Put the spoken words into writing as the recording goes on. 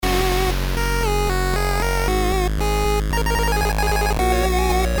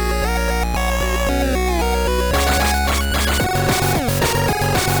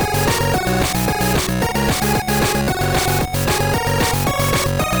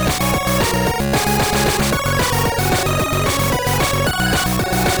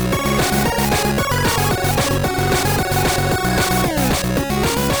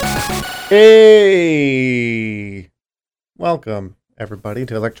Hey! Welcome, everybody,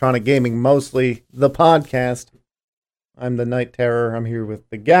 to Electronic Gaming Mostly, the podcast. I'm the Night Terror. I'm here with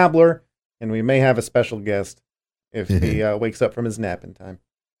the Gabbler, and we may have a special guest if he wakes up from his nap in time.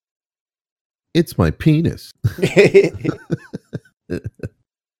 It's my penis.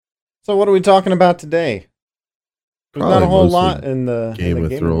 So what are we talking about today? There's not a whole lot in the Game of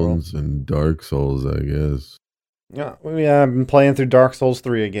Thrones world. And Dark Souls, I guess. Yeah, I've been playing through Dark Souls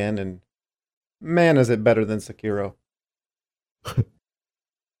 3 again, and man, is it better than Sekiro.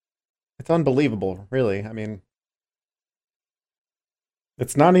 It's unbelievable, really. I mean,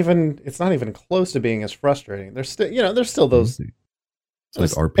 it's not even close to being as frustrating. There's still those it's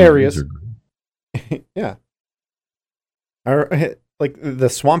like RPGs areas. Yeah. Like the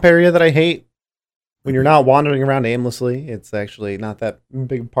swamp area that I hate, when you're not wandering around aimlessly, it's actually not that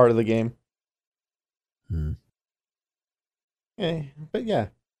big part of the game. But yeah.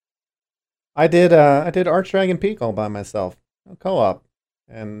 I did Archdragon Peak all by myself, co-op,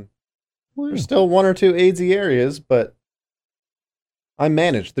 and there's still one or two AZ areas, but I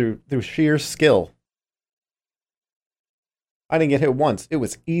managed through sheer skill. I didn't get hit once. It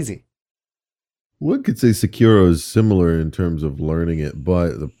was easy. One could say Sekiro is similar in terms of learning it,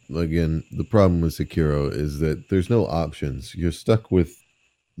 but the problem with Sekiro is that there's no options. You're stuck with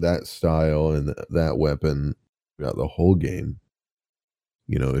that style and that weapon throughout the whole game.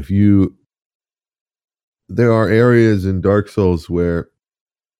 You know, there are areas in Dark Souls where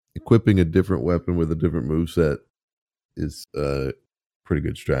equipping a different weapon with a different moveset is a pretty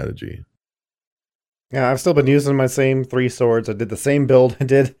good strategy. Yeah, I've still been using my same 3 swords. I did the same build I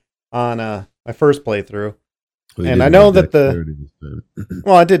did on my first playthrough. And I know that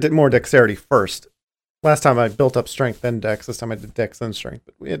I did more dexterity first. Last time I built up strength, then dex. This time I did dex, then strength.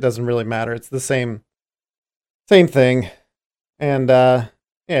 But it doesn't really matter. It's the same thing. And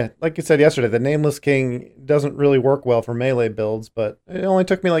yeah, like you said yesterday, the Nameless King doesn't really work well for melee builds, but it only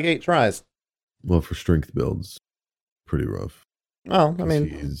took me like 8 tries. Well, for strength builds, pretty rough. Well, I mean,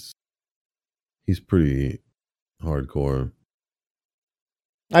 he's pretty hardcore.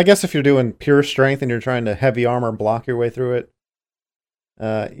 I guess if you're doing pure strength and you're trying to heavy armor block your way through it,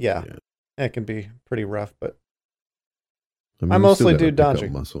 yeah, it can be pretty rough. But I mostly do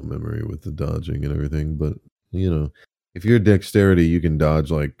dodging. Muscle memory with the dodging and everything, but if you're dexterity, you can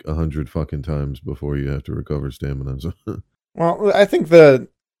dodge like 100 fucking times before you have to recover stamina. Well, I think the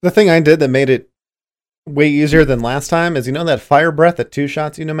thing I did that made it way easier than last time is that fire breath that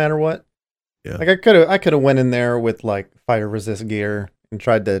 2-shots you no matter what. Yeah. Like I could have went in there with like fire resist gear and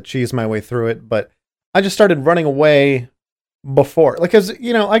tried to cheese my way through it, but I just started running away before. Like, cause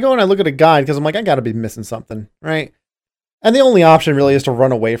I go and I look at a guide because I'm like, I gotta be missing something, right? And the only option really is to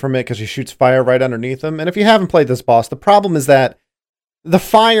run away from it because he shoots fire right underneath him. And if you haven't played this boss, the problem is that the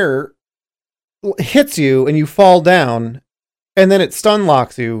fire hits you and you fall down, and then it stun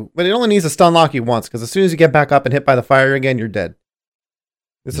locks you. But it only needs to stun lock you once, because as soon as you get back up and hit by the fire again, you're dead.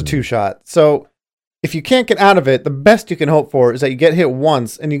 It's a 2-shot. So if you can't get out of it, the best you can hope for is that you get hit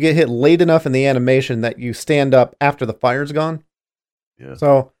once and you get hit late enough in the animation that you stand up after the fire's gone. Yeah.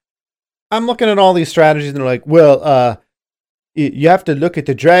 So I'm looking at all these strategies and they're like, well, you have to look at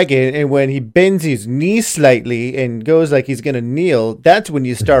the dragon, and when he bends his knee slightly and goes like he's going to kneel, that's when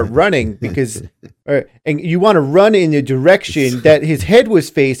you start running, because and you want to run in the direction that his head was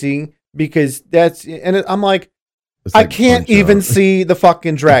facing, because I'm like, I can't even see the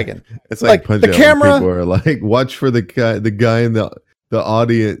fucking dragon. It's like the camera. People are like, watch for the guy in the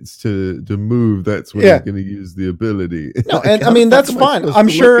audience to move. That's when he's going to use the ability. No, and I mean that's fine. I'm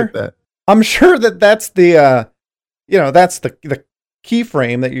sure that that's the that's the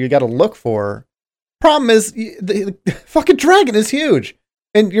keyframe that you got to look for. Problem is, the fucking dragon is huge,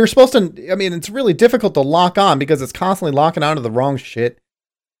 and you're supposed to. I mean, it's really difficult to lock on because it's constantly locking onto the wrong shit.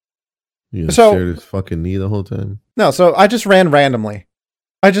 You stared at his fucking knee the whole time? No, so I just ran randomly.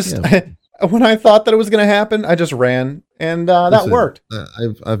 When I thought that it was going to happen, I just ran, and that worked.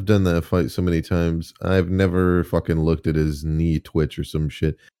 I've done that fight so many times. I've never fucking looked at his knee twitch or some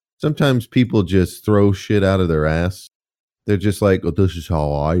shit. Sometimes people just throw shit out of their ass. They're just like, oh, this is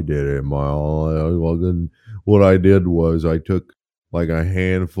how I did it, what I did was I took like a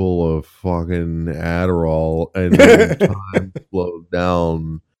handful of fucking Adderall, and then time slowed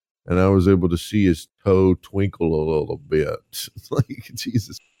down, and I was able to see his toe twinkle a little bit. It's like,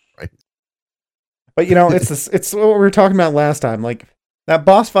 Jesus Christ. But it's what we were talking about last time. Like that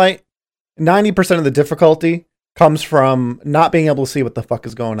boss fight, 90% of the difficulty comes from not being able to see what the fuck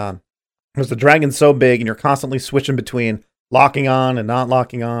is going on. Because the dragon's so big and you're constantly switching between locking on and not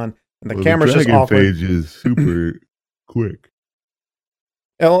locking on, and the camera's just awkward. The dragon phase is super quick.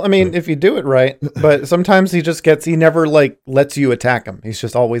 Well, I mean, if you do it right, but sometimes he never like lets you attack him. He's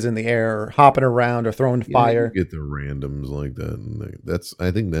just always in the air or hopping around or throwing Yeah, fire. you get the randoms like that, and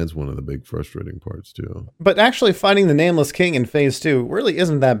I think that's one of the big frustrating parts too. But actually fighting the Nameless King in phase 2 really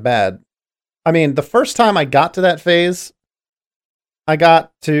isn't that bad. I mean, the first time I got to that phase, I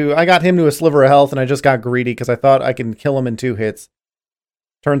got him to a sliver of health and I just got greedy because I thought I can kill him in 2 hits.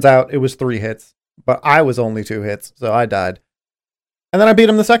 Turns out it was 3 hits, but I was only 2 hits, so I died. And then I beat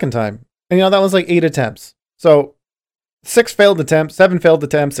him the second time. And that was like 8 attempts. So 7 failed attempts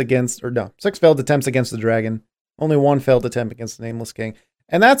against the dragon. Only 1 failed attempt against the Nameless King.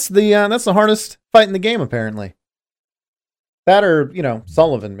 And that's the hardest fight in the game, apparently. That or,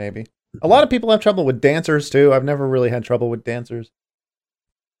 Sullivan, maybe. A lot of people have trouble with dancers, too. I've never really had trouble with dancers.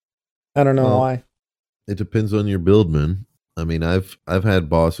 I don't know why. It depends on your build, man. I mean, I've had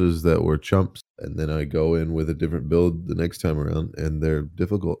bosses that were chumps, and then I go in with a different build the next time around, and they're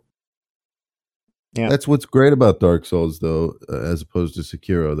difficult. Yeah, that's what's great about Dark Souls, though, as opposed to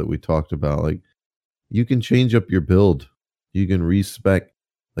Sekiro that we talked about. Like, you can change up your build. You can respec.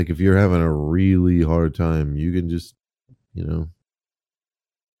 Like, if you're having a really hard time, you can just, Yeah,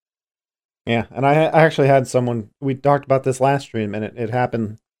 and I actually had someone. We talked about this last stream, and it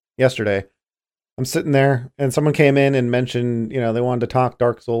happened yesterday. I'm sitting there, and someone came in and mentioned, they wanted to talk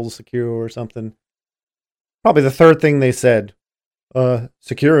Dark Souls, Sekiro, or something. Probably the third thing they said,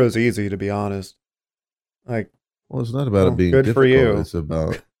 Sekiro's easy, to be honest. Like, well, it's not about it being good difficult. For you.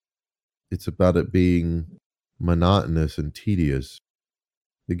 It's about it being monotonous and tedious.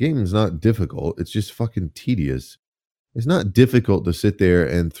 The game is not difficult. It's just fucking tedious. It's not difficult to sit there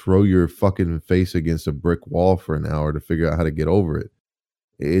and throw your fucking face against a brick wall for an hour to figure out how to get over it.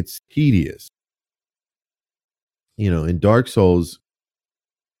 It's tedious. In Dark Souls,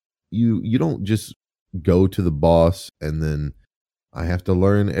 you don't just go to the boss and then I have to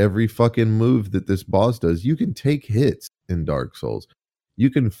learn every fucking move that this boss does. You can take hits in Dark Souls.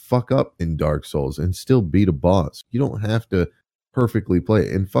 You can fuck up in Dark Souls and still beat a boss. You don't have to perfectly play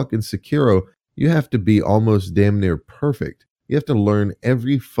it. In fucking Sekiro, you have to be almost damn near perfect. You have to learn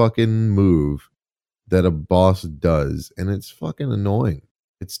every fucking move that a boss does, and it's fucking annoying.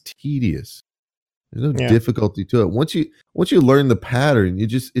 It's tedious. There's no difficulty to it. Once you learn the pattern,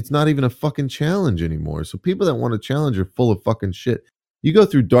 it's not even a fucking challenge anymore. So people that want a challenge are full of fucking shit. You go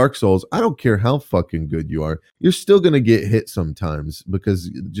through Dark Souls, I don't care how fucking good you are, you're still going to get hit sometimes because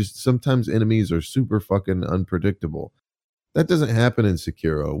just sometimes enemies are super fucking unpredictable. That doesn't happen in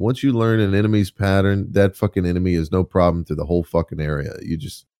Sekiro. Once you learn an enemy's pattern, that fucking enemy is no problem through the whole fucking area. You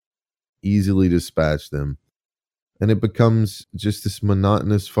just easily dispatch them. And it becomes just this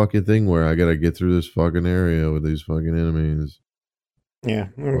monotonous fucking thing where I gotta get through this fucking area with these fucking enemies. Yeah,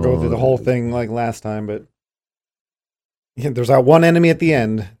 I'm gonna go through the whole thing like last time, but there's that one enemy at the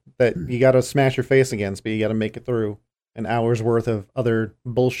end that you gotta smash your face against, but you gotta make it through an hour's worth of other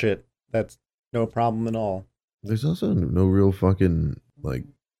bullshit. That's no problem at all. There's also no real fucking like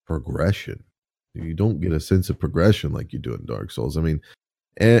progression. You don't get a sense of progression like you do in Dark Souls. I mean,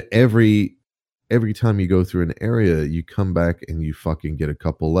 every time you go through an area, you come back and you fucking get a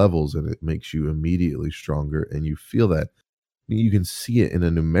couple levels and it makes you immediately stronger and you feel that. You can see it in a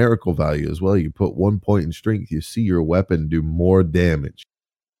numerical value as well. You put 1 point in strength, you see your weapon do more damage.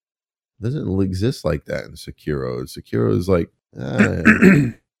 It doesn't exist like that in Sekiro. Sekiro is like,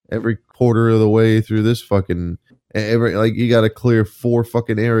 every quarter of the way through this fucking, you got to clear 4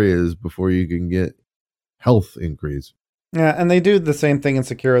 fucking areas before you can get health increase. Yeah, and they do the same thing in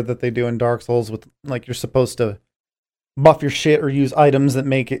Sekiro that they do in Dark Souls with, like, you're supposed to buff your shit or use items that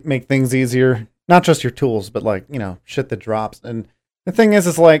make things easier. Not just your tools, but, like, shit that drops. And the thing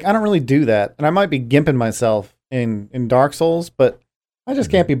is, like, I don't really do that. And I might be gimping myself in Dark Souls, but I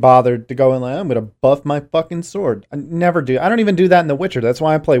just can't be bothered to go and, like, I'm going to buff my fucking sword. I never do. I don't even do that in The Witcher. That's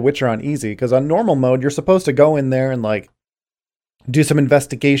why I play Witcher on easy, because on normal mode, you're supposed to go in there and, like, do some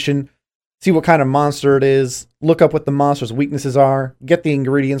investigation, see what kind of monster it is, look up what the monster's weaknesses are, get the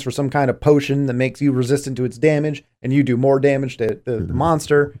ingredients for some kind of potion that makes you resistant to its damage, and you do more damage to the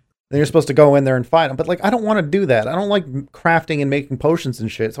monster. Then you're supposed to go in there and fight them. But, like, I don't want to do that. I don't like crafting and making potions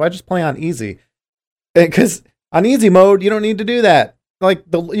and shit, so I just play on easy. Because on easy mode, you don't need to do that. Like,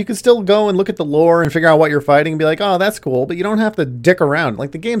 you can still go and look at the lore and figure out what you're fighting and be like, oh, that's cool, but you don't have to dick around.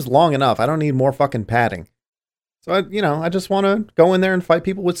 Like, the game's long enough. I don't need more fucking padding. So, I just want to go in there and fight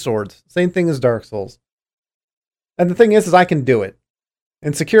people with swords. Same thing as Dark Souls. And the thing is I can do it.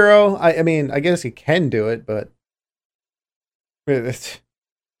 In Sekiro, I mean, I guess you can do it, but it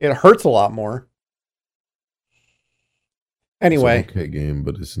hurts a lot more. Anyway. It's an okay game,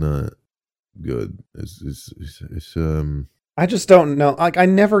 but it's not good. It's I just don't know. Like, I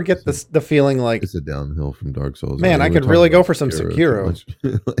never get the feeling like, It's a downhill from Dark Souls. man, I We're could talking really go about for some Sekiro.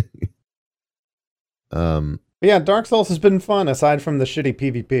 too much. But yeah, Dark Souls has been fun aside from the shitty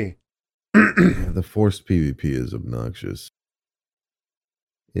PvP. The forced PvP is obnoxious.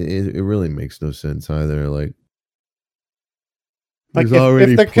 It really makes no sense either. Like Like, there's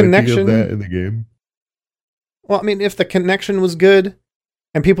already if the plenty connection of that in the game. Well, I mean, if the connection was good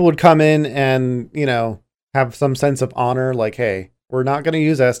and people would come in and, you know, have some sense of honor, like, hey, we're not going to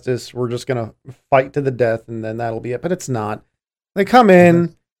use Estus. We're just going to fight to the death and then that'll be it. But it's not. They come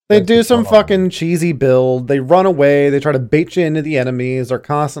in, they do some fucking cheesy build. They run away. They try to bait you into the enemies. They're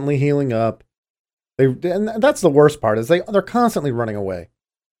constantly healing up. And that's the worst part is they're constantly running away.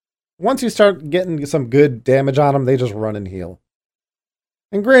 Once you start getting some good damage on them, they just run and heal.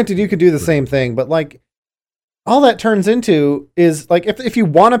 And granted, you could do the same thing, but like, all that turns into is like, if you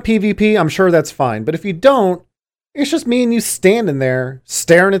want a PvP, I'm sure that's fine. But if you don't, it's just me and you standing there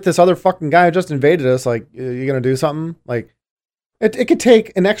staring at this other fucking guy who just invaded us. Like, you gonna do something? Like, it could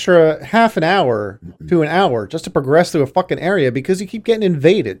take an extra half an hour to an hour just to progress through a fucking area because you keep getting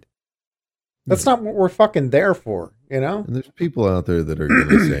invaded. That's not what we're fucking there for, you know? And there's people out there that are going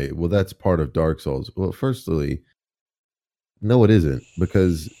to say, well, that's part of Dark Souls. Well, firstly, no, it isn't,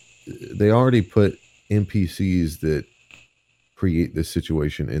 because they already put NPCs that create this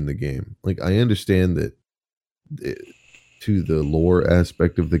situation in the game. Like, I understand that to the lore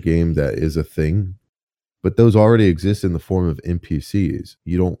aspect of the game, that is a thing, but those already exist in the form of NPCs.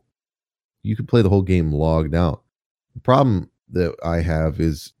 You can play the whole game logged out. The problem that I have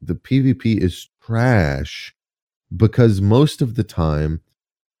is the PvP is trash because most of the time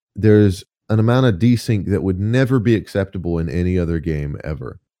there's an amount of desync that would never be acceptable in any other game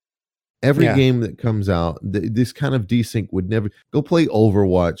ever. Every game that comes out, this kind of desync would never go play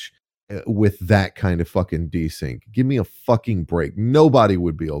Overwatch with that kind of fucking desync. Give me a fucking break. Nobody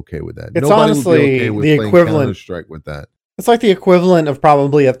would be okay with that. It's Nobody honestly would be okay with the playing equivalent Counter-Strike with that. It's like the equivalent of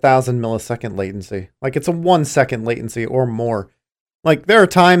probably 1,000 millisecond latency. Like, it's a 1 second latency or more. Like, there are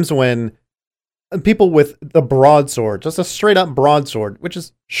times when people with the broadsword, just a straight up broadsword, which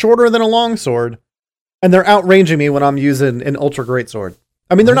is shorter than a longsword, and they're outranging me when I'm using an ultra great sword.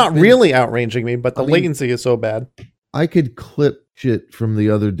 I mean, they're not really outranging me, but the latency is so bad. I could clip shit from the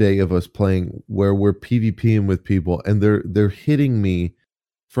other day of us playing where we're PvPing with people and they're hitting me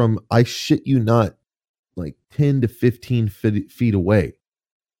from, I shit you not, like 10 to 15 feet away.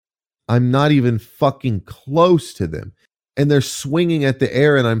 I'm not even fucking close to them. And they're swinging at the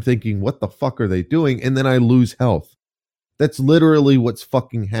air and I'm thinking, what the fuck are they doing? And then I lose health. That's literally what's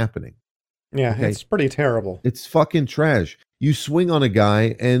fucking happening. Yeah, okay? It's pretty terrible. It's fucking trash. You swing on a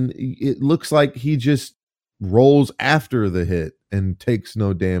guy and it looks like he just rolls after the hit and takes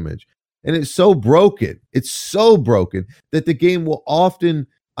no damage. And it's so broken. It's so broken that the game will often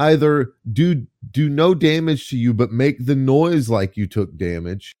either do no damage to you, but make the noise like you took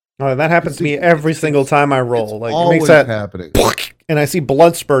damage. Oh, that happens to me every single time I roll. Like, it makes that happening. And I see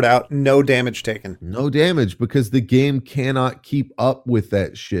blood spurt out, no damage taken. No damage because the game cannot keep up with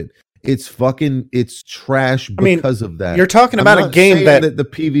that shit. It's trash because of that. You're talking about a game that the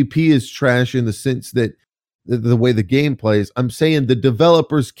PvP is trash in the sense that the way the game plays. I'm saying the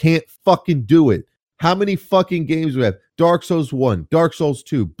developers can't fucking do it. How many fucking games do we have? Dark Souls 1, Dark Souls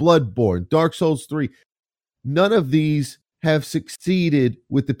 2, Bloodborne, Dark Souls 3. None of these have succeeded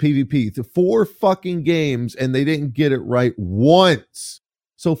with the PvP. It's 4 fucking games and they didn't get it right once.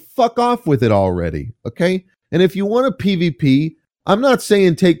 So fuck off with it already, okay? And if you want a PvP, I'm not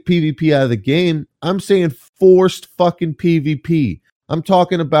saying take PvP out of the game. I'm saying forced fucking PvP. I'm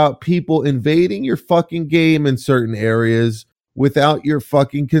talking about people invading your fucking game in certain areas without your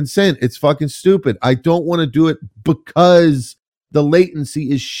fucking consent. It's fucking stupid. I don't want to do it because the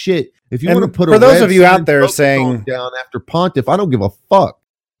latency is shit. If you want to put for those of you out there saying down after Pontiff, I don't give a fuck.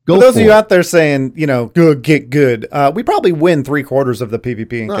 Go for those of you out there saying, you know, good, get good. We probably win 3/4 of the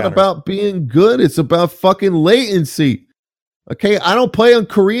PvP encounters. It's not about being good. It's about fucking latency. Okay, I don't play on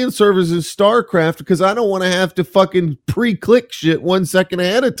Korean servers in StarCraft because I don't want to have to fucking pre-click shit 1 second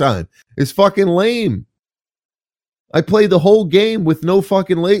ahead of time. It's fucking lame. I play the whole game with no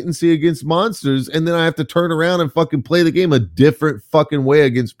fucking latency against monsters, and then I have to turn around and fucking play the game a different fucking way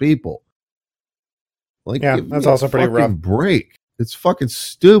against people. Like, yeah, that's also pretty rough. Break. It's fucking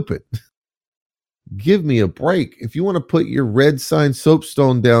stupid. Give me a break. If you want to put your red sign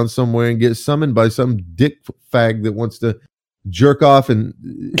soapstone down somewhere and get summoned by some dick fag that wants to jerk off and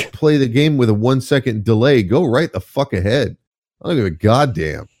play the game with a 1 second delay, go right the fuck ahead. I don't give a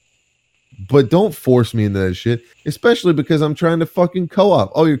goddamn. But don't force me into that shit, especially because I'm trying to fucking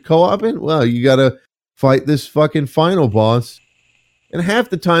co-op. Oh, you're co-oping? Well, you gotta fight this fucking final boss. And half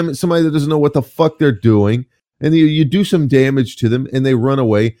the time, it's somebody that doesn't know what the fuck they're doing. And you do some damage to them and they run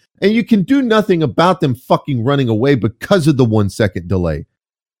away. And you can do nothing about them fucking running away because of the 1 second delay.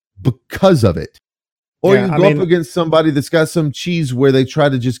 Because of it. Or you go up against somebody that's got some cheese where they try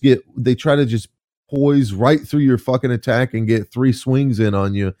to just poise right through your fucking attack and get 3 swings in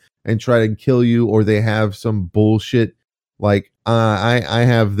on you and try to kill you. Or they have some bullshit like, I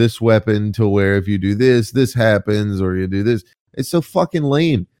have this weapon to where if you do this, this happens, or you do this. It's so fucking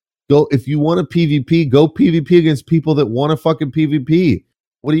lame. Go, if you want a PvP, go PvP against people that want a fucking PvP.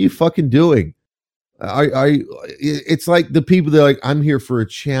 What are you fucking doing? It's like the people that are like, I'm here for a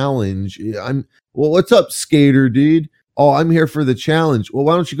challenge. Well, what's up, skater, dude? Oh, I'm here for the challenge. Well,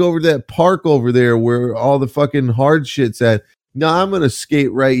 why don't you go over to that park over there where all the fucking hard shit's at? No, I'm going to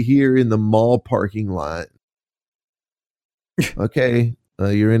skate right here in the mall parking lot. Okay.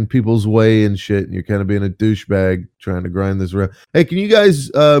 You're in people's way and shit, and you're kind of being a douchebag trying to grind this rail. Hey, can you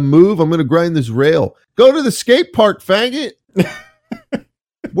guys move? I'm going to grind this rail. Go to the skate park, faggot.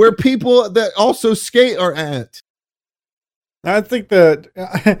 Where people that also skate are at. I think that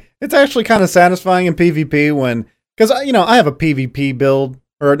it's actually kind of satisfying in PvP when, because I have a PvP build,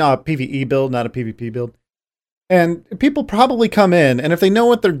 or not a PvE build, not a PvP build, and people probably come in, and if they know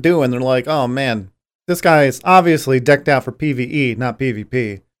what they're doing, they're like, oh man, this guy is obviously decked out for PvE, not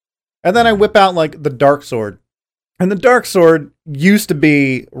PvP. And then I whip out like the Dark Sword, and the Dark Sword used to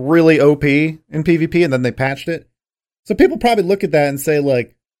be really OP in PvP, and then they patched it. So people probably look at that and say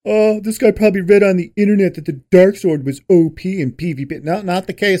like, oh, this guy probably read on the internet that the Dark Sword was OP in PvP. No, not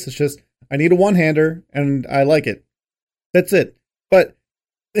the case. It's just, I need a one-hander, and I like it. That's it. But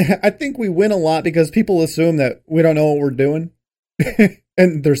I think we win a lot because people assume that we don't know what we're doing.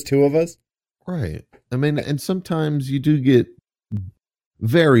 And there's 2 of us. Right. I mean, and sometimes you do get,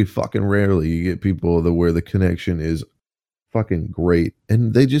 very fucking rarely, you get people that where the connection is fucking great,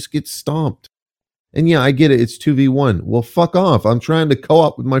 and they just get stomped. And yeah, I get it. It's 2v1. Well, fuck off. I'm trying to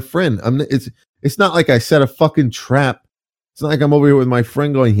co-op with my friend. It's not like I set a fucking trap. It's not like I'm over here with my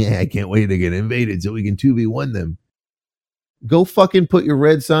friend going, yeah, I can't wait to get invaded so we can 2v1 them. Go fucking put your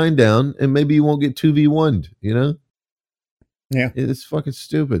red sign down and maybe you won't get 2v1'd, you know? Yeah. It's fucking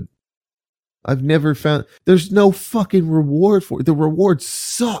stupid. I've never found, there's no fucking reward for it. The rewards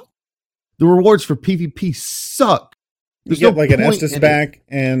suck. The rewards for PvP suck. You get like an Estus back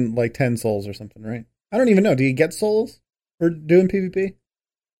and like 10 souls or something, right? I don't even know. Do you get souls for doing PvP?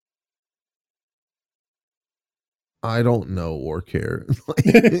 I don't know or care.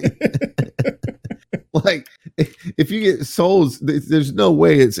 Like, if you get souls, there's no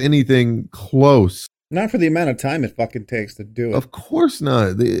way it's anything close. Not for the amount of time it fucking takes to do it. Of course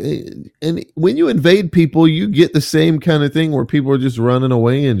not. And when you invade people, you get the same kind of thing where people are just running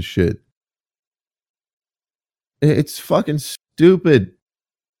away and shit. It's fucking stupid.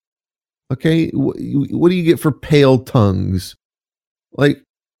 Okay, what do you get for pale tongues? Like,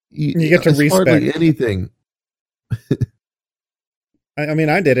 you get to respec hardly anything. I mean,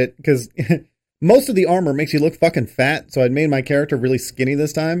 I did it because most of the armor makes you look fucking fat, so I made my character really skinny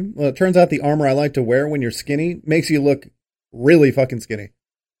this time. Well, it turns out the armor I like to wear when you're skinny makes you look really fucking skinny.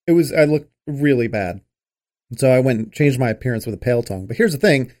 I looked really bad. So I went and changed my appearance with a pale tongue. But here's the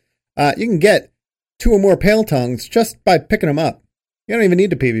thing, you can get 2 or more pale tongues just by picking them up. You don't even need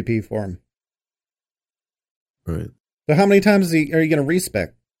to PvP for them. Right. So how many times are you going to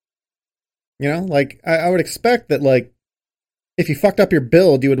respec? You know, like, I would expect that, like, if you fucked up your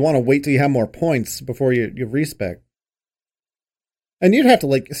build, you would want to wait till you have more points before you respec. And you'd have to,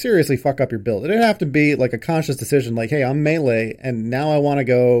 like, seriously fuck up your build. It'd have to be, like, a conscious decision, like, hey, I'm melee, and now I want to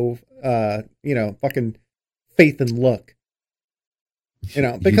go, fucking faith and look. You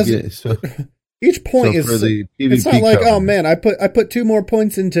know, because each point it's not like, oh, man, I put 2 more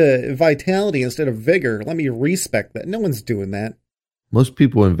points into vitality instead of vigor. Let me respec that. No one's doing that. Most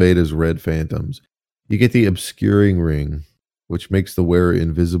people invade as red phantoms. You get the obscuring ring, which makes the wearer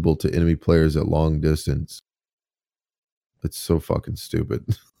invisible to enemy players at long distance. It's so fucking stupid.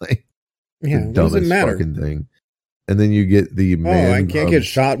 Like, yeah, the dumbest fucking thing. And then you get the man. I can't get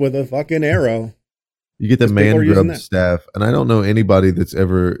shot with a fucking arrow. You get the man grub staff, and I don't know anybody that's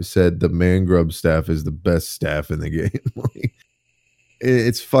ever said the man grub staff is the best staff in the game. Like,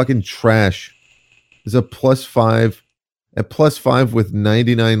 it's fucking trash. It's a +5. At +5 with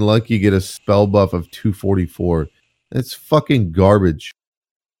 99 luck, you get a spell buff of 244. That's fucking garbage.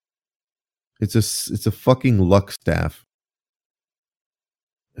 It's a fucking luck staff.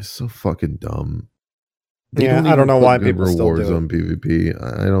 It's so fucking dumb. Yeah, I don't know why people still do it. On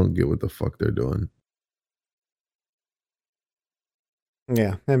PvP. I don't get what the fuck they're doing.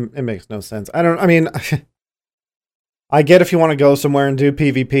 Yeah, it makes no sense. I mean, I get if you want to go somewhere and do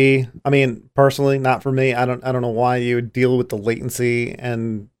PvP. I mean, personally, not for me. I don't know why you would deal with the latency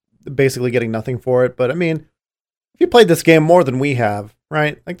and basically getting nothing for it. But I mean, if you played this game more than we have,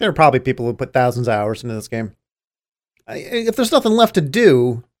 right? Like there are probably people who put thousands of hours into this game. If there's nothing left to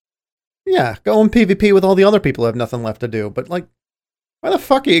do, yeah, go in PvP with all the other people who have nothing left to do. But like, why the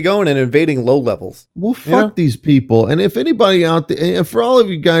fuck are you going and invading low levels? Well, fuck these people. And if anybody out there, for all of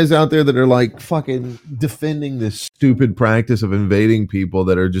you guys out there that are like fucking defending this stupid practice of invading people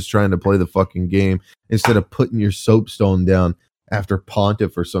that are just trying to play the fucking game instead of putting your soapstone down after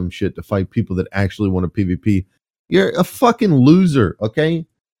Pontiff or some shit to fight people that actually want a PvP, you're a fucking loser, okay?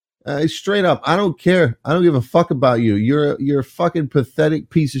 Straight up, I don't care. I don't give a fuck about you. You're a fucking pathetic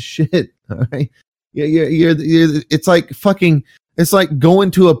piece of shit. All right? You're it's like fucking. It's like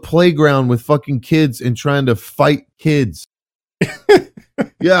going to a playground with fucking kids and trying to fight kids.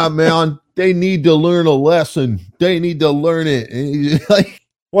 Yeah, man, they need to learn a lesson. They need to learn it. Like,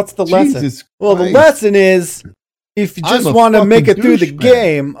 what's the lesson? Jesus well, the Christ. lesson is if you just want to make it through the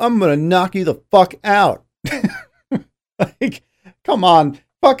game, I'm gonna knock you the fuck out. Like, come on,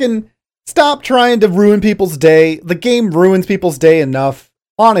 fucking stop trying to ruin people's day. The game ruins people's day enough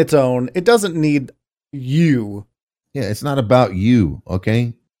on its own. It doesn't need you. Yeah, it's not about you,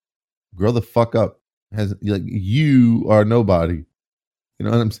 okay? Grow the fuck up. Like, you are nobody. You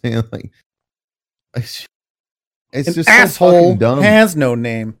know what I'm saying? Like, it's An just asshole so fucking dumb. has no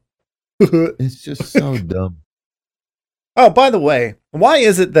name. It's just so dumb. Oh, by the way, why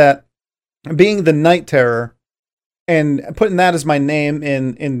is it that being the Night Terror and putting that as my name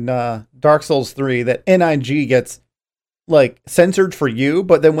in Dark Souls 3, that NIG gets like censored for you,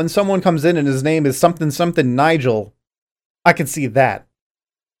 but then when someone comes in and his name is something Nigel, I can see that.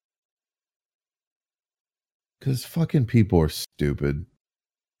 Because fucking people are stupid.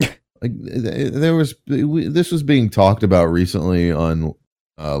 Like this was being talked about recently on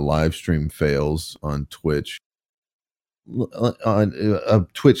live stream fails on Twitch, on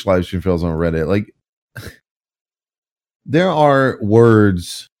Twitch live stream fails on Reddit. Like, there are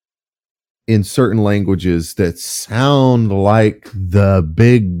words in certain languages that sound like the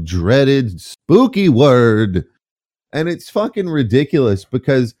big dreaded spooky word, and it's fucking ridiculous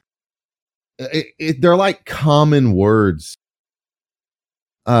because they're like common words.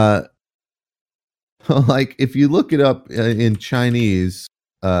 Like if you look it up in Chinese,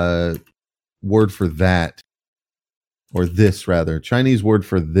 word for that, or this rather, Chinese word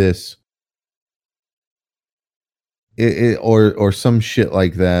for this, or some shit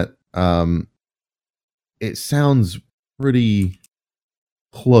like that. It sounds pretty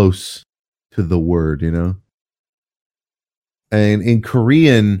close to the word, you know? And in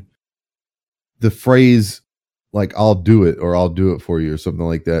Korean, the phrase like "I'll do it" or "I'll do it for you" or something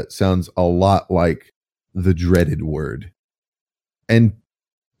like that sounds a lot like the dreaded word. And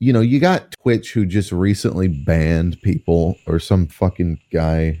you know, you got Twitch who just recently banned people, or some fucking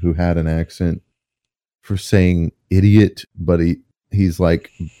guy who had an accent, for saying idiot, but he's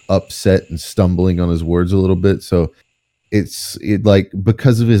like upset and stumbling on his words a little bit. So it like,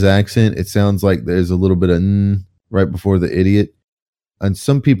 because of his accent, it sounds like there's a little bit of N right before the idiot. And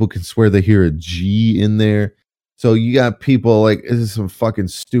some people can swear they hear a G in there. So you got people like, this is some fucking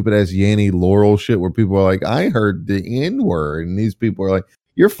stupid ass Yanny Laurel shit where people are like, I heard the N word. And these people are like,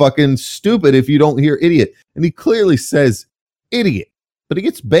 you're fucking stupid if you don't hear idiot. And he clearly says idiot, but he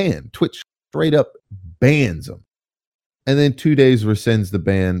gets banned. Twitch straight up bans him. And then 2 days rescinds the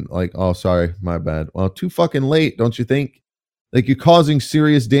ban, like, oh, sorry, my bad. Well, too fucking late, don't you think? Like, you're causing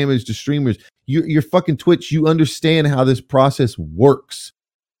serious damage to streamers. You're fucking Twitch. You understand how this process works.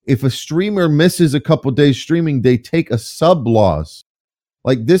 If a streamer misses a couple days streaming, they take a sub loss.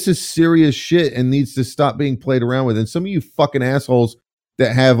 Like, this is serious shit and needs to stop being played around with. And some of you fucking assholes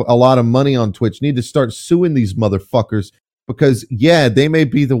that have a lot of money on Twitch need to start suing these motherfuckers, because, yeah, they may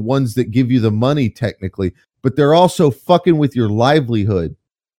be the ones that give you the money technically, but they're also fucking with your livelihood.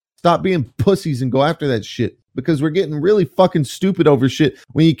 Stop being pussies and go after that shit, because we're getting really fucking stupid over shit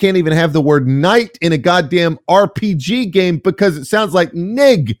when you can't even have the word night in a goddamn RPG game because it sounds like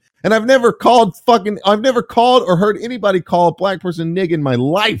nig. And I've never called or heard anybody call a black person nig in my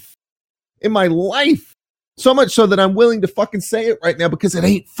life. In my life. So much so that I'm willing to fucking say it right now, because it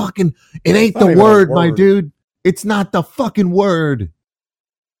ain't the word, my dude. It's not the fucking word.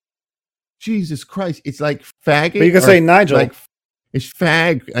 Jesus Christ. It's like faggot. But you can say Nigel. Like, it's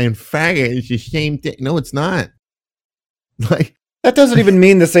fag and faggot. It's the same thing. No, it's not. Like, that doesn't even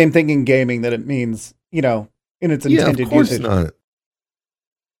mean the same thing in gaming that it means, you know, in its intended of course usage. not.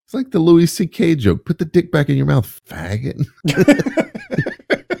 It's like the Louis C.K. joke. Put the dick back in your mouth, faggot.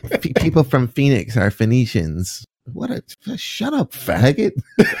 people from Phoenix are Phoenicians. Shut up, faggot.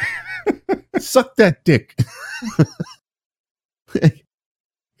 Suck that dick.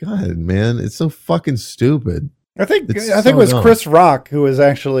 God, man, it's so fucking stupid. I think it was dumb. Chris Rock who was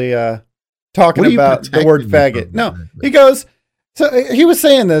actually talking about the word faggot. No, he goes. So he was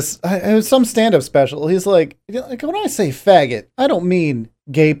saying this. It was some stand-up special. He's like, when I say faggot, I don't mean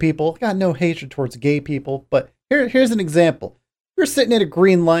gay people. Got no hatred towards gay people, but here's an example. You're sitting at a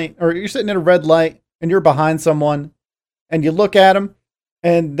green light, or you're sitting at a red light, and you're behind someone, and you look at them,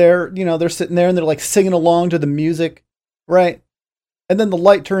 and they're sitting there and they're like singing along to the music, right? And then the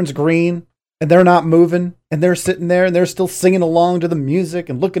light turns green, and they're not moving, and they're sitting there and they're still singing along to the music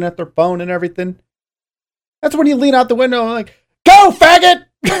and looking at their phone and everything. That's when you lean out the window and like, go, faggot!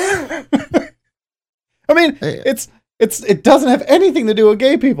 I mean, it doesn't have anything to do with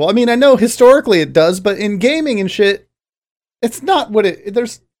gay people. I mean, I know historically it does, but in gaming and shit, it's not what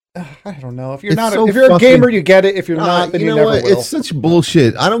there's. I don't know. If you're if you're a gamer, you get it. If you're not, then you never will. It's such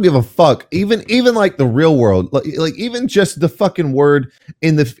bullshit. I don't give a fuck. Even like the real world, like even just the fucking word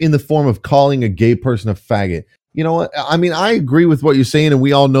in the form of calling a gay person a faggot. You know what? I mean, I agree with what you're saying, and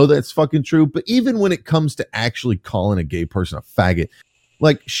we all know that's fucking true. But even when it comes to actually calling a gay person a faggot,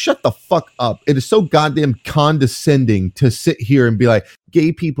 like, shut the fuck up. It is so goddamn condescending to sit here and be like,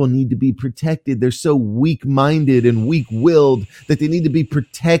 gay people need to be protected. They're so weak-minded and weak-willed that they need to be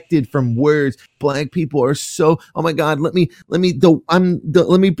protected from words. Black people are so, oh my God, let me be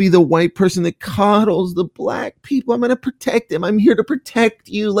the white person that coddles the black people. I'm going to protect them. I'm here to protect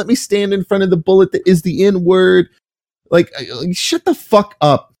you. Let me stand in front of the bullet that is the N-word. Like, shut the fuck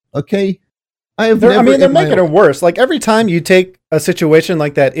up, okay? They're making it worse. Like, every time you take a situation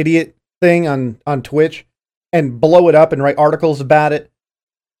like that idiot thing on Twitch and blow it up and write articles about it,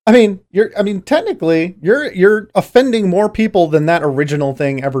 technically you're offending more people than that original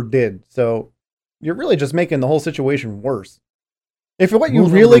thing ever did. So you're really just making the whole situation worse. If what you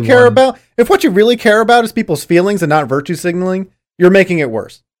really care about is people's feelings and not virtue signaling, you're making it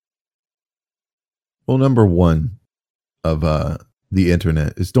worse. Well, number one of the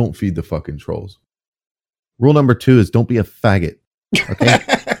internet is don't feed the fucking trolls. Rule number 2 is don't be a faggot. Okay?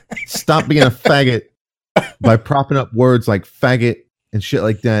 Stop being a faggot by propping up words like faggot and shit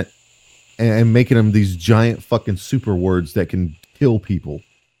like that and making them these giant fucking super words that can kill people.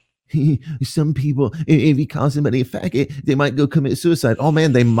 Some people, if you call somebody a faggot, they might go commit suicide. Oh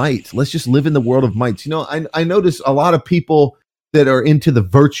man, they might. Let's just live in the world of mights. You know, I notice a lot of people that are into the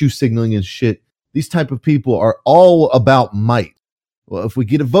virtue signaling and shit. These type of people are all about might. Well, if we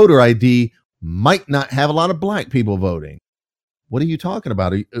get a voter ID, might not have a lot of black people voting. What are you talking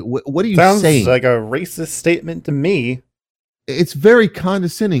about? What are you saying? Sounds like a racist statement to me. It's very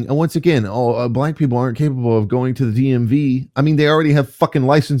condescending. And once again, black people aren't capable of going to the DMV. I mean, they already have fucking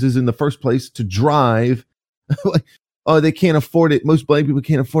licenses in the first place to drive. They can't afford it. Most black people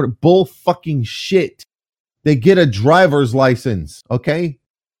can't afford it. Bull fucking shit. They get a driver's license, okay?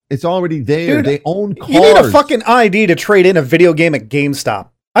 It's already there. Dude, they own cars. You need a fucking ID to trade in a video game at GameStop.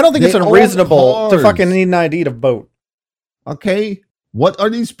 I don't think it's unreasonable to fucking need an ID to vote. Okay? What are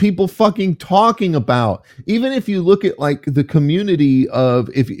these people fucking talking about? Even if you look at like the community of,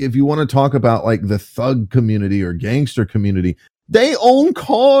 if you want to talk about like the thug community or gangster community, they own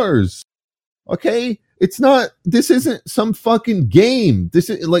cars. Okay? This isn't some fucking game. This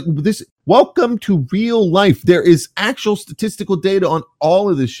is like this. Welcome to real life. There is actual statistical data on all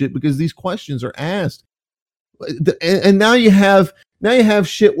of this shit because these questions are asked. And now you have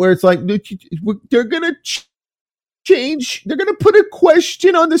shit where it's like they're gonna change. They're gonna put a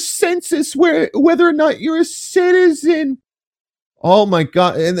question on the census whether or not you're a citizen. Oh my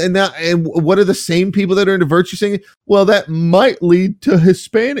God! And what are the same people that are into virtue saying? Well, that might lead to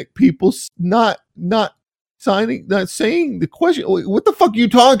Hispanic people not saying the question. What the fuck are you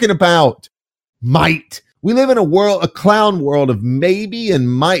talking about? Might. We live in a clown world of maybe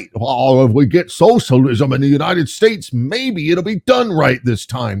and might. Oh, if we get socialism in the United States, maybe it'll be done right this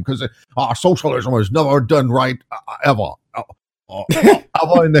time because socialism was never done right ever.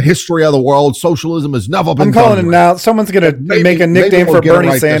 Ever in the history of the world, socialism has never been. I'm calling it now. Someone's gonna make a nickname for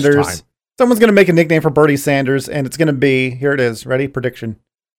Bernie Sanders. Someone's gonna make a nickname for Bernie Sanders, and it's gonna be, here it is. Ready? Prediction: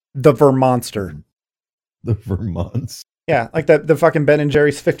 the Vermonster. The Vermonts. Yeah, like the fucking Ben and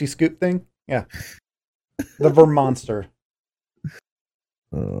Jerry's 50 scoop thing. Yeah. The Vermonster.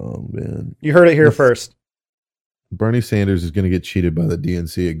 Oh, man. You heard it here first. Bernie Sanders is going to get cheated by the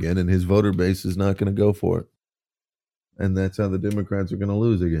DNC again, and his voter base is not going to go for it. And that's how the Democrats are going to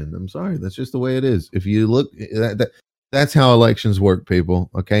lose again. I'm sorry. That's just the way it is. If you look, that's how elections work, people.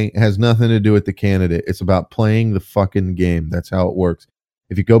 Okay? It has nothing to do with the candidate. It's about playing the fucking game. That's how it works.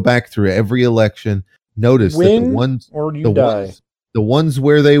 If you go back through every election, notice that Win or you die. The ones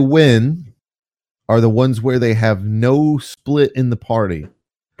where they win are the ones where they have no split in the party.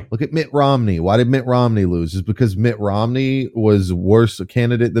 Look at Mitt Romney. Why did Mitt Romney lose? Is because Mitt Romney was worse a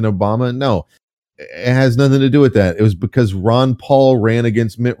candidate than Obama? No, it has nothing to do with that. It was because Ron Paul ran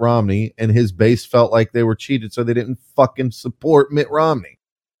against Mitt Romney and his base felt like they were cheated, so they didn't fucking support Mitt Romney.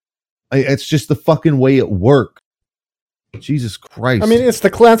 It's just the fucking way it works. Jesus Christ. I mean, it's the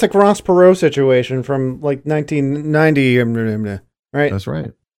classic Ross Perot situation from like 1990, right? That's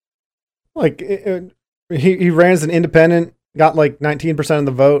right. Like he ran as an independent, got like 19% of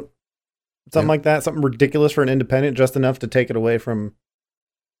the vote, something like that, something ridiculous for an independent, just enough to take it away from.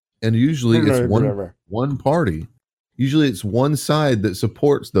 And usually it's one party. Usually it's one side that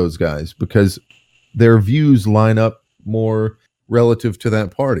supports those guys because their views line up more relative to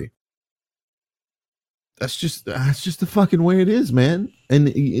that party. That's just the fucking way it is, man.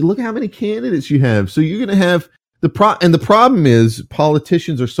 And look at how many candidates you have. So you're going to have the problem is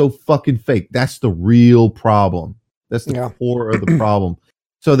politicians are so fucking fake. That's the real problem. That's the core of the problem.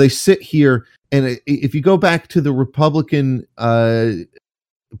 So they sit here, and if you go back to the Republican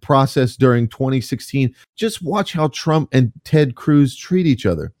process during 2016, just watch how Trump and Ted Cruz treat each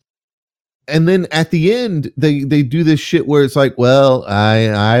other. And then at the end, they do this shit where it's like, well,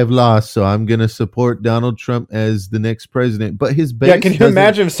 I've lost, so I'm going to support Donald Trump as the next president. But his base, can you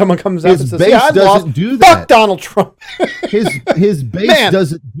imagine if someone comes out and says, I've lost. Do that. Fuck Donald Trump. his base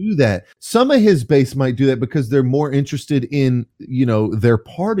doesn't do that. Some of his base might do that because they're more interested in, their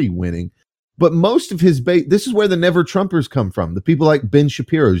party winning. But most of his base, this is where the never Trumpers come from. The people like Ben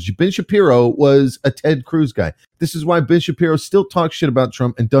Shapiro. Ben Shapiro was a Ted Cruz guy. This is why Ben Shapiro still talks shit about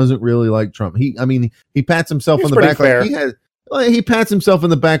Trump and doesn't really like Trump. He pats himself on the back. He pats himself in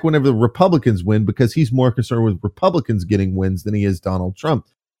the back whenever the Republicans win because he's more concerned with Republicans getting wins than he is Donald Trump.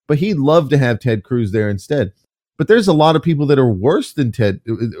 But he'd love to have Ted Cruz there instead. But there's a lot of people that are worse than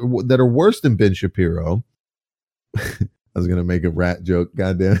Ben Shapiro. I was gonna make a rat joke.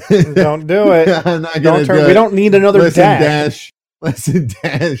 Goddamn! Don't do it. I'm not gonna do it. We don't need another Dash. Listen,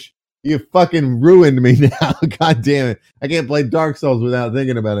 Dash. You fucking ruined me now. God damn it! I can't play Dark Souls without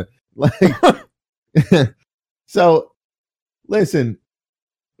thinking about it. Like, so listen.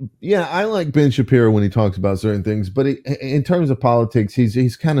 Yeah, I like Ben Shapiro when he talks about certain things, but in terms of politics,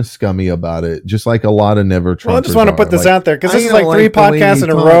 he's kind of scummy about it, just like a lot of never Trumpers. Well, I just want to put this out there because this is like three podcasts in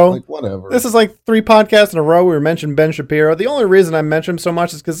a row. Whatever. This is like 3 podcasts in a row. We mentioned Ben Shapiro. The only reason I mention him so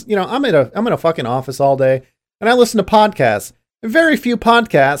much is because I'm in a fucking office all day and I listen to podcasts. And very few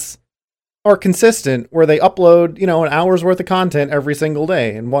podcasts are consistent where they upload an hour's worth of content every single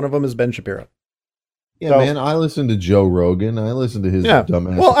day, and one of them is Ben Shapiro. Yeah, man, I listen to Joe Rogan. I listen to his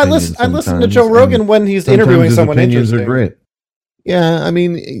dumbass. Well, I listen to Joe Rogan when he's interviewing someone interesting. Are great. Yeah, I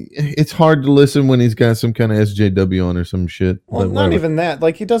mean, it's hard to listen when he's got some kind of SJW on or some shit. Well, not even that.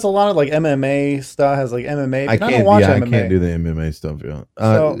 Like, he does a lot of like MMA stuff. Has like MMA. I don't watch MMA. I can't do the MMA stuff.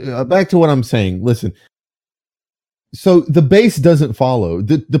 Yeah. Back to what I'm saying. Listen. So the base doesn't follow.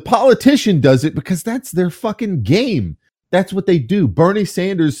 The politician does it because that's their fucking game. That's what they do. Bernie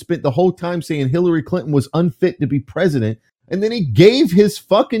Sanders spent the whole time saying Hillary Clinton was unfit to be president, and then he gave his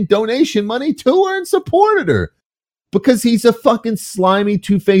fucking donation money to her and supported her because he's a fucking slimy,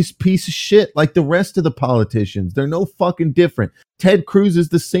 two-faced piece of shit like the rest of the politicians. They're no fucking different. Ted Cruz is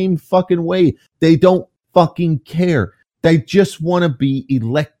the same fucking way. They don't fucking care. They just want to be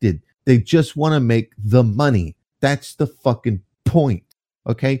elected. They just want to make the money. That's the fucking point.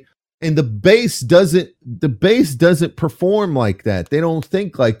 Okay? And the base doesn't perform like that. They don't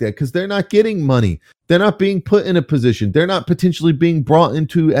think like that because they're not getting money. They're not being put in a position. They're not potentially being brought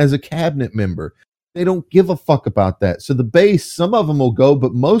into as a cabinet member. They don't give a fuck about that. So the base, some of them will go,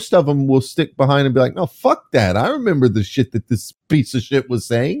 but most of them will stick behind and be like, no, fuck that. I remember the shit that this piece of shit was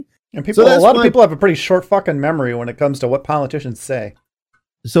saying. And a lot of people have a pretty short fucking memory when it comes to what politicians say.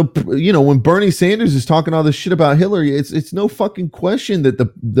 So, when Bernie Sanders is talking all this shit about Hillary, it's no fucking question that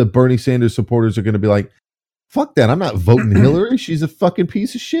the Bernie Sanders supporters are going to be like, fuck that. I'm not voting Hillary. She's a fucking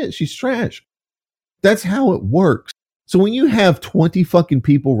piece of shit. She's trash. That's how it works. So when you have 20 fucking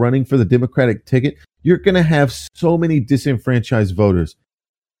people running for the Democratic ticket, you're going to have so many disenfranchised voters.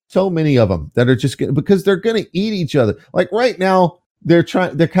 So many of them that are just because they're going to eat each other. Like right now, they're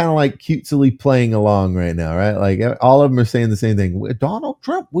kind of like cutesily playing along right now, right? Like all of them are saying the same thing. Donald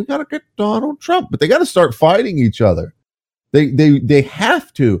Trump, we got to get Donald Trump, but they got to start fighting each other. They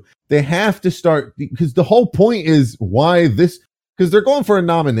have to start because the whole point is why this, because they're going for a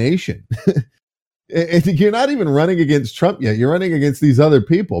nomination. And you're not even running against Trump yet. You're running against these other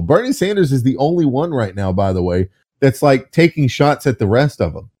people. Bernie Sanders is the only one right now, by the way, that's like taking shots at the rest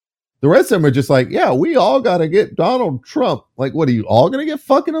of them. The rest of them are just like, yeah, we all got to get Donald Trump. Like, what are you all going to get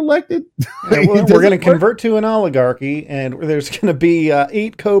fucking elected? Yeah, we're going to convert to an oligarchy, and there's going to be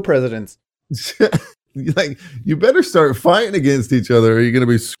 8 co-presidents. Like, you better start fighting against each other, or you're going to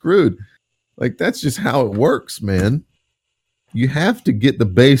be screwed. Like, that's just how it works, man. You have to get the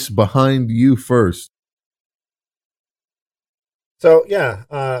base behind you first. So yeah,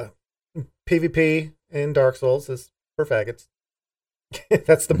 PvP in Dark Souls is for faggots.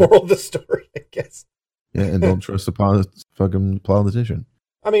 That's the moral of the story, I guess. Yeah, and don't trust a fucking politician.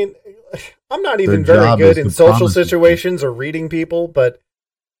 I mean, I'm not even very good in social situations or reading people, but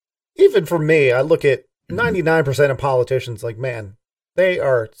even for me, I look at 99% of politicians like, man, they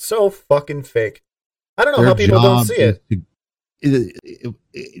are so fucking fake. I don't know how people don't see it.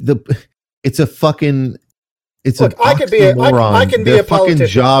 It's a fucking... Look, I can be a politician. Their fucking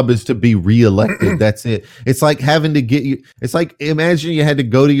job is to be reelected. That's it. It's like having to get you. It's like, imagine you had to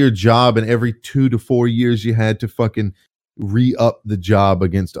go to your job, and every 2 to 4 years you had to fucking re-up the job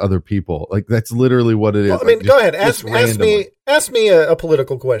against other people. Like, that's literally what it is. Well, I mean, go ahead. Ask me a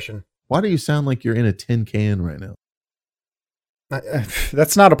political question. Why do you sound like you're in a tin can right now?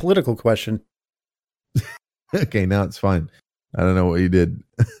 That's not a political question. Okay, now it's fine. I don't know what you did.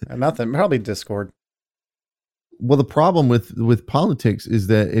 Nothing. Probably Discord. Well, the problem with politics is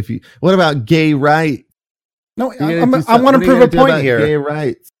that what about gay rights? No, I want to prove a point here. Gay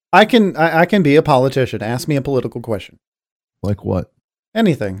rights. I can be a politician. Ask me a political question. Like what?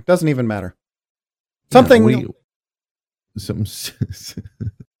 Anything. Doesn't even matter. Something. Something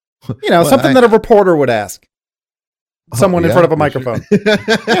that a reporter would ask. Someone in front of a microphone. Sure.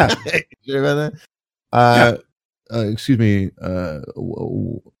 Yeah. Sure about that? Excuse me.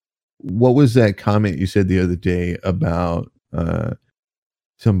 What was that comment you said the other day about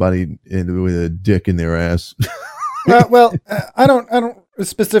somebody with a dick in their ass? I don't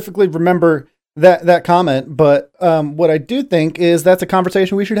specifically remember that comment, but what I do think is that's a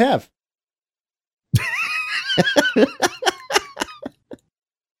conversation we should have.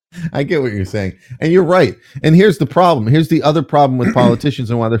 I get what you're saying, and you're right. And here's the problem. Here's the other problem with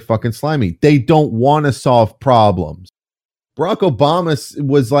politicians and why they're fucking slimy. They don't want to solve problems. Barack Obama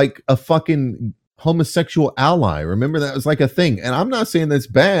was like a fucking homosexual ally. Remember, that was like a thing. And I'm not saying that's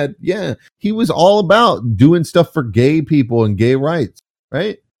bad. Yeah, he was all about doing stuff for gay people and gay rights,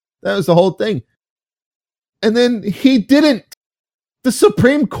 right? That was the whole thing. And then he didn't. The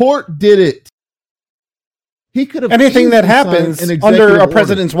Supreme Court did it. He could have anything that happens under a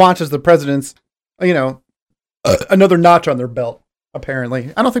president's watch is the president's, another notch on their belt.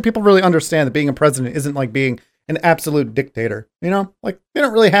 Apparently, I don't think people really understand that being a president isn't like being an absolute dictator. Like they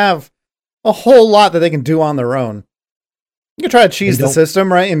don't really have a whole lot that they can do on their own. You can try to cheese the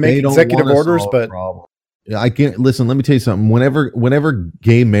system, right, and make executive orders, but I can't listen. Let me tell you something. Whenever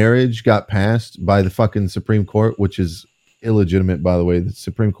gay marriage got passed by the fucking Supreme Court, which is illegitimate, by the way, the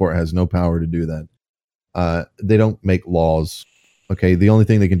Supreme Court has no power to do that. They don't make laws. Okay, the only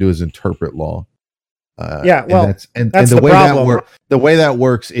thing they can do is interpret law. That's the way problem. The way that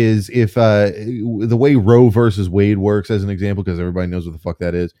works is if the way Roe versus Wade works, as an example, because everybody knows what the fuck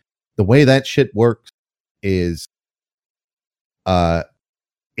that is. The way that shit works is,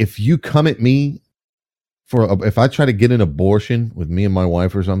 if you come at me if I try to get an abortion with me and my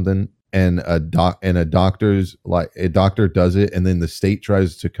wife or something, and a doctor does it, and then the state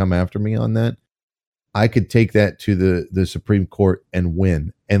tries to come after me on that, I could take that to the Supreme Court and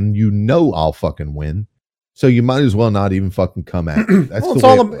win, and I'll fucking win. So you might as well not even fucking come at me.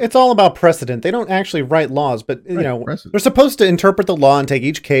 It's all about precedent. They don't actually write laws, but they're supposed to interpret the law and take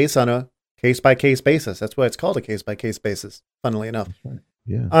each case on a case-by-case basis. That's why it's called a case-by-case basis, funnily enough. Right.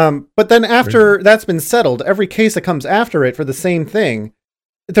 Yeah. But then after that's been settled, every case that comes after it for the same thing,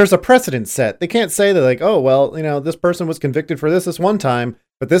 there's a precedent set. They can't say that, like, oh, well, this person was convicted for this one time,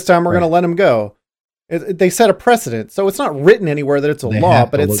 but this time we're going to let him go. They set a precedent. So it's not written anywhere that it's a law,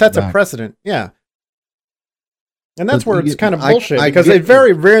 but it sets a precedent. Yeah. And that's where it's kind of bullshit, because it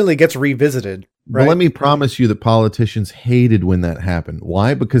very rarely gets revisited. Right? Well, let me promise you that politicians hated when that happened.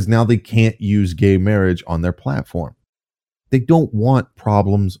 Why? Because now they can't use gay marriage on their platform. They don't want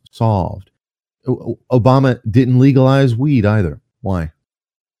problems solved. Obama didn't legalize weed either. Why?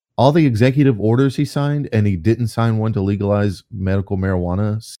 All the executive orders he signed, and he didn't sign one to legalize medical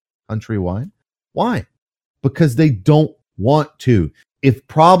marijuana countrywide. Why? Because they don't want to. If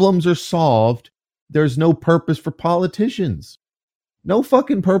problems are solved, there's no purpose for politicians. No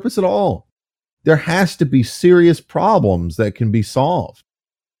fucking purpose at all. There has to be serious problems that can be solved.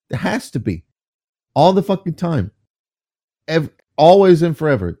 There has to be. All the fucking time. always and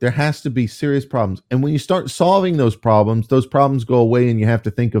forever, there has to be serious problems. And when you start solving those problems go away and you have to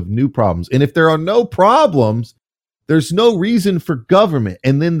think of new problems. And if there are no problems, there's no reason for government.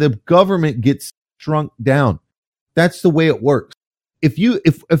 And then the government gets shrunk down. That's the way it works.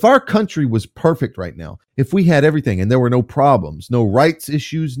 If our country was perfect right now, if we had everything and there were no problems, no rights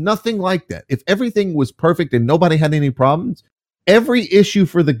issues, nothing like that. If everything was perfect and nobody had any problems, every issue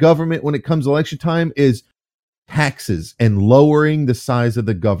for the government when it comes election time is taxes and lowering the size of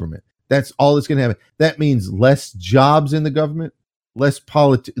the government. That's all that's going to happen. That means less jobs in the government, less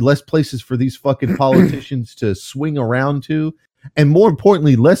places for these fucking politicians to swing around to, and more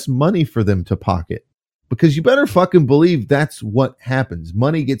importantly, less money for them to pocket. Because you better fucking believe that's what happens.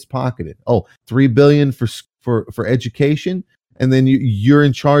 Money gets pocketed. Oh, $3 billion for education, and then you're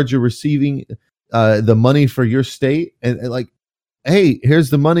in charge of receiving the money for your state, and like, hey,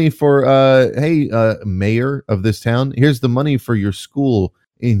 here's the money for mayor of this town. Here's the money for your school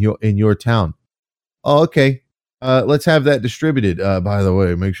in your town. Oh, okay. Let's have that distributed. By the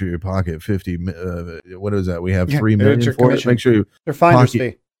way, make sure you pocket 50. What is that? We have 3 million for it. Make sure you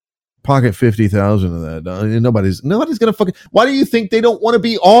pocket 50,000 of that. Nobody's gonna fucking. Why do you think they don't want to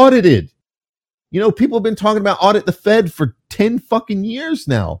be audited? You know, people have been talking about audit the Fed for 10 fucking years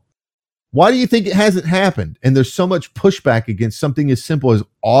now. Why do you think it hasn't happened? And there's so much pushback against something as simple as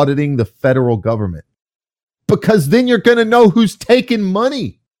auditing the federal government. Because then you're going to know who's taking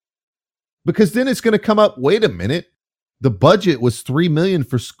money. Because then it's going to come up, wait a minute, the budget was $3 million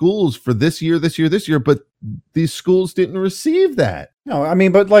for schools for this year, but these schools didn't receive that. No, I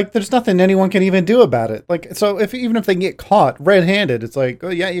mean, but like, there's nothing anyone can even do about it. Like, so even if they get caught red-handed, it's like, oh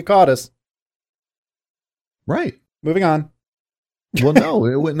yeah, you caught us. Right. Moving on. Well, no,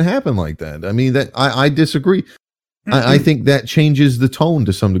 it wouldn't happen like that. I mean, I disagree. I think that changes the tone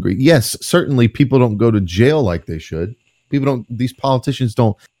to some degree. Yes, certainly people don't go to jail like they should. These politicians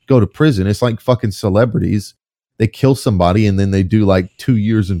don't go to prison. It's like fucking celebrities. They kill somebody and then they do like 2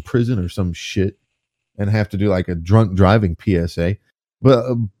 years in prison or some shit and have to do like a drunk driving PSA.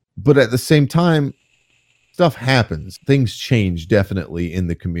 But at the same time, stuff happens. Things change definitely in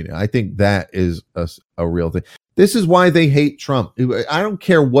the community. I think that is a real thing. This is why they hate Trump. I don't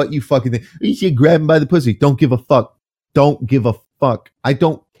care what you fucking think. You should grab him by the pussy. Don't give a fuck. Don't give a fuck. I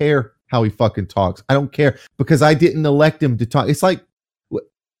don't care how he fucking talks. I don't care because I didn't elect him to talk. It's like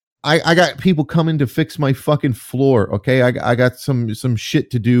I got people coming to fix my fucking floor. Okay, I got some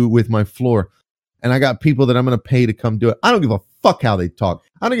shit to do with my floor, and I got people that I'm gonna pay to come do it. I don't give a fuck how they talk.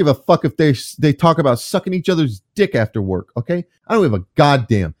 I don't give a fuck if they talk about sucking each other's dick after work. Okay, I don't give a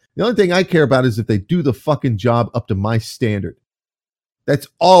goddamn. The only thing I care about is if they do the fucking job up to my standard. That's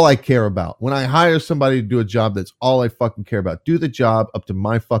all I care about. When I hire somebody to do a job, that's all I fucking care about. Do the job up to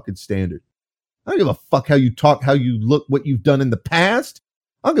my fucking standard. I don't give a fuck how you talk, how you look, what you've done in the past.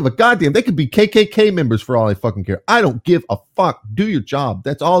 I don't give a goddamn. They could be KKK members for all I fucking care. I don't give a fuck. Do your job.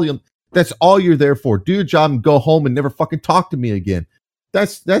 That's all you're there for. Do your job and go home and never fucking talk to me again.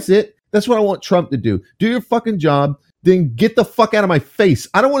 That's it. That's what I want Trump to do. Do your fucking job. Then get the fuck out of my face.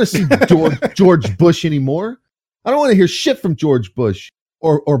 I don't want to see George Bush anymore. I don't want to hear shit from George Bush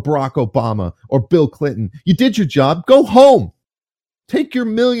or Barack Obama or Bill Clinton. You did your job. Go home. Take your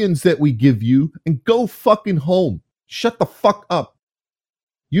millions that we give you and go fucking home. Shut the fuck up.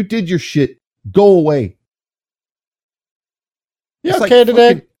 You did your shit. Go away. You okay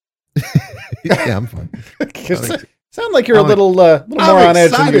today? Yeah, I'm fine. Sound like you're a little more on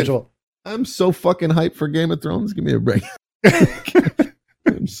edge than usual. I'm so fucking hyped for Game of Thrones. Give me a break.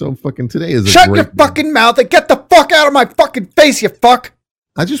 I'm so fucking today is. Shut your fucking mouth and get the fuck out of my fucking face, you fuck.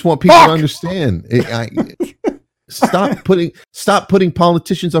 I just want people to understand. Stop putting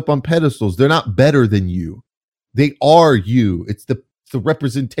politicians up on pedestals. They're not better than you. They are you. It's the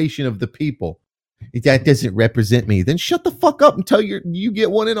representation of the people. If that doesn't represent me, then shut the fuck up until you get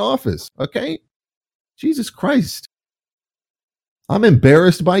one in office. Okay? Jesus Christ. I'm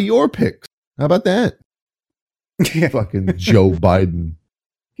embarrassed by your picks. How about that? Fucking Joe Biden.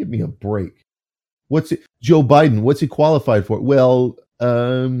 Give me a break. Joe Biden, what's he qualified for? Well,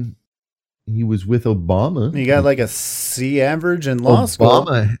 he was with Obama. He got like a C average in law school.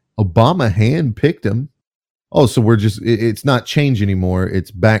 Obama handpicked him. Oh, so it's not change anymore.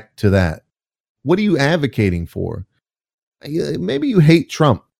 It's back to that. What are you advocating for? Maybe you hate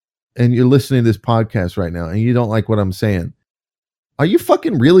Trump and you're listening to this podcast right now and you don't like what I'm saying. Are you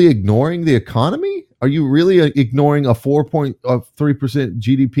fucking really ignoring the economy? Are you really ignoring a 4.3%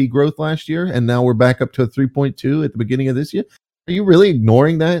 GDP growth last year? And now we're back up to a 3.2 at the beginning of this year. Are you really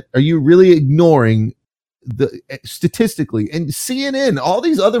ignoring that? Are you really ignoring the statistically and CNN, all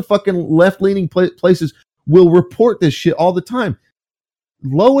these other fucking left-leaning places will report this shit all the time.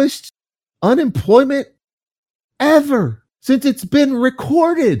 lowest unemployment ever since it's been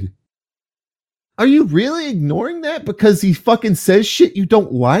recorded. Are you really ignoring that because he fucking says shit you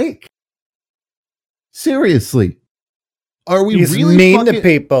don't like? Seriously. Are we He's really mean to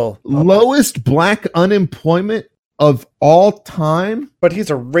people. lowest black unemployment of all time? But he's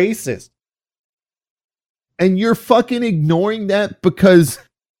a racist. And you're fucking ignoring that because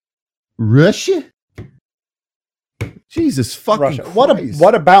Russia? Jesus fucking Russia. Christ.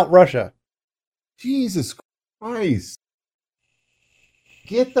 What about Russia? Jesus Christ.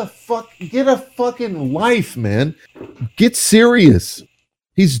 Get a fucking life, man. Get serious.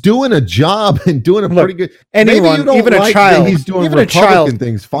 He's doing a job and doing a pretty good. Anyone, Maybe you don't even like a child, that he's doing even Republican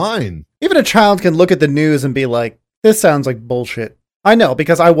things. Fine. Even a child can look at the news and be like, "This sounds like bullshit." I know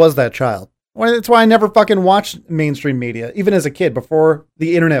because I was that child. That's why I never fucking watched mainstream media, even as a kid, before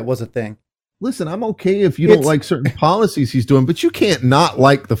the internet was a thing. Listen, I'm okay if you don't like certain policies he's doing, but you can't not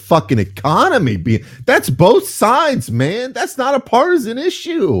like the fucking economy. That's both sides, man. That's not a partisan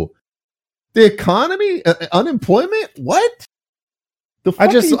issue. The economy, unemployment, what?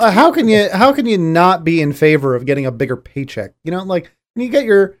 How can you not be in favor of getting a bigger paycheck? You know, like when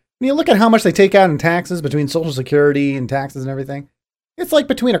you look at how much they take out in taxes between Social Security and taxes and everything, it's like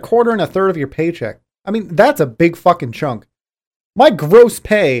between a quarter and a third of your paycheck. I mean, that's a big fucking chunk. My gross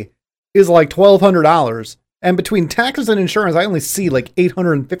pay is like $1,200, and between taxes and insurance, I only see like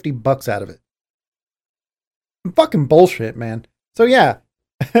 $850 out of it. Fucking bullshit, man. So yeah,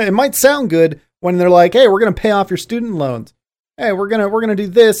 it might sound good when they're like, "Hey, we're gonna pay off your student loans. Hey, we're gonna do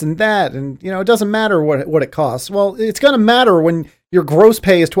this and that, and it doesn't matter what it costs." Well, it's gonna matter when your gross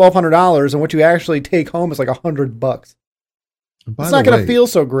pay is $1,200 and what you actually take home is like $100. It's not gonna feel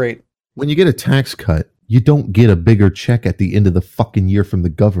so great. When you get a tax cut, you don't get a bigger check at the end of the fucking year from the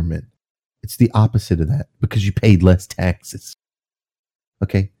government. It's the opposite of that because you paid less taxes.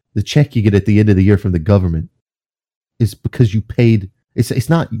 Okay, the check you get at the end of the year from the government is because you paid. It's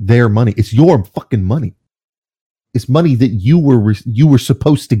not their money; it's your fucking money. It's money that you were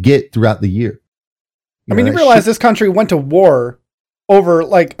supposed to get throughout the year. You realize this country went to war over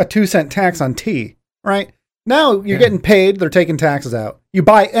like a 2-cent tax on tea, right? Now you're getting paid, they're taking taxes out. You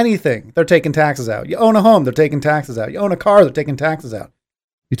buy anything, they're taking taxes out. You own a home, they're taking taxes out. You own a car, they're taking taxes out.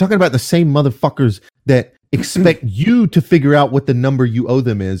 You're talking about the same motherfuckers that expect you to figure out what the number you owe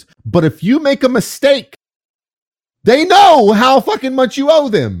them is. But if you make a mistake, they know how fucking much you owe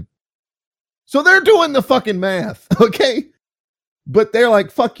them. So they're doing the fucking math, okay? But they're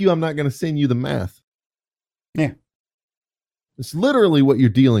like, "Fuck you, I'm not going to send you the math." Yeah. It's literally what you're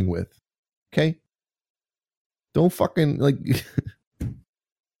dealing with, okay? Don't fucking, like,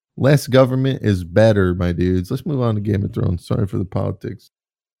 less government is better, my dudes. Let's move on to Game of Thrones. Sorry for the politics.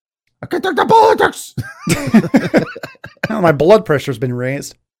 I can't take the politics! My blood pressure's been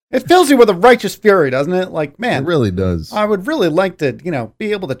raised. It fills you with a righteous fury, doesn't it? Like, man. It really does. I would really like to,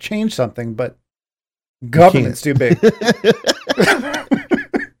 be able to change something, but government's too big.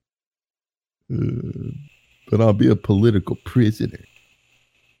 But I'll be a political prisoner.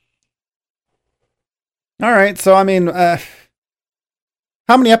 All right. So, how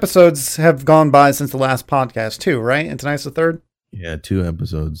many episodes have gone by since the last podcast? 2, right? And tonight's the 3rd? Yeah, 2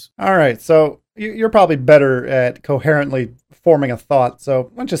 episodes. All right. So you're probably better at coherently forming a thought. So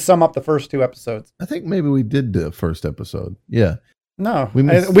why don't you sum up the first 2 episodes? I think maybe we did the first episode. Yeah. No,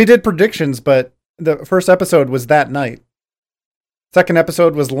 we did predictions, but the first episode was that night. Second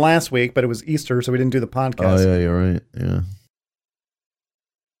episode was last week, but it was Easter, so we didn't do the podcast. Oh, yeah, you're right. Yeah.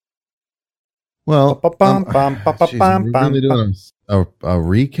 Well, we're really doing a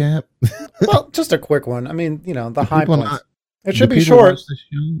recap? Well, just a quick one. The high points. It should be short.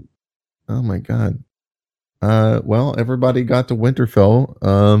 Oh, my God. Well, everybody got to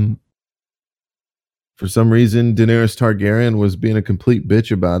Winterfell. For some reason, Daenerys Targaryen was being a complete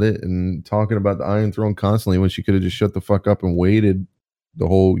bitch about it and talking about the Iron Throne constantly when she could have just shut the fuck up and waited the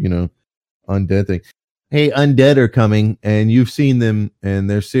whole, undead thing. Hey, undead are coming and you've seen them and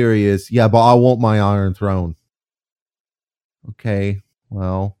they're serious. Yeah, but I want my Iron Throne. Okay,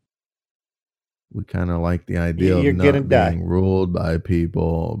 well, we kind of like the idea of not being ruled by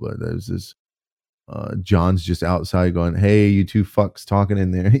people, but there's this John's just outside going, "Hey, you two fucks talking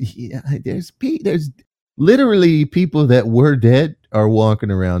in there." Yeah, there's literally people that were dead are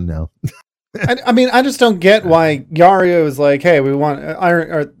walking around now. I just don't get why Yarria is like, "Hey, we want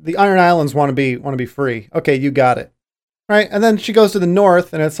the Iron Islands want to be free." Okay, you got it, right? And then she goes to the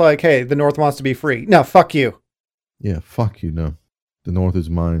North, and it's like, "Hey, the North wants to be free." No, fuck you. Yeah, fuck you. No, the North is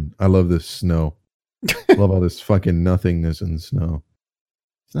mine. I love this snow. I love all this fucking nothingness in snow.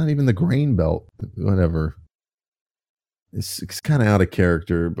 It's not even the grain belt. Whatever. it's kind of out of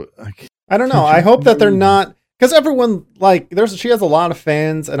character, but I don't know. I hope that they're not, because everyone like she has a lot of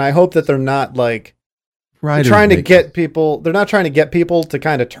fans, and I hope that they're not like trying to get people. They're not trying to get people to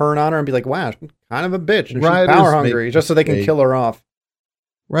kind of turn on her and be like, "Wow, she's kind of a bitch, and she's power hungry," just so they can kill her off.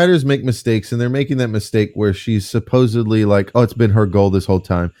 Writers make mistakes, and they're making that mistake where she's supposedly like, "Oh, it's been her goal this whole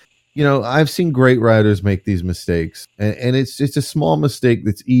time." You know, I've seen great writers make these mistakes, and it's a small mistake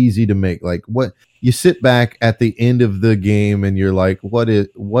that's easy to make. Like, what you sit back at the end of the game and you're like, what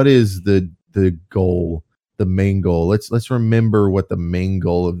is the goal, the main goal? Let's remember what the main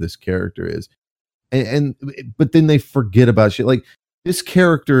goal of this character is, but then they forget about shit. Like, this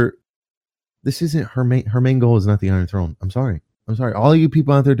character, this isn't her main goal is not the Iron Throne. I'm sorry. All you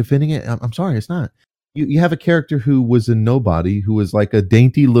people out there defending it, I'm sorry, it's not. You have a character who was a nobody, who was like a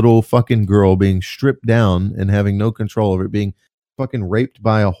dainty little fucking girl being stripped down and having no control over it, being fucking raped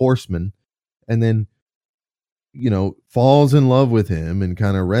by a horseman, and then, you know, falls in love with him and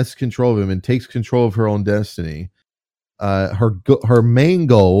kind of wrests control of him and takes control of her own destiny. Her main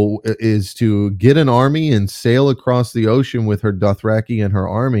goal is to get an army and sail across the ocean with her Dothraki and her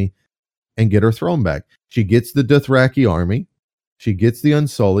army and get her throne back. She gets the Dothraki army, she gets the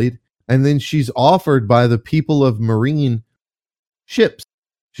Unsullied, and then she's offered by the people of Meereen ships.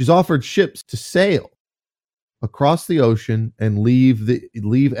 She's offered ships to sail across the ocean and leave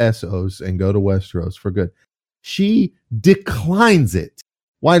Essos and go to Westeros for good. She declines it.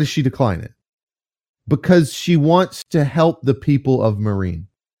 Why does she decline it? Because she wants to help the people of Meereen.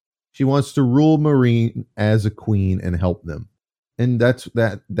 She wants to rule Meereen as a queen and help them. And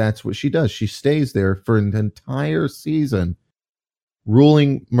that's what she does. She stays there for an entire season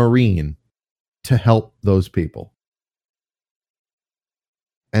ruling Meereen to help those people.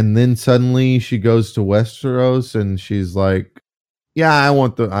 And then suddenly she goes to Westeros and she's like, yeah, I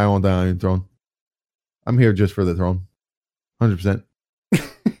want the Iron Throne. I'm here just for the throne. 100%.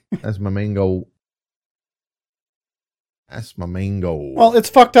 That's my main goal. Well, it's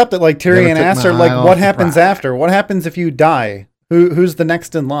fucked up that like Tyrion asked her, like, what happens after? What happens if you die? Who's the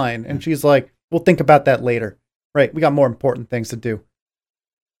next in line? And she's like, we'll think about that later. Right, we got more important things to do.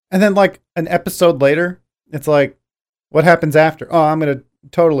 And then like an episode later, it's like, what happens after? Oh, I'm going to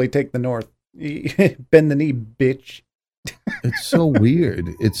totally take the North. Bend the knee, bitch. It's so weird.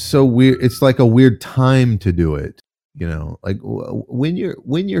 It's like a weird time to do it. You know, like when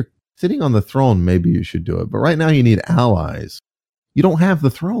you're sitting on the throne, maybe you should do it. But right now you need allies. You don't have the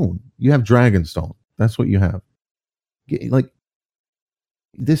throne. You have Dragonstone. That's what you have. Like,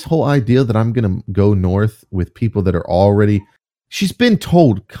 this whole idea that I'm going to go north with people that are already... She's been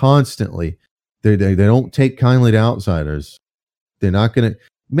told constantly they don't take kindly to outsiders. They're not going to...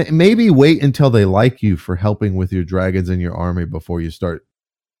 Maybe wait until they like you for helping with your dragons and your army before you start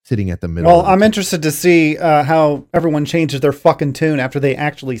sitting at the middle. Well, I'm interested to see how everyone changes their fucking tune after they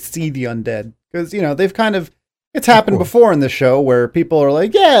actually see the undead. Because, you know, they've kind of... It's happened before in the show where people are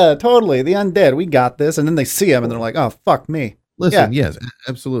like, yeah, totally, the undead, we got this. And then they see them and they're like, oh, fuck me. Listen, yes,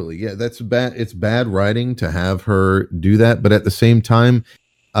 absolutely. Yeah, that's bad. It's bad writing to have her do that. But at the same time,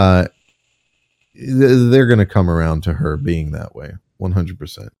 they're going to come around to her being that way.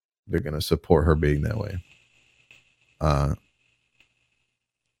 100%. They're going to support her being that way.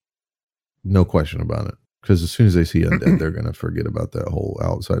 No question about it. Because as soon as they see undead, they're going to forget about that whole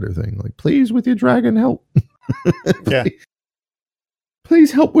outsider thing. Like, please, with your dragon, help. Yeah.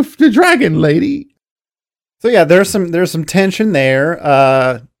 Please help with the dragon, lady. So yeah, there's some tension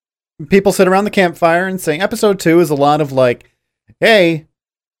there. People sit around the campfire and saying episode 2 is a lot of like, hey,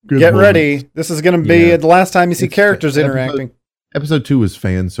 get ready. This is going to be the last time you see characters interacting. Episode 2 was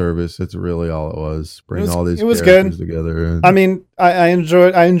fan service. That's really all it was. All these characters good together. I mean, I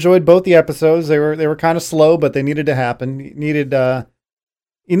enjoyed both the episodes. They were kind of slow, but they needed to happen. You needed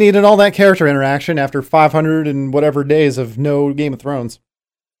all that character interaction after 500 and whatever days of no Game of Thrones.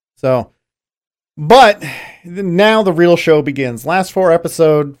 So, but now the real show begins. Last 4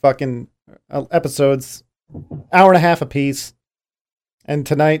 episodes, hour and a half apiece. And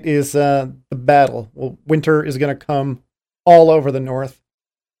tonight is the battle. Well, winter is going to come all over the North,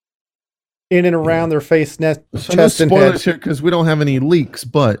 in and around their face, chest, and head. Here because we don't have any leaks,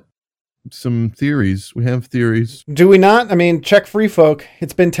 but some theories. We have theories. Do we not? I mean, check Free Folk.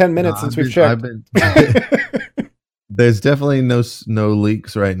 It's been 10 minutes since we've checked. There's definitely no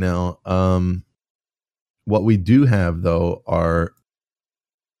leaks right now. What we do have, though, are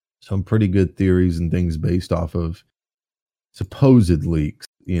some pretty good theories and things based off of supposed leaks.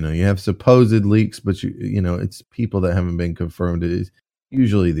 You know, you have supposed leaks, but you know, it's people that haven't been confirmed. It is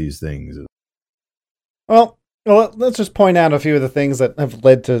usually these things. Well, Well, let's just point out a few of the things that have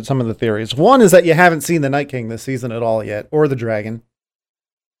led to some of the theories. One is that you haven't seen the Night King this season at all yet, or the dragon.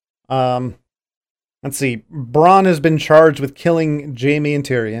 Um, let's see. Bronn has been charged with killing Jaime and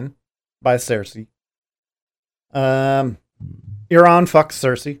Tyrion by Cersei. Euron fucks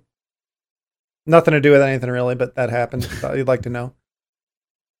Cersei. Nothing to do with anything really, but that happened. Thought you'd like to know.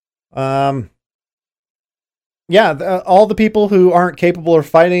 All the people who aren't capable of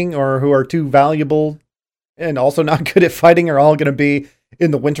fighting or who are too valuable and also not good at fighting are all going to be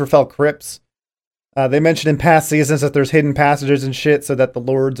in the Winterfell crypts. They mentioned in past seasons that there's hidden passages and shit so that the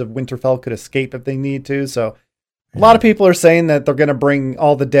lords of Winterfell could escape if they need to. So a lot of people are saying that they're going to bring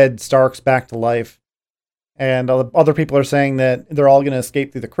all the dead Starks back to life. And other people are saying that they're all going to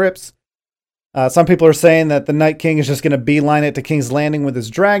escape through the crypts. Some people are saying that the Night King is just going to beeline it to King's Landing with his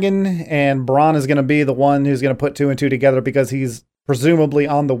dragon, and Bronn is going to be the one who's going to put two and two together because he's presumably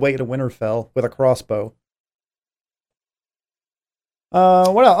on the way to Winterfell with a crossbow.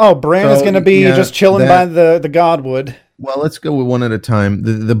 What else? Oh, Bran is going to be just chilling by the Godwood. Well, let's go with one at a time.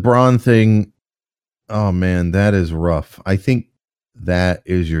 The Bronn thing, oh man, that is rough. I think that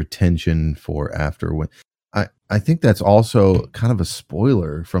is your tension for after when. I think that's also kind of a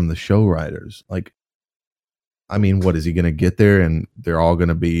spoiler from the show writers. Like, I mean, what is he going to get there and they're all going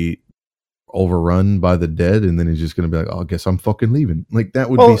to be overrun by the dead, and then he's just going to be like, "Oh, I guess I'm fucking leaving." Like that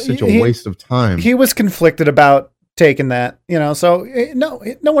would be such a waste of time. He was conflicted about taking that, so no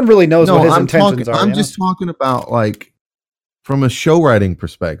one really knows what his intentions are. I'm just talking about, like, from a show writing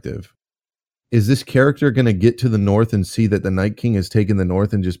perspective. Is this character going to get to the north and see that the Night King has taken the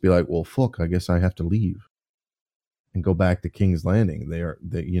north and just be like, "Well, fuck, I guess I have to leave and go back to King's Landing"?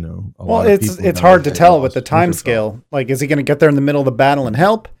 It's hard to tell with the time scale. Like, is he going to get there in the middle of the battle and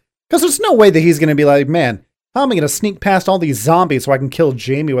help? Because there's no way that he's going to be like, "Man, how am I going to sneak past all these zombies so I can kill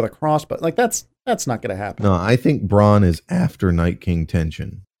Jaime with a crossbow?" Like, that's not going to happen. No, I think Bronn is after Night King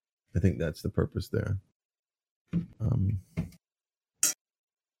tension. I think that's the purpose there.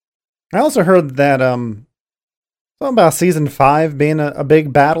 I also heard that something about season 5 being a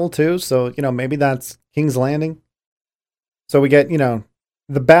big battle too. So, maybe that's King's Landing. So we get, the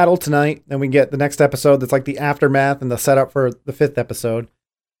battle tonight, then we get the next episode that's like the aftermath and the setup for the 5th episode.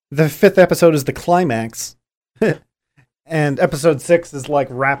 The 5th episode is the climax. And episode 6 is like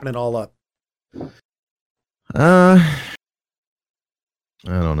wrapping it all up. I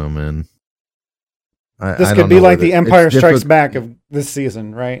don't know, man. This could be like the Empire Strikes Back of this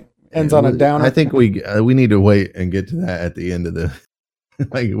season, right? Ends on a downer. I think we need to wait and get to that at the end of the.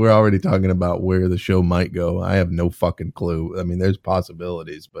 Like, we're already talking about where the show might go. I have no fucking clue. I mean, there's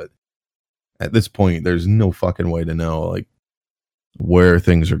possibilities, but at this point, there's no fucking way to know, like, where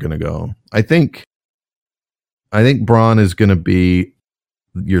things are going to go. I think Bronn is going to be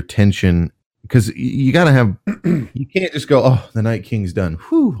your tension, because you got to have. You can't just go, "Oh, the Night King's done.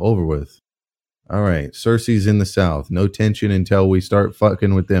 Whew, over with. All right, Cersei's in the south. No tension until we start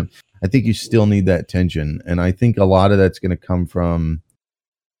fucking with them." I think you still need that tension, and I think a lot of that's going to come from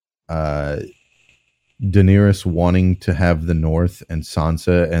Daenerys wanting to have the North and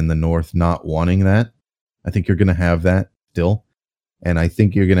Sansa and the North not wanting that. I think you're going to have that still, and I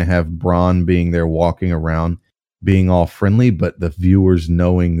think you're going to have Bronn being there, walking around, being all friendly, but the viewers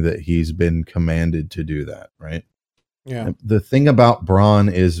knowing that he's been commanded to do that, right? Yeah. The thing about Bronn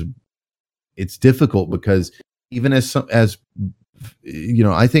is, it's difficult because even as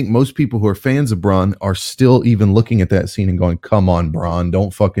I think most people who are fans of Bronn are still even looking at that scene and going, "Come on, Bronn,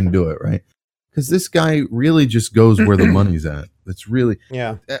 don't fucking do it," right? Because this guy really just goes where the money's at. It's really,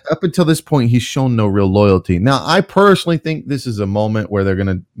 up until this point, he's shown no real loyalty. Now, I personally think this is a moment where they're going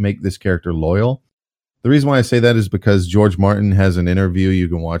to make this character loyal. The reason why I say that is because George Martin has an interview you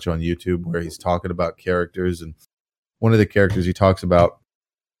can watch on YouTube where he's talking about characters, and one of the characters he talks about,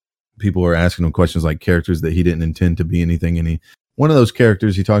 people are asking him questions like characters that he didn't intend to be anything, and one of those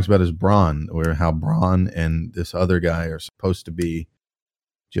characters he talks about is Bronn, where how Bronn and this other guy are supposed to be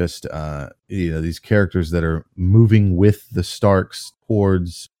just these characters that are moving with the Starks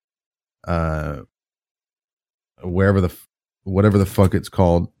towards whatever the fuck it's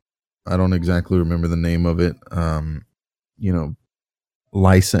called. I don't exactly remember the name of it. Aunt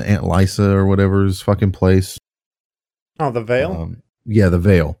Lysa or whatever's fucking place. Oh, the Vale? Yeah, the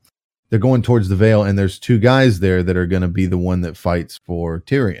Vale. They're going towards the Vale, and there's two guys there that are going to be the one that fights for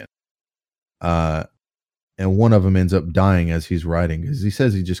Tyrion. And one of them ends up dying as he's riding, because he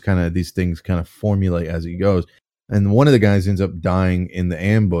says he just these things kind of formulate as he goes. And one of the guys ends up dying in the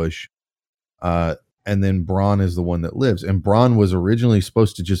ambush. And then Bronn is the one that lives. And Bronn was originally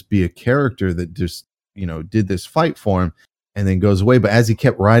supposed to just be a character that just, did this fight for him. and then goes away. But as he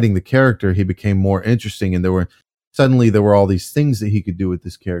kept writing the character, he became more interesting, and there were all these things that he could do with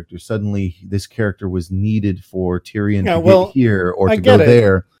this character. Suddenly, this character was needed for Tyrion to get here or to go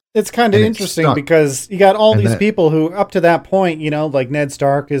there. It's kind of interesting because you got all these people who, up to that point, like Ned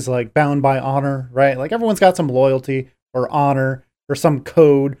Stark is like bound by honor, right? Like everyone's got some loyalty or honor or some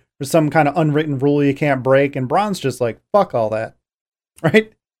code or some kind of unwritten rule you can't break. And Bronn's just like, fuck all that,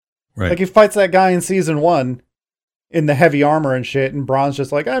 right? Like he fights that guy in season 1 in the heavy armor and shit. And Bronn's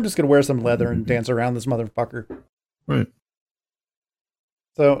just like, I'm just going to wear some leather and dance around this motherfucker. Right.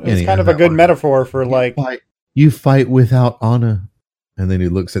 So it's kind of a good metaphor for like... You fight without honor. And then he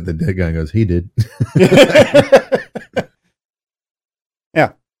looks at the dead guy and goes, he did.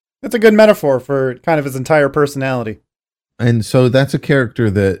 Yeah. It's a good metaphor for kind of his entire personality. And so that's a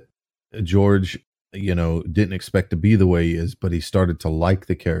character that George, didn't expect to be the way he is, but he started to like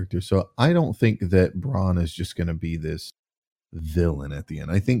the character. So I don't think that Bronn is just going to be this villain at the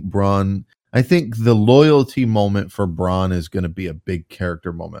end. I think the loyalty moment for Bronn is going to be a big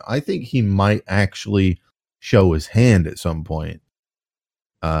character moment. I think he might actually show his hand at some point.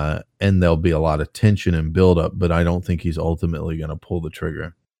 And there'll be a lot of tension and build up, but I don't think he's ultimately going to pull the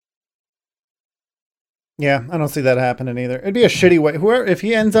trigger. Yeah, I don't see that happening either. It'd be a shitty way. If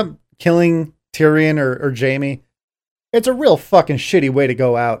he ends up killing Tyrion or Jaime, it's a real fucking shitty way to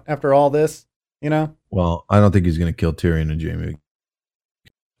go out after all this, Well, I don't think he's going to kill Tyrion and Jaime.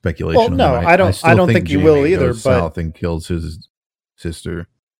 Speculation. Well, no, I don't think he will either. But south and kills his sister.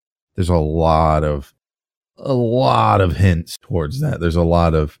 There's a lot of hints towards that. There's a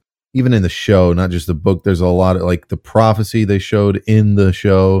lot of, even in the show, not just the book, there's a lot of like the prophecy they showed in the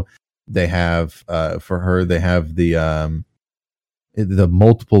show. They have for her, they have the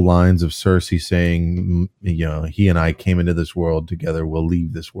multiple lines of Cersei saying, he and I came into this world together, we'll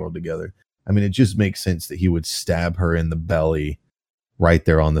leave this world together. I mean, it just makes sense that he would stab her in the belly right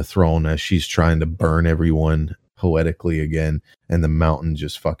there on the throne as she's trying to burn everyone poetically again, and the mountain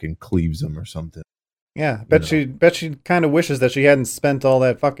just fucking cleaves them or something. Yeah, bet she kind of wishes that she hadn't spent all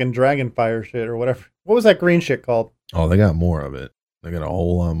that fucking dragon fire shit or whatever. What was that green shit called? Oh, they got more of it. They got a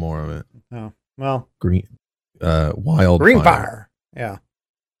whole lot more of it. Oh, well. Wild green fire. Yeah.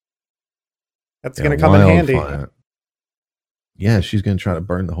 That's going to come in handy. Fire. Yeah, she's going to try to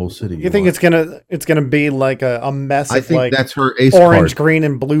burn the whole city. You think it's gonna be like a mess of like that's her ace orange, card. green,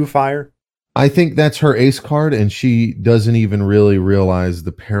 and blue fire? I think that's her ace card, and she doesn't even really realize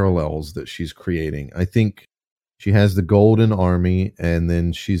the parallels that she's creating. I think she has the golden army, and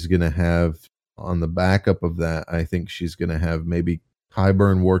then she's going to have, on the backup of that, I think she's going to have maybe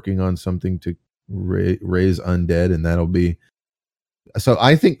Qyburn working on something to raise undead, and that'll be... So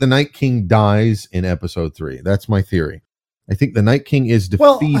I think the Night King dies in episode 3. That's my theory. I think the Night King is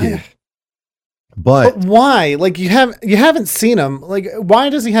defeated. But why? Like you haven't seen him. Like why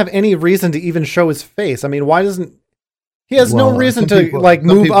does he have any reason to even show his face? I mean, why doesn't he has no reason to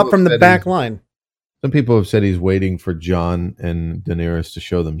move up from the back line? Some people have said he's waiting for Jon and Daenerys to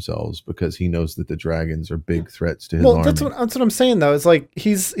show themselves because he knows that the dragons are big threats to his army. That's what I'm saying though. It's like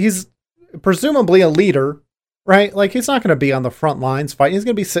he's presumably a leader, right? Like he's not going to be on the front lines fighting. He's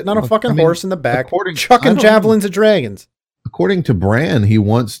going to be sitting on a fucking horse in the back, chucking javelins at dragons. According to Bran, he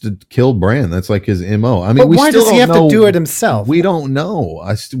wants to kill Bran. That's like his MO. I mean, but why does he have to do it himself? We don't know.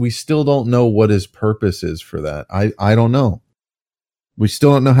 We still don't know what his purpose is for that. I don't know. We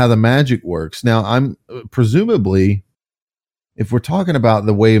still don't know how the magic works. Now, I'm presumably, if we're talking about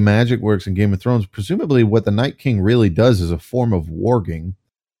the way magic works in Game of Thrones, presumably what the Night King really does is a form of warging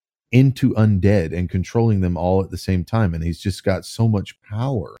into undead and controlling them all at the same time. And he's just got so much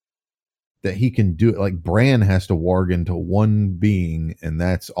power that he can do it. Like Bran has to warg into one being, and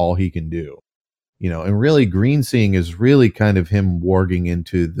that's all he can do. And really green seeing is really kind of him warging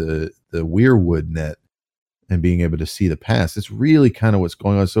into the weirwood net and being able to see the past. It's really kind of what's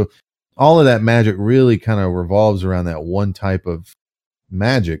going on. So all of that magic really kind of revolves around that one type of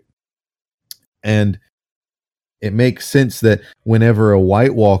magic. And it makes sense that whenever a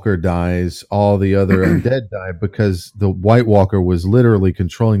White Walker dies, all the other undead die, because the White Walker was literally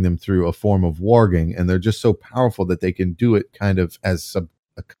controlling them through a form of warging, and they're just so powerful that they can do it kind of as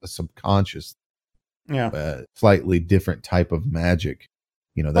a subconscious, slightly different type of magic.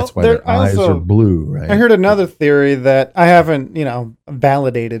 That's why their eyes are blue, right? I heard another theory that I haven't,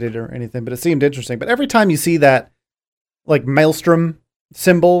 validated it or anything, but it seemed interesting. But every time you see that, like, maelstrom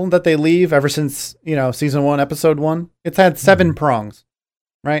symbol that they leave ever since, season 1, episode 1, it's had 7 prongs,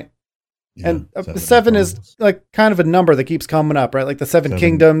 right? Yeah, and 7 is like kind of a number that keeps coming up, right? Like the 7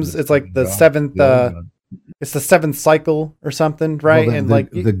 kingdoms. It's like the 7th, it's the 7th cycle or something, right? Well,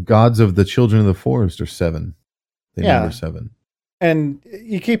 the gods of the children of the forest are 7. the Yeah. number 7. And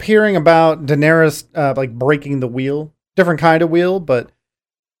you keep hearing about Daenerys like breaking the wheel, different kind of wheel, but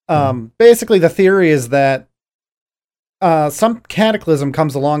basically the theory is that some cataclysm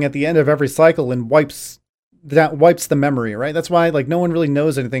comes along at the end of every cycle and wipes the memory, right? That's why like no one really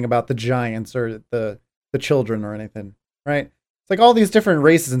knows anything about the giants or the children or anything, right? It's like all these different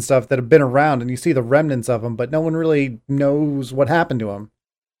races and stuff that have been around and you see the remnants of them, but no one really knows what happened to them.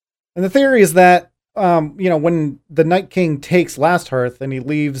 And the theory is that when the Night King takes Last Hearth and he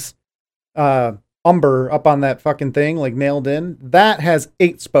leaves Umber up on that fucking thing, like nailed in, that has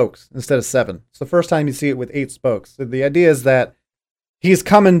 8 spokes instead of 7. It's the first time you see it with 8 spokes. So the idea is that he's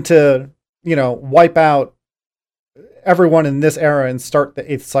coming to, wipe out everyone in this era and start the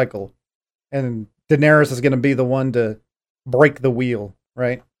 8th cycle. And Daenerys is going to be the one to break the wheel,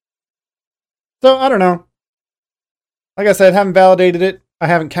 right? So, I don't know. Like I said, haven't validated it. I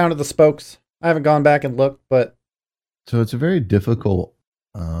haven't counted the spokes. I haven't gone back and looked, but... So it's a very difficult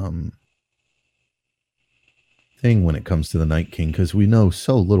thing when it comes to the Night King, because we know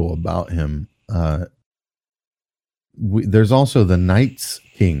so little about him. There's also the Night's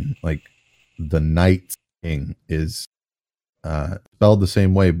King. Like, the Night's King is spelled the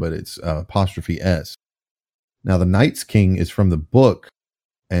same way, but it's apostrophe S. Now, the Night's King is from the book,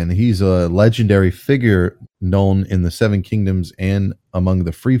 and he's a legendary figure known in the Seven Kingdoms and among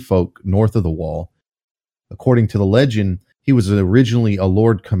the free folk north of the Wall. According to the legend, he was originally a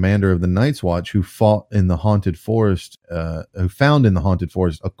Lord Commander of the Night's Watch who fought in the Haunted Forest, who found in the Haunted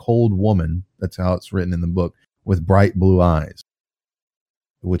Forest a cold woman, that's how it's written in the book, with bright blue eyes,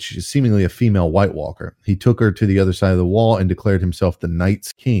 which is seemingly a female White Walker. He took her to the other side of the wall and declared himself the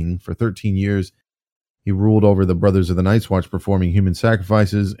Night's King. For 13 years, he ruled over the Brothers of the Night's Watch, performing human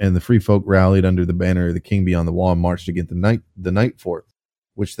sacrifices, and the free folk rallied under the banner of the King beyond the wall and marched against the Night Fort,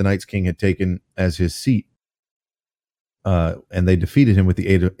 which the Night's King had taken as his seat. And they defeated him with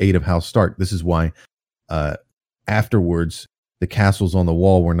the aid of House Stark. This is why afterwards the castles on the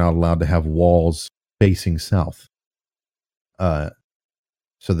wall were not allowed to have walls facing south, so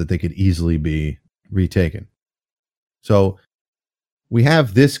that they could easily be retaken. So we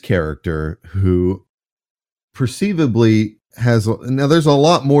have this character who perceivably has, now there's a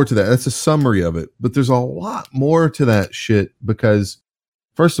lot more to that. That's a summary of it, but there's a lot more to that shit because,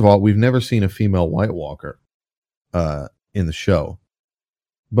 first of all, we've never seen a female White Walker in the show,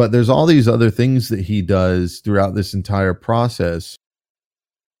 but there's all these other things that he does throughout this entire process.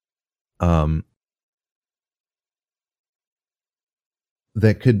 That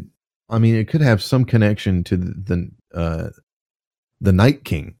could, it could have some connection to the Night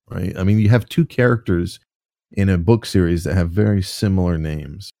King, right? I mean, you have 2 characters in a book series that have very similar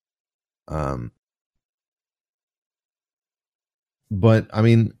names. But I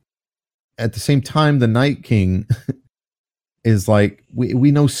mean, at the same time, the Night King is like,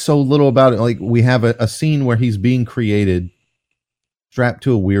 we know so little about it. Like, we have a scene where he's being created, strapped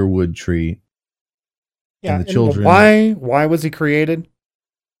to a weirwood tree. Yeah, and the children. Why was he created?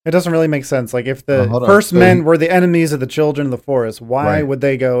 It doesn't really make sense. Like, if the first men were the enemies of the children of the forest, why would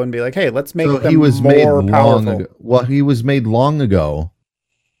they go and be like, hey, let's make them more powerful? Well, he was made long ago.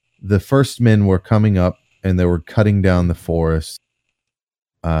 The first men were coming up and they were cutting down the forest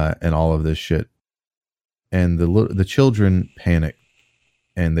and all of this shit. And the children panicked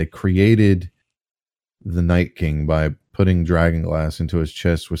and they created the Night King by putting dragonglass into his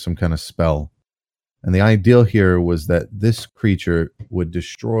chest with some kind of spell. And the ideal here was that this creature would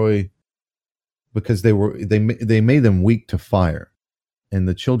destroy, because they made them weak to fire, and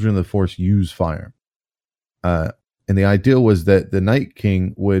the children of the forest use fire. And the ideal was that the Night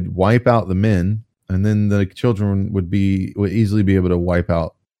King would wipe out the men, and then the children would easily be able to wipe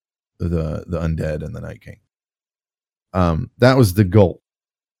out the undead and the Night King. That was the goal.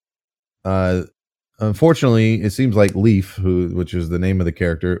 Unfortunately, it seems like Leaf, which is the name of the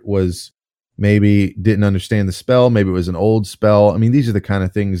character, maybe didn't understand the spell. Maybe it was an old spell. I mean, these are the kind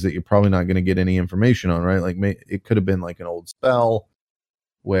of things that you're probably not going to get any information on, right? Like, it could have been like an old spell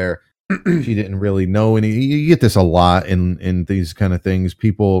where she didn't really know any. You get this a lot in these kind of things.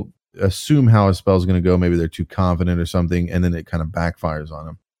 People assume how a spell is going to go. Maybe they're too confident or something, and then it kind of backfires on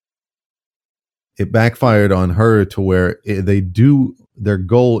them. It backfired on her to where their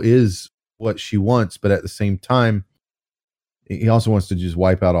goal is what she wants, but at the same time, he also wants to just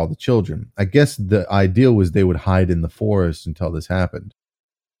wipe out all the children. I guess the ideal was they would hide in the forest until this happened.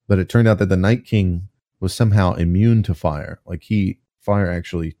 But it turned out that the Night King was somehow immune to fire. Like, fire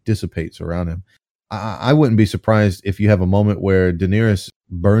actually dissipates around him. I wouldn't be surprised if you have a moment where Daenerys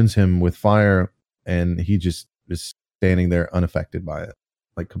burns him with fire and he just is standing there unaffected by it.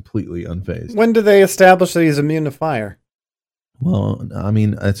 like completely unfazed. When do they establish that he's immune to fire? Well, I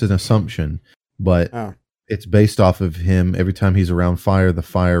mean, it's an assumption, but Oh. it's based off of him. Every time he's around fire, the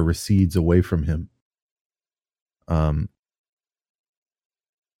fire recedes away from him.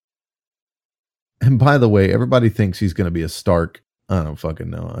 And by the way, everybody thinks he's going to be a Stark. I don't fucking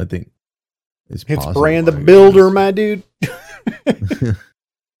know. I think it's possible. Bran the Builder, my dude.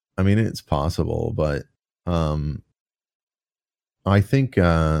 I mean, it's possible, but I think.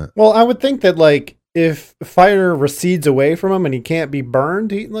 Well, I would think that like if fire recedes away from him and he can't be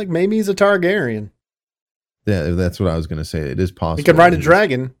burned, maybe he's a Targaryen. Yeah, that's what I was going to say. It is possible. He could ride a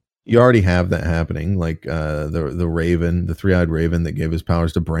dragon. You already have that happening. Like the Raven, the three-eyed Raven that gave his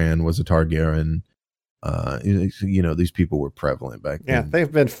powers to Bran was a Targaryen. These people were prevalent back then. Yeah,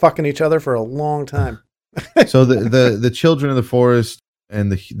 they've been fucking each other for a long time. So the children of the forest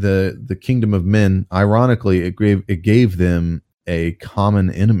and the kingdom of men, ironically, it gave them a common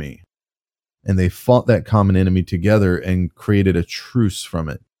enemy, and they fought that common enemy together and created a truce from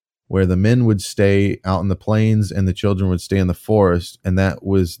it, where the men would stay out in the plains and the children would stay in the forest, and that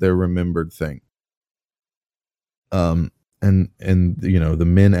was their remembered thing. And the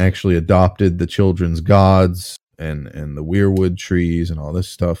men actually adopted the children's gods and the weirwood trees and all this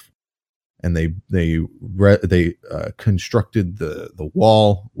stuff, and they constructed the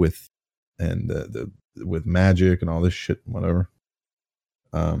wall with magic and all this shit, whatever.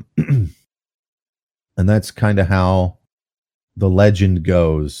 And that's kind of how the legend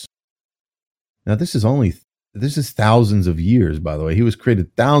goes. Now, this is thousands of years, by the way. He was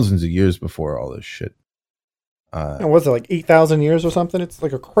created thousands of years before all this shit. Was it like 8,000 years or something? It's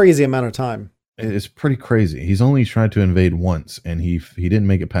like a crazy amount of time. It's pretty crazy. He's only tried to invade once, and he didn't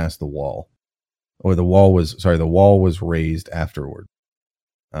make it past the wall. Or the wall was raised afterward.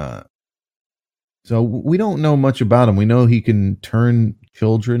 So we don't know much about him. We know he can turn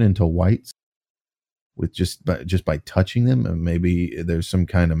children into whites with just by touching them, and maybe there's some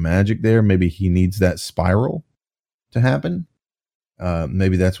kind of magic there. Maybe he needs that spiral to happen.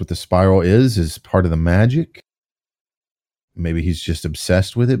 Maybe that's what the spiral is part of the magic. Maybe he's just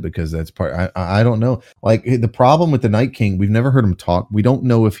obsessed with it because that's part. I don't know. Like the problem with the Night King, we've never heard him talk. We don't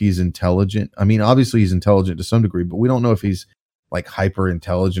know if he's intelligent. I mean, obviously he's intelligent to some degree, but we don't know if he's like hyper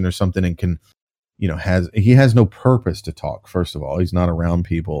intelligent or something and can, he has no purpose to talk. First of all, he's not around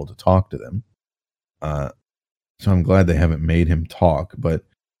people to talk to them. So I'm glad they haven't made him talk, but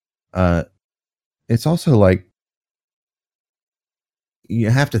it's also like you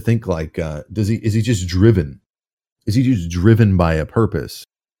have to think like, is he just driven? Is he just driven by a purpose,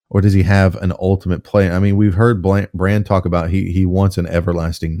 or does he have an ultimate plan? I mean, we've heard Bran talk about he wants an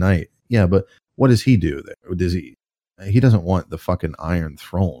everlasting night. Yeah, but what does he do there? Does he doesn't want the fucking Iron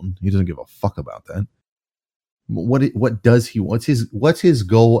Throne. He doesn't give a fuck about that. What does he? What's his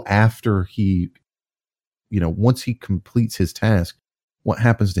goal after he, once he completes his task? What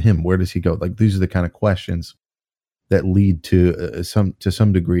happens to him? Where does he go? Like, these are the kind of questions that lead to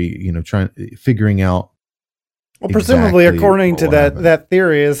some degree, figuring out. Well, presumably, according to that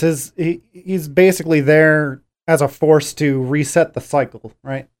theory, he's basically there as a force to reset the cycle,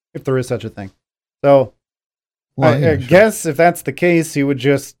 right? If there is such a thing. So, I guess if that's the case, he would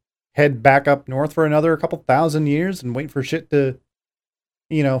just head back up north for another couple thousand years and wait for shit to,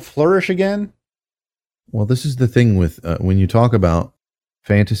 flourish again. Well, this is the thing with when you talk about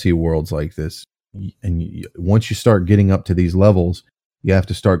fantasy worlds like this, and once you start getting up to these levels, you have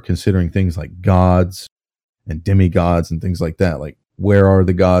to start considering things like gods and demigods and things like that. Like, where are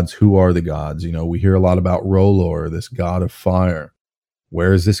the gods? Who are the gods? We hear a lot about R'hllor, this god of fire.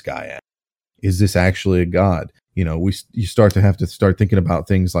 Where is this guy at? Is this actually a god? You start to have to start thinking about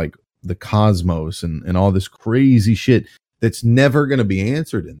things like the cosmos and all this crazy shit that's never going to be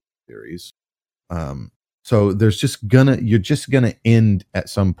answered in the series. So you're just gonna end at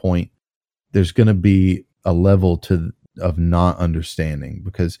some point. There's gonna be a level of not understanding,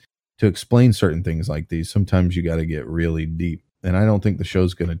 because to explain certain things like these, sometimes you got to get really deep. And I don't think the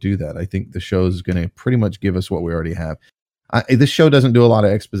show's going to do that. I think the show's going to pretty much give us what we already have. This show doesn't do a lot of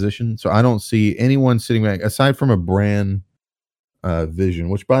exposition, so I don't see anyone sitting back, aside from a Bran vision,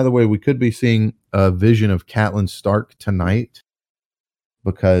 which, by the way, we could be seeing a vision of Catelyn Stark tonight,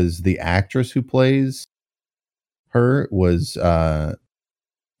 because the actress who plays her was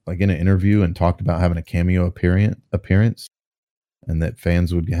like in an interview and talked about having a cameo appearance. And that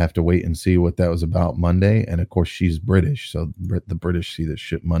fans would have to wait and see what that was about Monday. And of course, she's British, so the British see this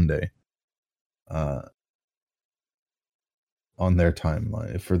shit Monday on their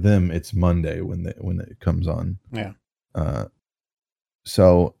timeline. For them, it's Monday when it comes on. Yeah.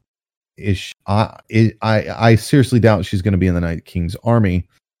 So I seriously doubt she's going to be in the Night King's army,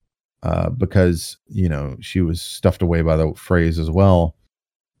 because she was stuffed away by the Freys as well.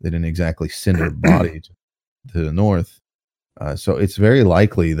 They didn't exactly send her body to the north, so it's very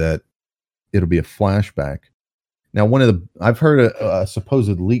likely that it'll be a flashback. Now, I've heard a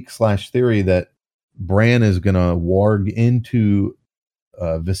supposed leak / theory that Bran is going to warg into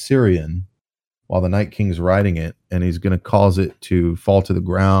Viserion while the Night King's riding it, and he's going to cause it to fall to the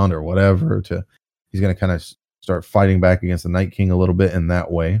ground or whatever. He's going to kind of start fighting back against the Night King a little bit in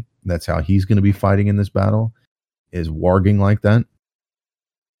that way. That's how he's going to be fighting in this battle, is warging like that.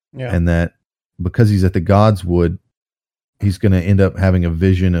 Yeah. And that because he's at the Godswood, he's going to end up having a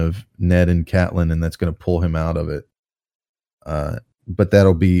vision of Ned and Catelyn, and that's going to pull him out of it. But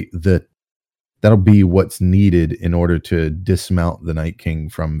that'll be what's needed in order to dismount the Night King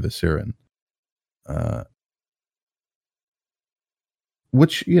from Viserion.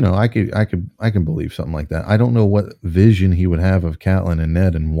 Which I can believe something like that. I don't know what vision he would have of Catelyn and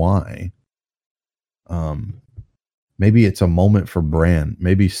Ned and why. Maybe it's a moment for Bran.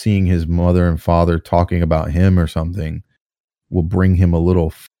 Maybe seeing his mother and father talking about him or something will bring him a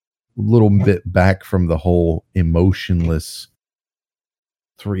little bit back from the whole emotionless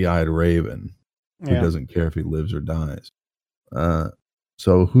three-eyed raven who doesn't care if he lives or dies.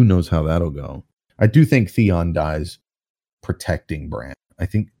 So who knows how that'll go. I do think Theon dies protecting Bran. I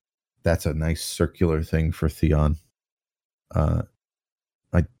think that's a nice circular thing for Theon. I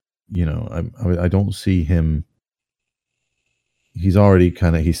don't see him. He's already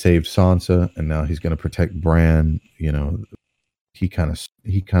he saved Sansa, and now he's going to protect Bran. He kind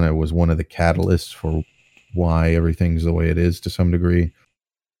of was one of the catalysts for why everything's the way it is to some degree.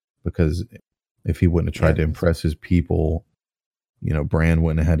 Because if he wouldn't have tried to impress his people, Bran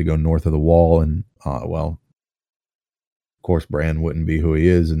wouldn't have had to go north of the wall, and of course, Bran wouldn't be who he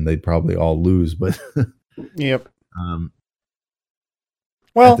is, and they'd probably all lose. But yep.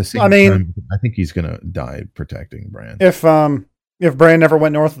 At the same time, I think he's gonna die protecting Bran. If Bran never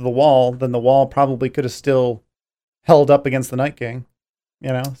went north of the wall, then the wall probably could have still held up against the Night King.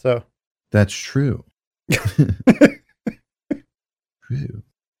 So that's true. True.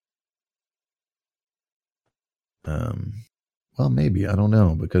 Well, maybe, I don't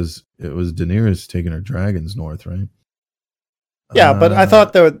know, because it was Daenerys taking her dragons north, right? Yeah, but I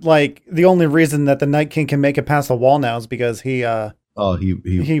thought that the only reason that the Night King can make it past the wall now is because he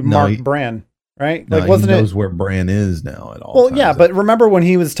marked Bran, right? Wasn't he knows where Bran is now at all. Well, yeah, but remember when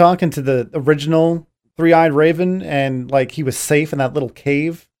he was talking to the original Three-Eyed Raven, and he was safe in that little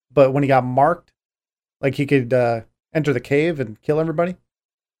cave, but when he got marked, he could enter the cave and kill everybody?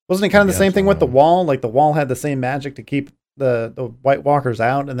 Wasn't it kind of the same thing with the wall? The wall had the same magic to keep the White Walkers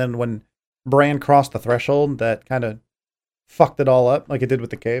out, and then when Bran crossed the threshold, that kind of fucked it all up, like it did with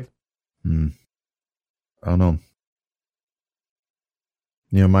the cave. I don't know.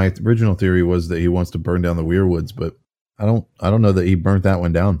 My original theory was that he wants to burn down the Weirwoods, but I don't know that he burnt that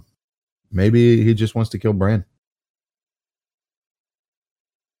one down. Maybe he just wants to kill Bran.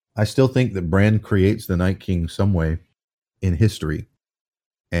 I still think that Bran creates the Night King some way in history.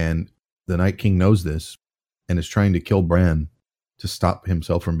 And the Night King knows this and is trying to kill Bran to stop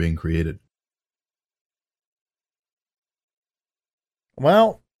himself from being created.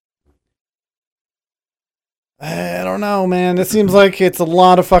 Well, I don't know, man. It seems like it's a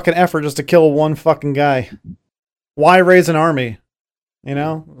lot of fucking effort just to kill one fucking guy. Why raise an army?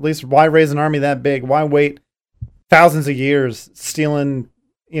 At least why raise an army that big? Why wait thousands of years stealing,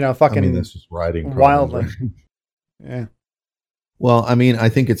 fucking that's just writing wildly. Right? Yeah. Well, I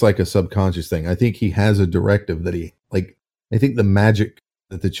think it's like a subconscious thing. I think he has a directive that I think the magic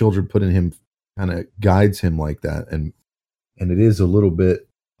that the children put in him kind of guides him like that. And it is a little bit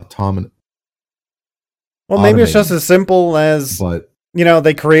autonomous. Well, maybe it's just as simple as,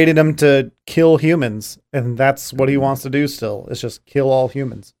 they created him to kill humans, and that's what he wants to do still. It's just kill all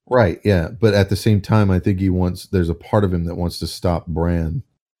humans. Right, yeah. But at the same time, I think there's a part of him that wants to stop Bran.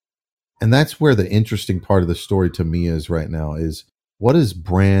 And that's where the interesting part of the story to me is right now is, what is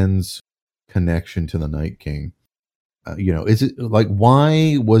Bran's connection to the Night King? Is it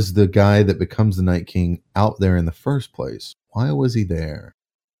why was the guy that becomes the Night King out there in the first place? Why was he there?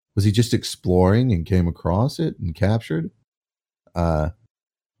 Was he just exploring and came across it and captured?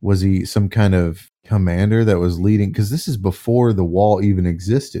 Was he some kind of commander that was leading? Because this is before the wall even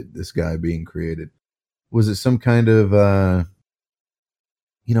existed, this guy being created. Was it some kind of,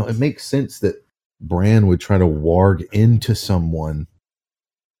 it makes sense that Bran would try to warg into someone.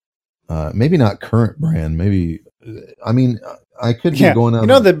 Maybe not current Bran. Maybe, I could be going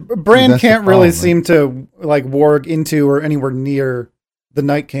out. The Bran can't really seem to warg into or anywhere near the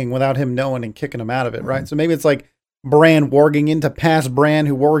Night King without him knowing and kicking him out of it, right? So maybe it's like Bran warging into past Bran,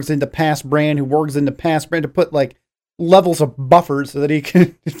 who wargs into past Bran, who wargs into past Bran to put like levels of buffers so that he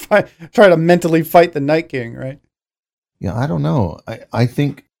can try to mentally fight the Night King, right? Yeah, I don't know. I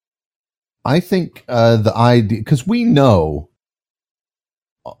think the idea, because we know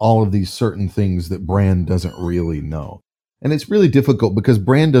all of these certain things that Bran doesn't really know. And it's really difficult because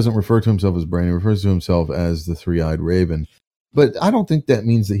Bran doesn't refer to himself as Bran. He refers to himself as the Three-Eyed Raven. But I don't think that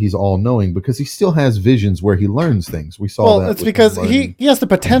means that he's all-knowing, because he still has visions where he learns things. We saw that. Well, it's because he has the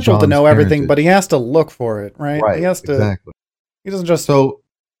potential to know everything, but he has to look for it, right? Right, he has to. exactly. He doesn't just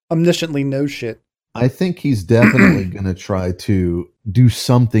omnisciently know shit. I think he's definitely going to try to do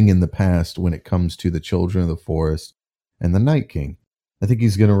something in the past when it comes to the Children of the Forest and the Night King. I think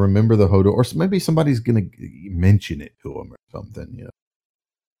he's going to remember the Hodor, or maybe somebody's going to mention it to him or something. You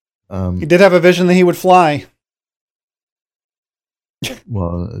know, he did have a vision that he would fly.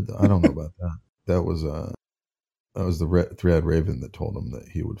 Well, I don't know about that. That was the Three-Eyed Raven that told him that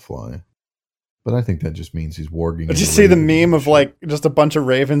he would fly. But I think that just means he's warging. Did you see the meme of like just a bunch of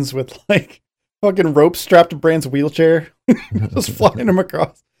ravens with like fucking ropes strapped to Bran's wheelchair, just flying him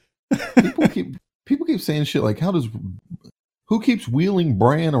across? people keep saying shit like, who keeps wheeling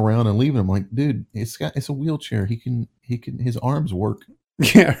Bran around and leaving him? Like, dude, it's a wheelchair. He can his arms work.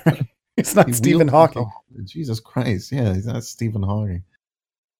 Yeah, right. It's not Stephen Hawking. Oh, Jesus Christ. Yeah, he's not Stephen Hawking.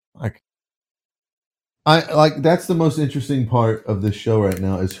 Like that's the most interesting part of this show right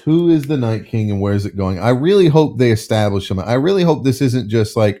now is who is the Night King and where is it going? I really hope they establish him. I really hope this isn't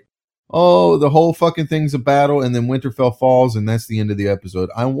just like, oh, the whole fucking thing's a battle and then Winterfell falls and that's the end of the episode.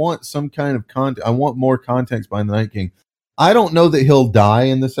 I want some kind of content. I want more context behind the Night King. I don't know that he'll die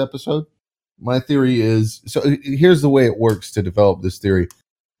in this episode. My theory is, so here's the way it works to develop this theory.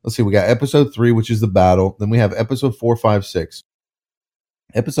 Let's see, we got episode 3, which is the battle. Then we have episode 4, 5, 6.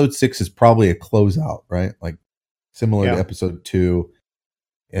 Episode 6 is probably a closeout, right? Like similar to episode 2.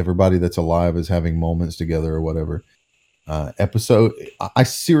 Everybody that's alive is having moments together or whatever. I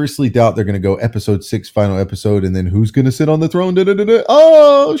seriously doubt they're going to go episode 6, final episode, and then who's going to sit on the throne?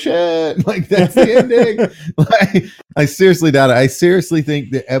 Oh, shit. Like, that's the ending. Like, I seriously doubt it. I seriously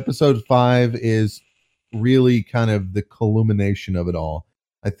think that episode 5 is really kind of the culmination of it all.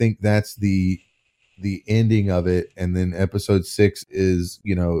 I think that's the ending of it, and then episode 6 is,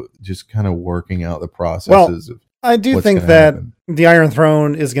 you know, just kind of working out the processes. Well, I do think that the Iron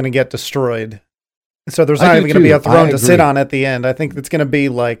Throne is going to get destroyed, so there's not even going to be a throne to sit on at the end. I think it's going to be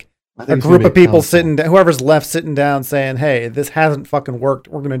like a group of people sitting down, whoever's left sitting down, saying, "Hey, this hasn't fucking worked.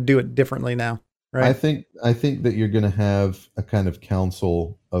 We're going to do it differently now." Right? I think that you're going to have a kind of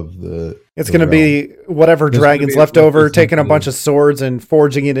council of the. It's going to be whatever dragons left over, taking a bunch of swords and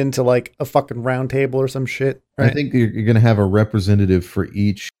forging it into like a fucking round table or some shit. Right? I think you're going to have a representative for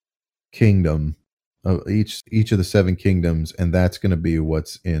each kingdom, each of the 7 kingdoms, and that's going to be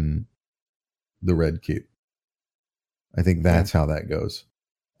what's in the Red Keep. I think that's how that goes.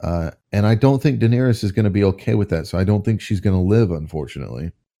 And I don't think Daenerys is going to be okay with that. So I don't think she's going to live,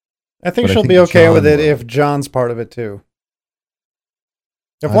 unfortunately. I think she'll be okay with it if Jon's part of it too.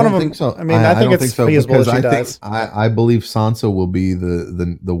 If one of them, so. I mean, I think it's feasible that she dies. I believe Sansa will be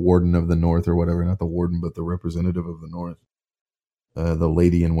the warden of the North or whatever. Not the warden, but the representative of the North. The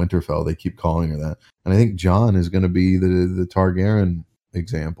lady in Winterfell. They keep calling her that. And I think Jon is going to be the Targaryen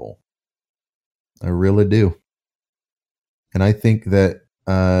example. I really do. And I think that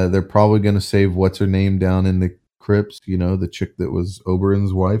they're probably going to save what's her name down in the crypts. You know, the chick that was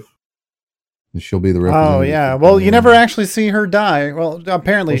Oberyn's wife. And she'll be the representative. Oh yeah. Well, you never actually see her die. Well,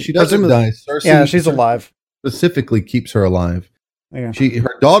 apparently she doesn't die. Cersei, she's alive. Specifically keeps her alive. Yeah.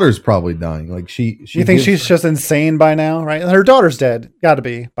 Her daughter's probably dying. Like she you think she's just insane by now, right? Her daughter's dead. Got to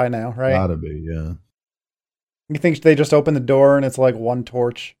be by now, right? Got to be, yeah. You think they just open the door and it's like one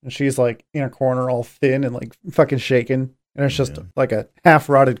torch and she's like in a corner all thin and like fucking shaking and it's just like a half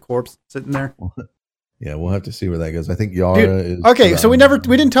rotted corpse sitting there. Yeah, we'll have to see where that goes. I think Yara is. Okay, so we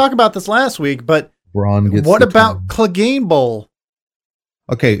didn't talk about this last week, but Bronn gets what about Clegane Bowl?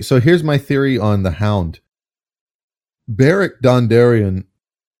 Okay, so here's my theory on the Hound. Beric Dondarrion,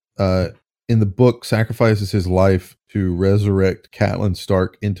 in the book, sacrifices his life to resurrect Catelyn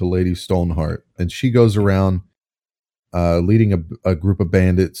Stark into Lady Stoneheart, and she goes around leading a group of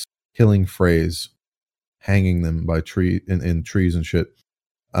bandits, killing Freys, hanging them by in trees and shit.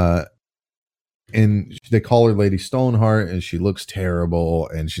 And they call her Lady Stoneheart, and she looks terrible,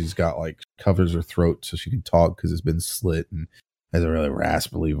 and she's got like covers her throat so she can talk because it's been slit, and has a really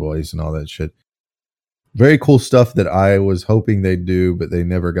raspy voice and all that shit. Very cool stuff that I was hoping they'd do, but they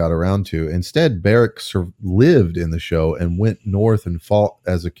never got around to. Instead, Barrick lived in the show and went north and fought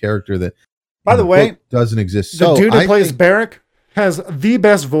as a character that, By in the way, book doesn't exist. The So dude who I plays think- Barrick has the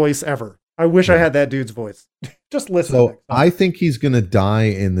best voice ever. I wish I Yeah. had that dude's voice. Just listen. So next time. I think he's going to die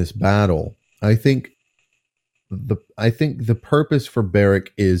in this battle. I think the purpose for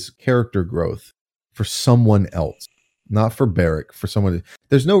Barrick is character growth for someone else, not for Barrick. For someone,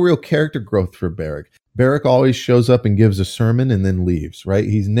 there's no real character growth for Barrick. Barrick always shows up and gives a sermon and then leaves. Right?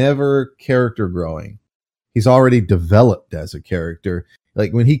 He's never character growing. He's already developed as a character.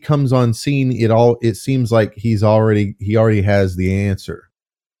 Like when he comes on scene, it seems like he already has the answer.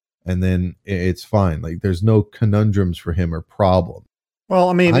 And then it's fine. Like there's no conundrums for him or problem. Well,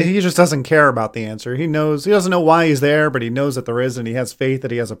 I mean, he just doesn't care about the answer. He doesn't know why he's there, but he knows that there is, and he has faith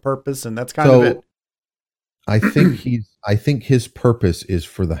that he has a purpose, and that's kind of it. I think his purpose is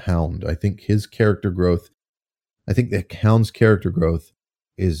for the Hound. I think his character growth, I think the Hound's character growth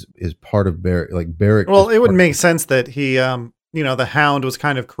is part of Barrick. Like Barrick. Well, it would make sense that he, the Hound was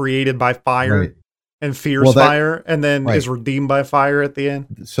kind of created by fire. Right. And fears fire, and then is redeemed by fire at the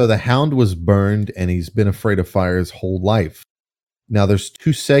end. So the Hound was burned, and he's been afraid of fire his whole life. Now there's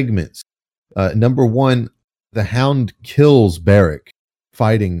two segments. Number one, the Hound kills Barrick,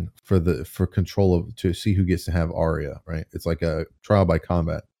 fighting for control to see who gets to have Arya. Right? It's like a trial by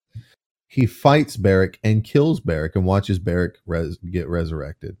combat. He fights Barrick and kills Barrick, and watches Barrick get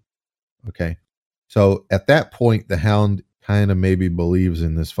resurrected. Okay, so at that point, the Hound kind of maybe believes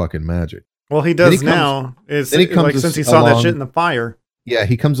in this fucking magic. Well, he does now. Since he saw that shit in the fire. Yeah,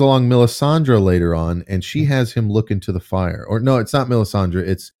 he comes along Melisandre later on, and she has him look into the fire. Or no, it's not Melisandre.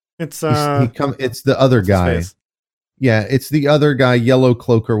 It's the other guy. Yeah, it's the other guy, Yellow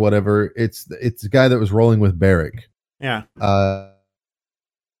Cloak or whatever. It's the guy that was rolling with Barrick. Yeah.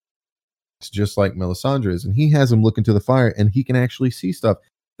 It's just like Melisandre is, and he has him look into the fire, and he can actually see stuff.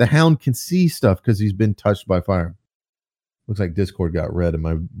 The Hound can see stuff because he's been touched by fire. Looks like Discord got red. Am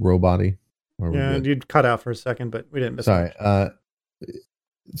I robot-y? Yeah, you'd cut out for a second, but we didn't miss Sorry.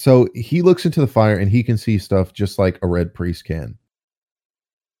 So he looks into the fire and he can see stuff just like a red priest can.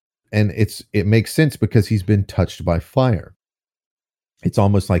 And it makes sense because he's been touched by fire. It's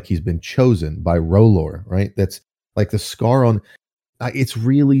almost like he's been chosen by R'hllor, right? That's like the scar on. It's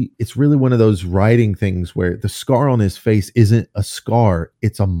really one of those writing things where the scar on his face isn't a scar;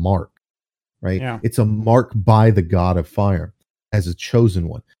 it's a mark, right? Yeah. It's a mark by the god of fire as a chosen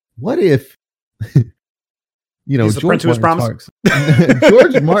one. What if? George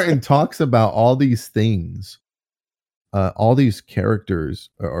Martin talks about all these things, all these characters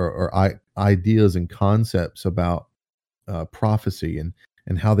or ideas and concepts about prophecy and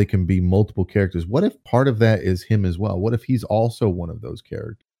how they can be multiple characters. What if part of that is him as well? What if he's also one of those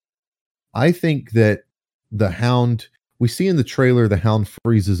characters? I think that the Hound, we see in the trailer, the Hound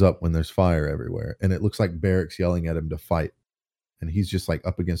freezes up when there's fire everywhere, and it looks like Barrick's yelling at him to fight, and he's just like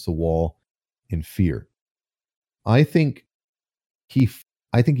up against the wall in fear. I think he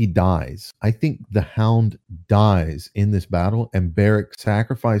dies. I think the Hound dies in this battle, and Barrick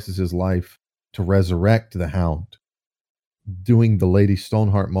sacrifices his life to resurrect the Hound, doing the Lady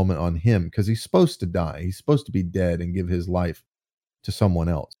Stoneheart moment on him because he's supposed to die. He's supposed to be dead and give his life to someone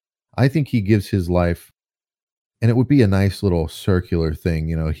else. I think he gives his life, and it would be a nice little circular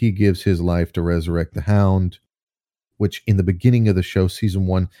thing. He gives his life to resurrect the Hound, which in the beginning of the show, season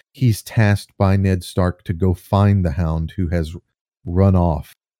 1, he's tasked by Ned Stark to go find the Hound who has run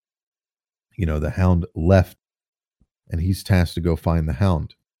off. The Hound left, and he's tasked to go find the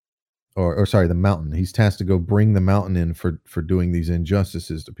Hound. Or sorry, the Mountain. He's tasked to go bring the Mountain in for doing these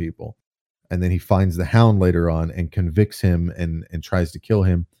injustices to people. And then he finds the Hound later on and convicts him and tries to kill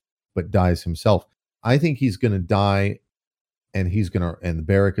him, but dies himself. I think he's going to die, and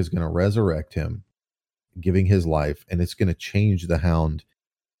Barrick is going to resurrect him, giving his life, and it's going to change the Hound,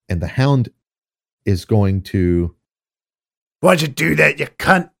 and the Hound is going to, why'd you do that, you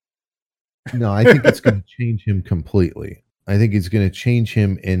cunt? No, I think it's going to change him completely. I think it's going to change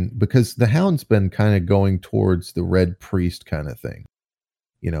him because the Hound's been kind of going towards the Red Priest kind of thing.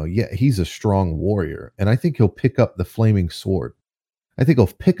 Yeah, he's a strong warrior, and I think he'll pick up the flaming sword. I think he'll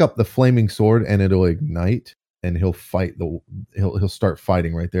pick up the flaming sword and it'll ignite, and he'll fight he'll start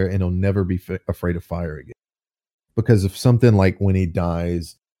fighting right there, and he'll never be afraid of fire again. Because of something like when he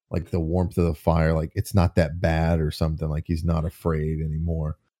dies, like the warmth of the fire, like it's not that bad or something, like he's not afraid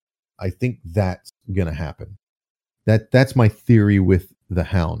anymore. I think that's going to happen. That's my theory with the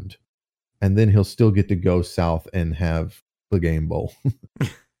Hound. And then he'll still get to go south and have the Game Bowl.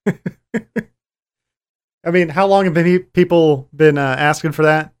 I mean, how long have people been asking for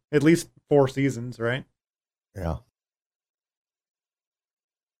that? At least 4 seasons, right? Yeah.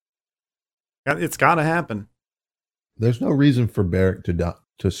 It's got to happen. There's no reason for Barrick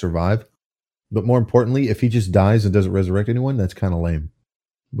to survive. But more importantly, if he just dies and doesn't resurrect anyone, that's kind of lame.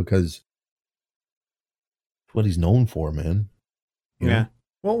 Because what he's known for, man. You Yeah. know?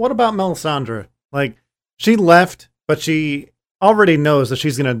 Well, what about Melisandre? Like, she left, but she already knows that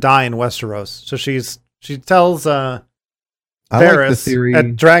she's going to die in Westeros. So she tells I like the Varys theory. at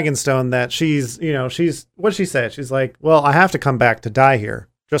Dragonstone that she's what'd she say? She's like, well, I have to come back to die here,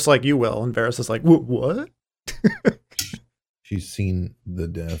 just like you will. And Varys is like, what? She's seen the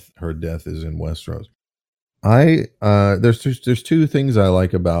death. Her death is in Westeros. There's two things I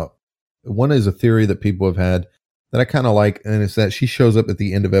like about. One is a theory that people have had that I kind of like, and it's that she shows up at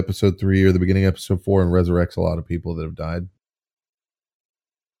the end of episode 3 or the beginning of episode 4 and resurrects a lot of people that have died.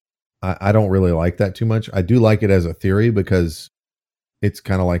 I don't really like that too much. I do like it as a theory because it's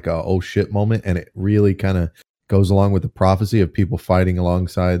kind of like a oh shit moment, and it really kind of goes along with the prophecy of people fighting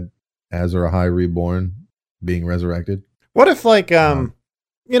alongside Azor Ahai Reborn being resurrected. What if, like, you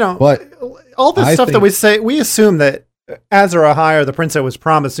know, But all this I stuff that think- we assume that Azor Ahai, or the prince that was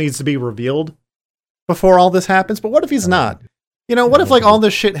promised, needs to be revealed before all this happens. But what if he's not? You know, what if like all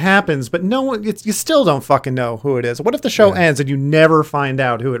this shit happens, but no one, you still don't fucking know who it is? What if the show Yeah. ends and you never find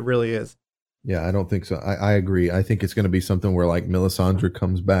out who it really is? Yeah, I don't think so. I agree. I think it's going to be something where like Melisandre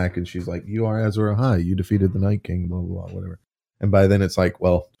comes back and she's like, "You are Azor Ahai. You defeated the Night King." Blah blah blah. Whatever. And by then it's like,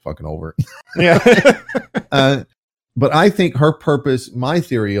 well, fucking over. Yeah. But I think her purpose, my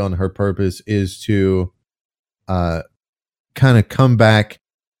theory on her purpose, is to kind of come back,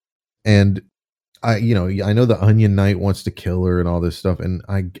 and I know the Onion Knight wants to kill her and all this stuff, and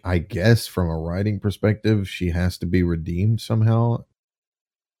I guess from a writing perspective, she has to be redeemed somehow.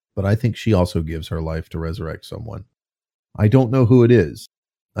 But I think she also gives her life to resurrect someone. I don't know who it is.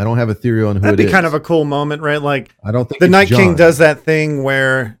 I don't have a theory on who That'd it be is. kind of a cool moment, right? Like, I don't think the it's Night King Jon. does that thing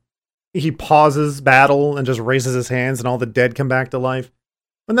where he pauses battle and just raises his hands and all the dead come back to life.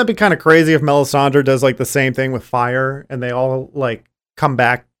 Wouldn't that be kind of crazy if Melisandre does like the same thing with fire and they all like come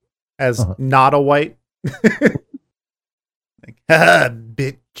back as not a white? Like, ha,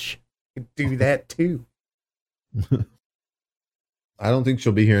 bitch. You do that too. I don't think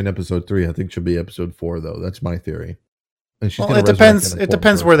she'll be here in episode 3. I think she'll be episode 4, though. That's my theory. And she's Well, gonna it resurrect depends. an It important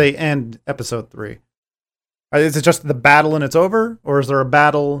depends where person. they end episode 3. Is it just the battle and it's over, or is there a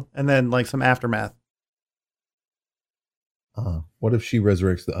battle and then like some aftermath? What if she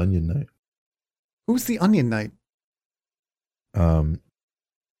resurrects the Onion Knight? Who's the Onion Knight?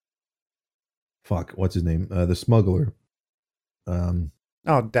 Fuck, what's his name? The smuggler.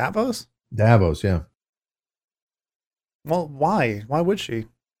 Oh, Davos? Davos, yeah. Well, why? Why would she?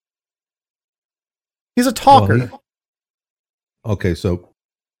 He's a talker. Well, okay, so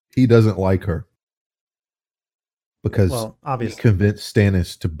he doesn't like her because Well, he obviously. convinced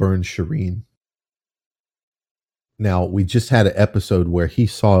Stannis to burn Shireen. Now, we just had an episode where he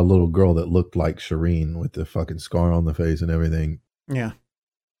saw a little girl that looked like Shireen with the fucking scar on the face and everything. Yeah.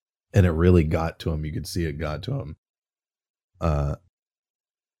 And it really got to him. You could see it got to him.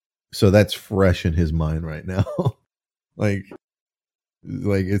 So that's fresh in his mind right now. like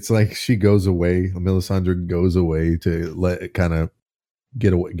it's like she goes away. Melisandre goes away to let it kind of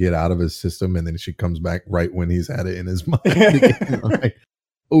get out of his system, and then she comes back right when he's had it in his mind again. Like,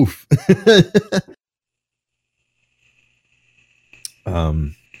 oof.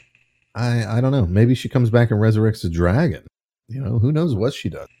 I don't know. Maybe she comes back and resurrects the dragon. You know, who knows what she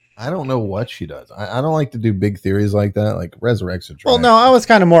does. I don't know what she does. I don't like to do big theories like that, like resurrects a dragon. Well, no, I was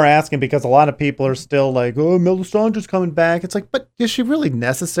kind of more asking because a lot of people are still like, "Oh, Melisandre's coming back." It's like, but is she really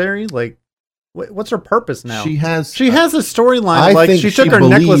necessary? Like, what's her purpose now? She has a storyline. I Like, think she took she her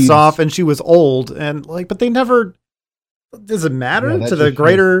necklace believes- off and she was old, and like, but they never. Does it matter Yeah, that to the just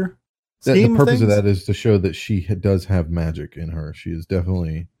greater the scheme purpose of of things? that is to show that she does have magic in her. She is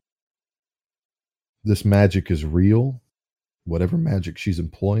definitely, this magic is real. Whatever magic she's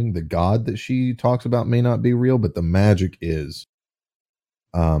employing, the god that she talks about may not be real, but the magic is.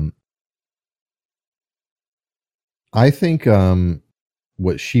 I think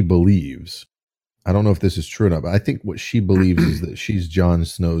what she believes, I don't know if this is true or not, but I think what she believes is that she's Jon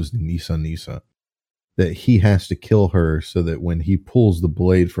Snow's Nisa, that he has to kill her so that when he pulls the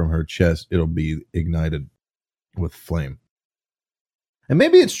blade from her chest, it'll be ignited with flame. And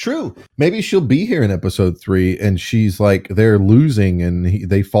maybe it's true. Maybe she'll be here in episode 3 and she's like, they're losing and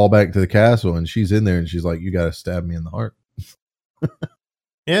they fall back to the castle and she's in there and she's like, you got to stab me in the heart.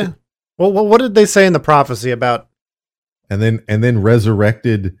 Yeah. Well, what did they say in the prophecy about? And then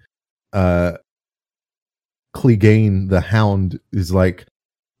resurrected Clegane the Hound is like,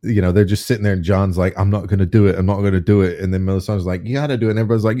 they're just sitting there and John's like, I'm not going to do it. I'm not going to do it. And then Melisandre's like, you got to do it. And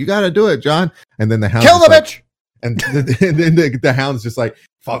everybody's like, you got to do it, John. And then the hound Kill the like, bitch. and then the hound's just like,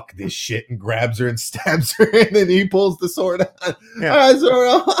 fuck this shit, and grabs her and stabs her. And then he pulls the sword out. Yeah.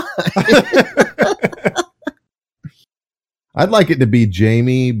 I'd like it to be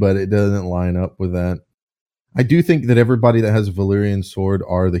Jaime, but it doesn't line up with that. I do think that everybody that has a Valyrian sword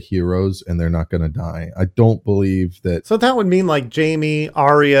are the heroes, and they're not going to die. I don't believe that. So that would mean like Jaime,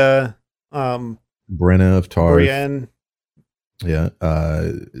 Arya, Brenna of Tarth, Brienne. yeah,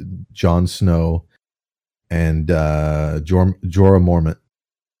 Jon Snow, and Jorah Mormont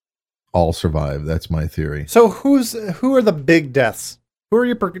all survive. That's my theory. So who are the big deaths? Who are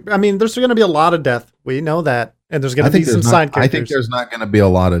you? I mean, there's going to be a lot of death. We know that, and there's going to be some side characters. I think there's not going to be a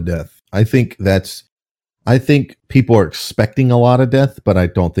lot of death. I think people are expecting a lot of death, but I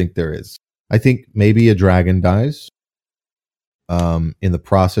don't think there is. I think maybe a dragon dies in the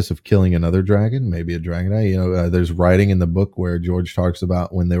process of killing another dragon. Maybe a dragon dies. There's writing in the book where George talks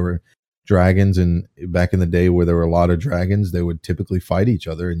about when there were dragons, and back in the day where there were a lot of dragons, they would typically fight each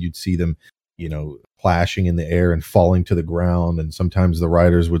other, and you'd see them, clashing in the air and falling to the ground. And sometimes the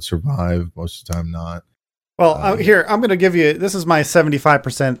riders would survive, most of the time not. Well, here, I'm going to give you, this is my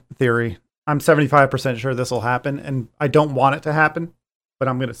 75% theory. I'm 75% sure this will happen, and I don't want it to happen, but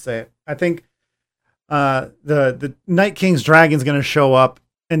I'm going to say it. I think the Night King's dragon's going to show up,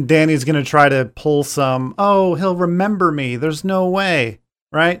 and Dany's going to try to pull some, he'll remember me. There's no way,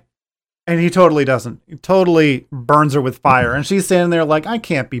 right? And he totally doesn't. He totally burns her with fire, and she's standing there like, I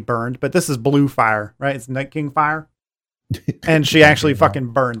can't be burned, but this is blue fire, right? It's Night King fire. And she actually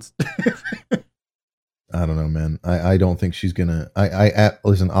fucking burns. I don't know, man. I don't think she's gonna.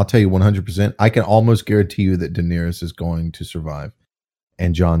 Listen. I'll tell you 100%. I can almost guarantee you that Daenerys is going to survive,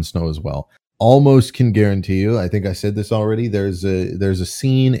 and Jon Snow as well. Almost can guarantee you. I think I said this already. There's a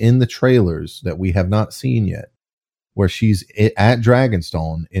scene in the trailers that we have not seen yet, where she's at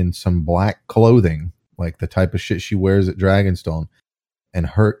Dragonstone in some black clothing, like the type of shit she wears at Dragonstone, and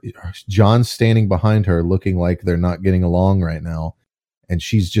Jon's standing behind her, looking like they're not getting along right now, and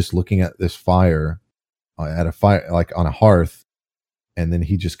she's just looking at this fire. At a fire, like on a hearth, and then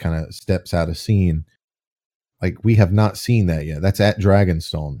he just kind of steps out of scene. Like, we have not seen that yet. That's at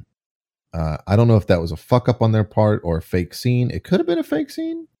Dragonstone. I don't know if that was a fuck up on their part or a fake scene. It could have been a fake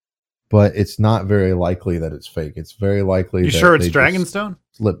scene, but it's not very likely that it's fake. It's very likely. You sure it's Dragonstone?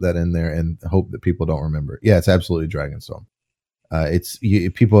 Slip that in there and hope that people don't remember. Yeah, it's absolutely Dragonstone.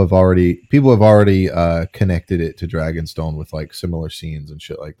 People have already connected it to Dragonstone with like similar scenes and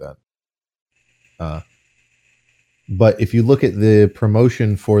shit like that. But if you look at the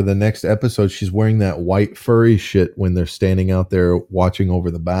promotion for the next episode, she's wearing that white furry shit when they're standing out there watching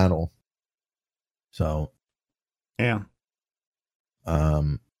over the battle. So, yeah.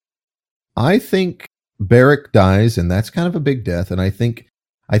 I think Beric dies, and that's kind of a big death. And I think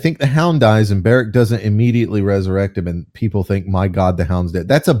the Hound dies, and Beric doesn't immediately resurrect him, and people think, my God, the Hound's dead.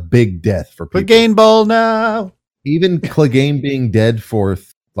 That's a big death for people. Clegane Bowl now. Even Clegane being dead for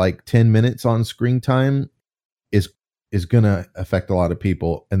like 10 minutes on screen time is gonna affect a lot of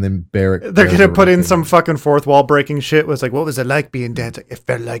people. And then Beric, they're gonna put in some fucking fourth wall breaking shit. Was like, what was it like being dead? It's like, it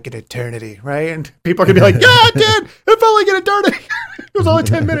felt like an eternity, right? And people are gonna be like, yeah, it did. It felt like an eternity. It was only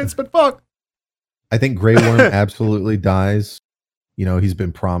 10 minutes, but fuck. I think Grey Worm absolutely dies. He's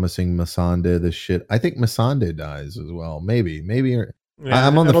been promising Missandei this shit. I think Missandei dies as well. Maybe. Yeah,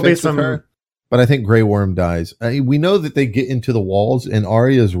 I'm on the fence with her. But I think Grey Worm dies. We know that they get into the walls, and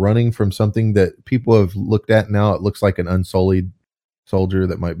Arya is running from something that people have looked at now. It looks like an unsullied soldier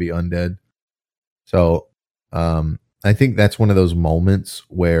that might be undead. So I think that's one of those moments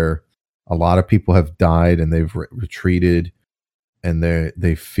where a lot of people have died and they've retreated, and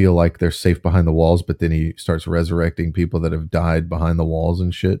they feel like they're safe behind the walls. But then he starts resurrecting people that have died behind the walls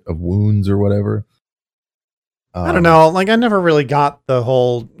and shit of wounds or whatever. I don't know. Like, I never really got the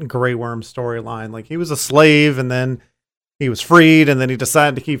whole Grey Worm storyline. Like, he was a slave, and then he was freed, and then he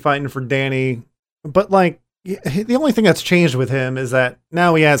decided to keep fighting for Dany. But like, the only thing that's changed with him is that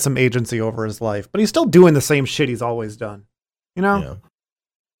now he has some agency over his life, but he's still doing the same shit he's always done. Yeah.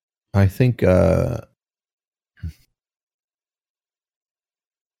 I think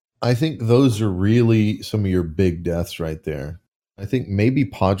those are really some of your big deaths right there. I think maybe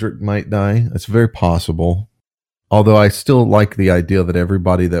Podrick might die. That's very possible. Although I still like the idea that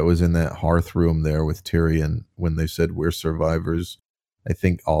everybody that was in that hearth room there with Tyrion, when they said we're survivors, I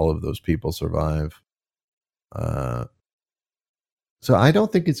think all of those people survive. So I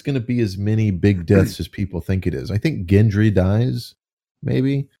don't think it's going to be as many big deaths as people think it is. I think Gendry dies,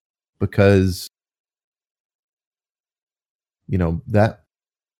 maybe, because that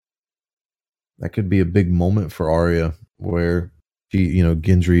That could be a big moment for Arya where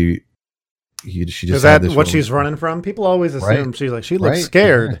Gendry. She just Is that what she's running from? People always assume she's like, she looks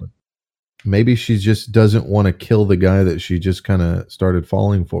scared. Exactly. Maybe she just doesn't want to kill the guy that she just kind of started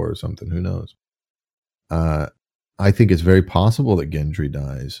falling for or something. Who knows? I think it's very possible that Gendry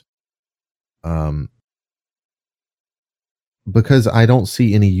dies. Because I don't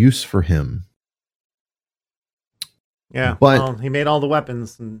see any use for him. Yeah, but he made all the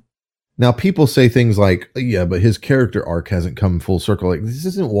weapons. And now people say things like, yeah, but his character arc hasn't come full circle. Like, this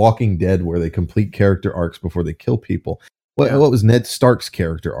isn't Walking Dead where they complete character arcs before they kill people. What was Ned Stark's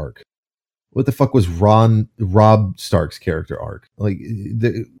character arc? What the fuck was Robb Stark's character arc? Like,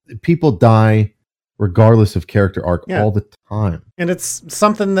 people die regardless of character arc all the time. And it's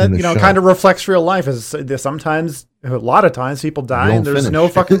something that, kind of reflects real life. Is sometimes, a lot of times people die and there's no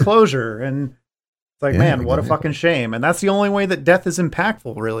fucking closure. And it's like, man, what a fucking shame. And that's the only way that death is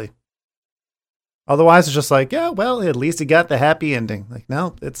impactful, really. Otherwise, it's just like, yeah, well, at least he got the happy ending. Like,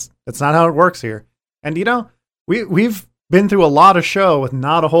 no, it's not how it works here. And, we've been through a lot of show with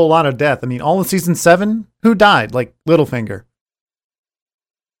not a whole lot of death. I mean, all of season 7, who died? Like, Littlefinger.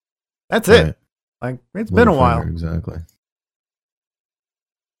 That's it. Like, it's been a while. Exactly.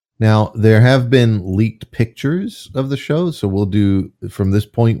 Now, there have been leaked pictures of the show. So from this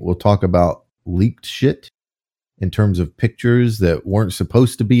point, we'll talk about leaked shit in terms of pictures that weren't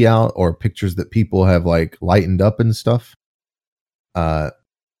supposed to be out or pictures that people have like lightened up and stuff.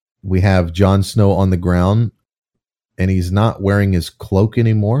 We have Jon Snow on the ground and he's not wearing his cloak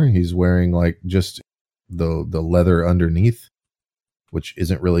anymore. He's wearing like just the leather underneath, which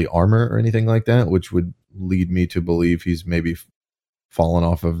isn't really armor or anything like that, which would lead me to believe he's maybe fallen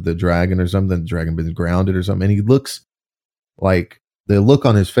off of the dragon or something. The dragon been grounded or something. And he looks like, the look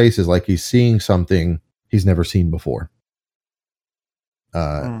on his face is like he's seeing something he's never seen before.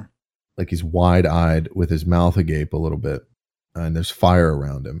 Like he's wide-eyed with his mouth agape a little bit. And there's fire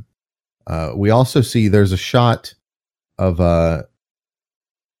around him. We also see there's a shot of,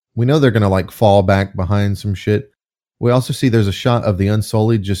 we know they're going to like fall back behind some shit. We also see there's a shot of the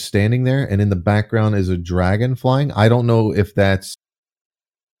Unsullied just standing there, and in the background is a dragon flying. I don't know if that's,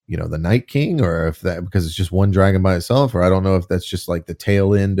 the Night King, or if that, because it's just one dragon by itself, or I don't know if that's just like the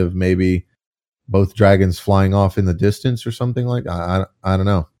tail end of maybe both dragons flying off in the distance or something like that. I don't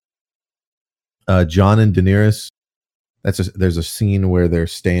know. Jon and Daenerys, there's a scene where they're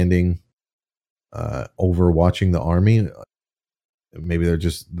standing overwatching the army. Maybe they're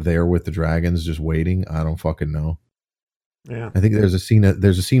just there with the dragons, just waiting. I don't fucking know. Yeah, I think there's a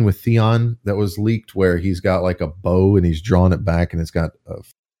scene with Theon that was leaked where he's got like a bow and he's drawn it back and it's got a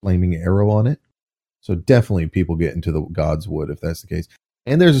flaming arrow on it. So definitely people get into the God's Wood if that's the case.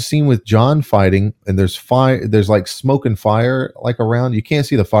 And there's a scene with Jon fighting, and there's fire. There's like smoke and fire like around. You can't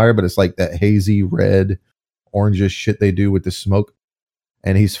see the fire, but it's like that hazy red, orangish shit they do with the smoke.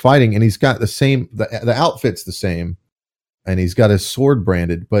 And he's fighting, and he's got the same. The outfit's the same, and he's got his sword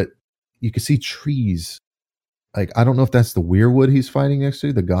branded, but you can see trees. Like, I don't know if that's the Weirwood he's fighting next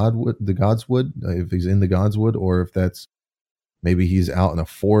to, the God's Wood, if he's in the God's Wood, or if that's maybe he's out in a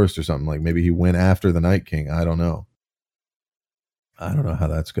forest or something. Like maybe he went after the Night King. I don't know. I don't know how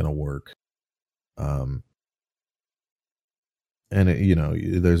that's going to work. And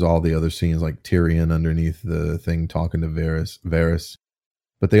there's all the other scenes like Tyrion underneath the thing talking to Varys.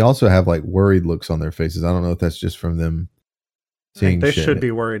 But they also have like worried looks on their faces. I don't know if that's just from them seeing they shit. should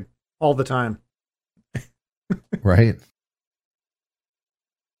be worried all the time. Right?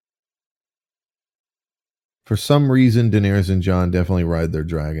 For some reason, Daenerys and Jon definitely ride their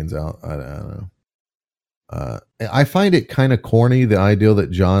dragons out. I don't know. I find it kind of corny, the idea that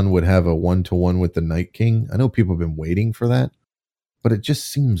Jon would have a 1-to-1 with the Night King. I know people have been waiting for that, but it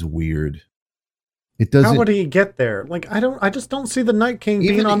just seems weird. It doesn't. How would he get there? Like, I just don't see the Night King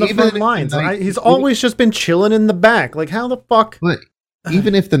being on the front lines. He's always just been chilling in the back. Like, how the fuck? But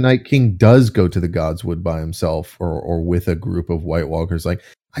even if the Night King does go to the God's Wood by himself or with a group of White Walkers, like,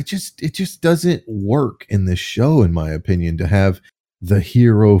 it just doesn't work in this show, in my opinion, to have the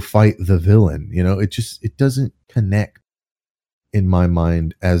hero fight the villain. It doesn't connect in my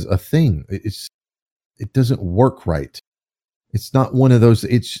mind as a thing. It doesn't work right. It's not one of those.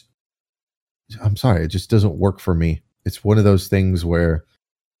 I'm sorry, it just doesn't work for me. It's one of those things where,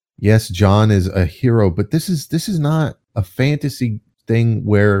 yes, Jon is a hero, but this is not a fantasy thing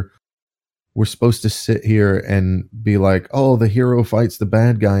where we're supposed to sit here and be like, oh, the hero fights the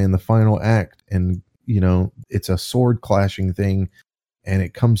bad guy in the final act, and it's a sword clashing thing, and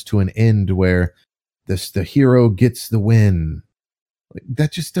it comes to an end where the hero gets the win. Like,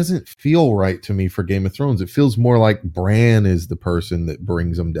 that just doesn't feel right to me for Game of Thrones. It feels more like Bran is the person that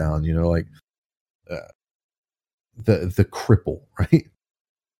brings them down. Like the cripple, right?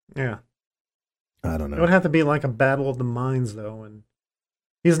 Yeah. I don't It would know. have to be like a battle of the minds, though, and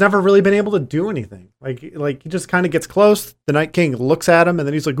he's never really been able to do anything. Like he just kind of gets close. The Night King looks at him, and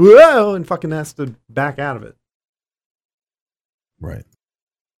then he's like, "Whoa!" and fucking has to back out of it. Right.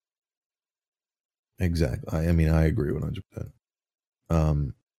 Exactly. I mean, I agree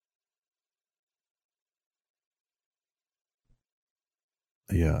 100%.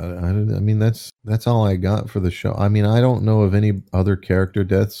 Yeah, I mean that's all I got for the show. I mean, I don't know of any other character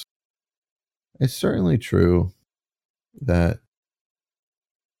deaths. It's certainly true that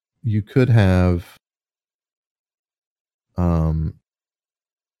you could have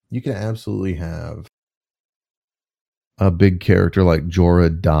you can absolutely have a big character like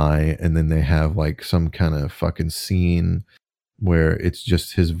Jorah die, and then they have like some kind of fucking scene where it's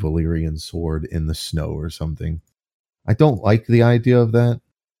just his Valyrian sword in the snow or something. I don't like the idea of that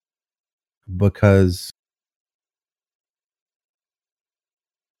because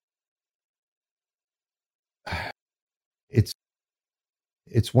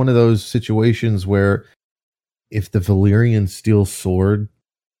it's one of those situations where if the Valyrian steel sword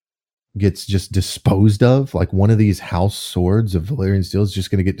gets just disposed of, like one of these house swords of Valyrian steel is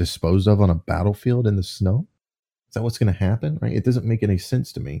just going to get disposed of on a battlefield in the snow. Is that what's going to happen? Right? It doesn't make any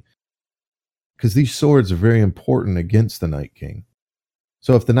sense to me because these swords are very important against the Night King.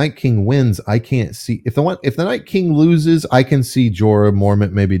 So if the Night King wins, I can't see if the Night King loses, I can see Jorah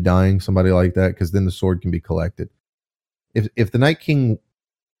Mormont maybe dying, somebody like that, because then the sword can be collected. If the Night King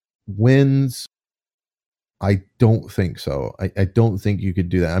wins, I don't think so. I don't think you could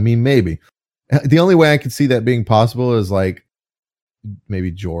do that. I mean, maybe. The only way I could see that being possible is like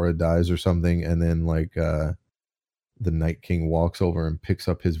maybe Jorah dies or something, and then like the Night King walks over and picks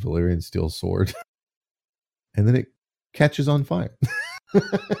up his Valyrian steel sword, and then it catches on fire.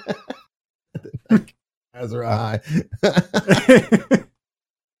 Azor Ahai.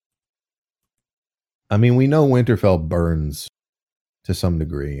 I mean, we know Winterfell burns to some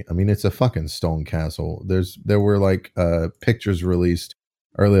degree. I mean, it's a fucking stone castle. There were like pictures released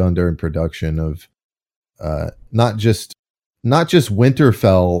early on during production of not just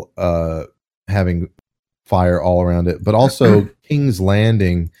Winterfell having fire all around it, but also King's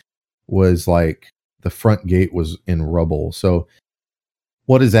Landing was like the front gate was in rubble. So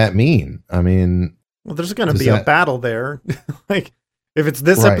what does that mean? I mean, well, there's going to be a battle there. Like if it's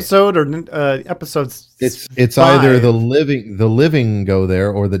this episode or episodes, it's either the living go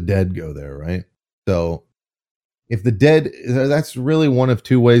there or the dead go there, right? So if the dead, that's really one of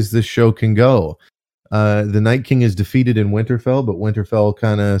two ways this show can go. The Night King is defeated in Winterfell, but Winterfell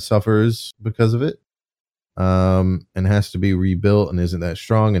kind of suffers because of it, and has to be rebuilt and isn't that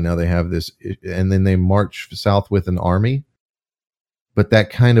strong. And now they have this, and then they march south with an army. But that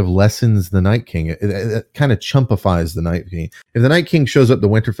kind of lessens the Night King. It kind of chumpifies the Night King. If the Night King shows up to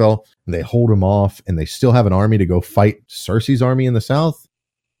Winterfell and they hold him off and they still have an army to go fight Cersei's army in the south,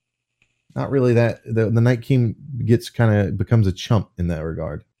 not really that. The Night King becomes a chump in that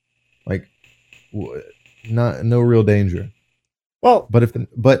regard. Like, no real danger. Well, but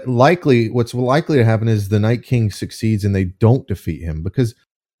what's likely to happen is the Night King succeeds and they don't defeat him, because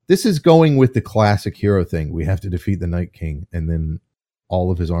this is going with the classic hero thing. We have to defeat the Night King and then all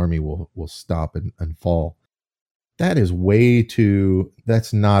of his army will stop and fall. That is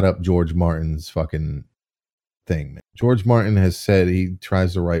that's not up George Martin's fucking thing, man. George Martin has said he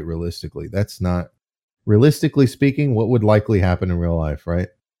tries to write realistically. That's not, realistically speaking, what would likely happen in real life, right?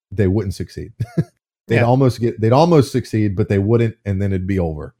 They wouldn't succeed. They'd almost succeed, but they wouldn't, and then it'd be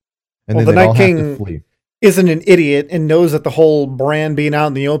over. And then the Night King have to flee. Isn't an idiot and knows that the whole Bran being out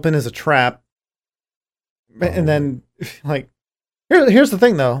in the open is a trap. And then, like, here's the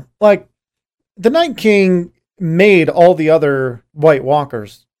thing, though. Like, the Night King made all the other White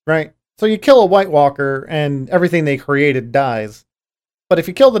Walkers, right? So you kill a White Walker and everything they created dies. But if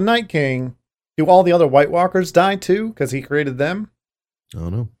you kill the Night King, do all the other White Walkers die too because he created them? I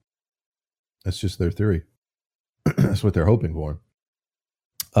don't know. That's just their theory. That's what they're hoping for.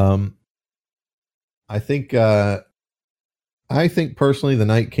 I think personally the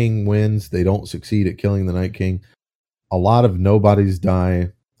Night King wins. They don't succeed at killing the Night King. A lot of nobodies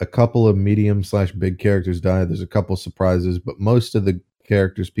die. A couple of medium/big characters die. There's a couple surprises, but most of the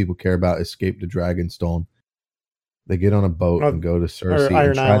characters people care about escape to Dragonstone. They get on a boat and go to Cersei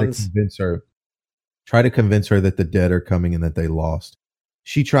and try to convince her that the dead are coming and that they lost.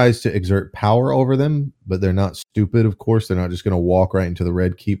 She tries to exert power over them, but they're not stupid, of course. They're not just going to walk right into the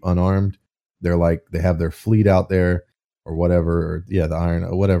Red Keep unarmed. They're like, they have their fleet out there or whatever, or the Iron,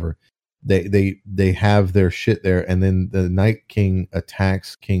 or whatever. They have their shit there, and then the Night King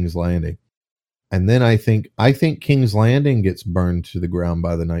attacks King's Landing. And then I think King's Landing gets burned to the ground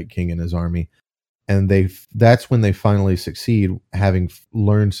by the Night King and his army, and that's when they finally succeed, having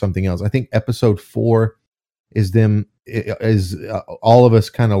learned something else. I think episode 4 is all of us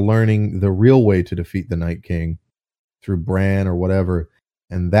kind of learning the real way to defeat the Night King through Bran or whatever,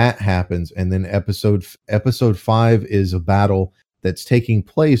 and that happens. And then episode 5 is a battle that's taking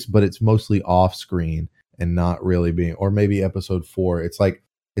place, but it's mostly off screen and not really being, or maybe episode 4, it's like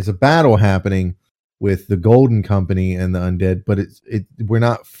it's a battle happening with the Golden Company and the undead, but we're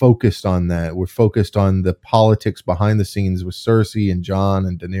not focused on that. We're focused on the politics behind the scenes with Cersei and Jon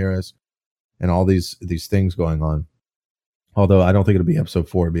and Daenerys and all these things going on. Although I don't think it'll be episode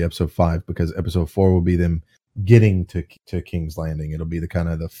 4, it'll be episode 5, because episode 4 will be them getting to King's Landing. It'll be the kind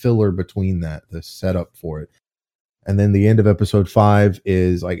of the filler between that, the setup for it. And then the end of episode 5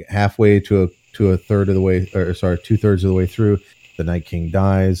 is like halfway to a third of the way, or sorry, 2/3 of the way through. The Night King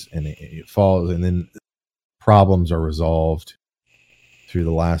dies and it falls, and then problems are resolved through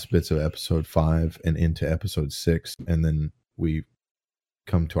the last bits of episode 5 and into episode 6, and then we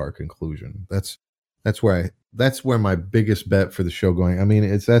come to our conclusion. That's where my biggest bet for the show going. I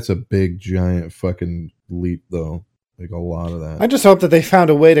mean, that's a big giant fucking leap though. Like a lot of that. I just hope that they found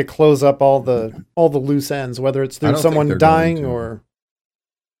a way to close up all the loose ends, whether it's through someone dying or.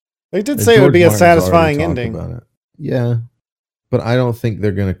 They did say it would be a satisfying ending. About it. Yeah, but I don't think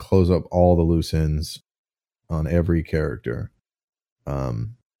they're going to close up all the loose ends on every character.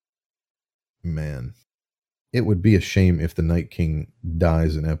 Man, it would be a shame if the Night King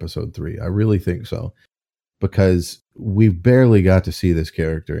dies in episode 3. I really think so, because we barely got to see this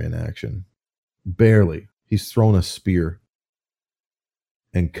character in action. Barely. He's thrown a spear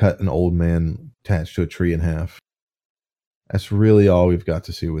and cut an old man attached to a tree in half. That's really all we've got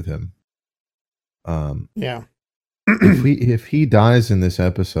to see with him. Yeah. if he dies in this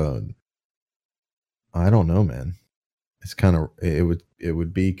episode, I don't know, man. It's it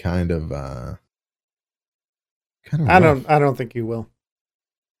would be kind of rough. I don't think you will.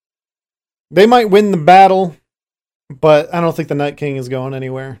 They might win the battle, but I don't think the Night King is going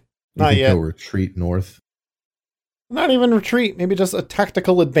anywhere. Not yet. He'll retreat north. Not even retreat. Maybe just a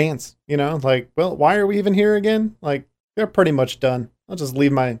tactical advance. You know, like, well, why are we even here again? Like, they're pretty much done. I'll just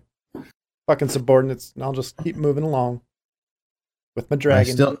leave my fucking subordinates and I'll just keep moving along with my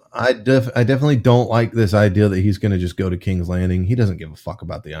dragon. I definitely don't like this idea that he's going to just go to King's Landing. He doesn't give a fuck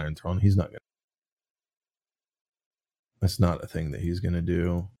about the Iron Throne. He's not going to. That's not a thing that he's going to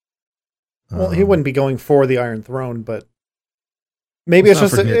do. Well, he wouldn't be going for the Iron Throne, but maybe it's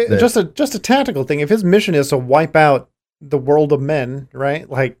just a tactical thing. If his mission is to wipe out the world of men, right?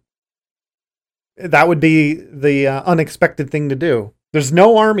 Like, that would be the unexpected thing to do. There's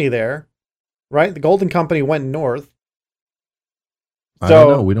no army there, right? The Golden Company went north. I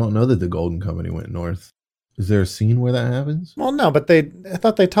don't know. We don't know that the Golden Company went north. Is there a scene where that happens? Well, no, but I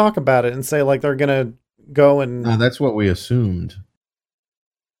thought they talk about it and say like they're gonna go and. No, that's what we assumed.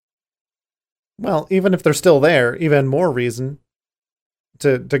 Well, even if they're still there, even more reason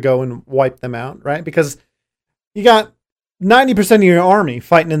to go and wipe them out, right? Because you got 90% of your army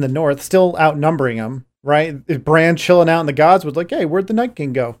fighting in the north, still outnumbering them, right? If Bran chilling out in the gods was like, hey, where'd the Night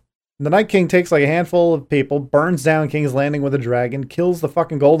King go? And the Night King takes like a handful of people, burns down King's Landing with a dragon, kills the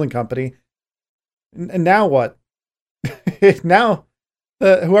fucking Golden Company. And now what? Now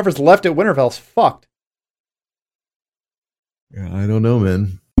whoever's left at Winterfell's fucked. Yeah, I don't know,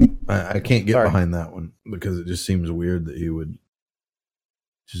 man. I can't get behind that one because it just seems weird that he would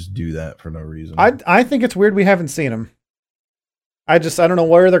just do that for no reason. I think it's weird we haven't seen him. I don't know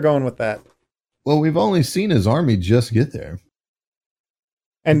where they're going with that. Well, we've only seen his army just get there.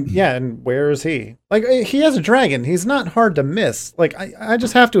 And yeah, and where is he? Like, he has a dragon. He's not hard to miss. Like, I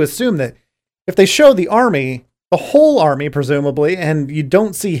just have to assume that if they show the army, the whole army presumably, and you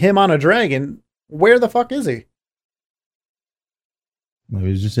don't see him on a dragon, where the fuck is he?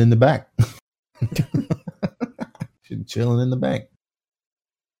 Maybe he's just in the back. Chilling in the back.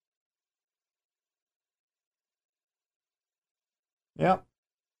 Yeah.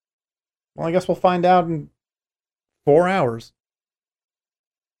 Well, I guess we'll find out in 4 hours.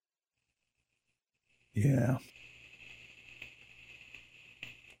 Yeah.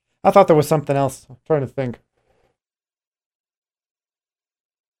 I thought there was something else. I'm trying to think.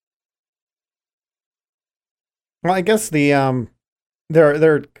 Well, I guess the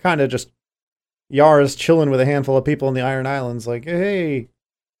they're kind of just Yara's chilling with a handful of people in the Iron Islands. Like, hey,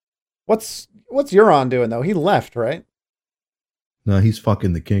 what's Euron doing though? He left, right? No, he's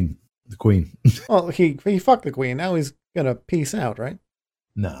fucking the queen. Well, he fucked the queen. Now he's gonna peace out, right?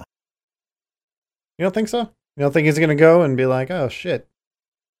 Nah. You don't think so? You don't think he's gonna go and be like, oh shit?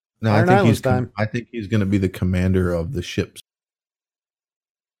 No, Iron Islands time. I think he's going to be the commander of the ships,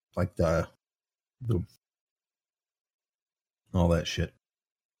 like the all that shit.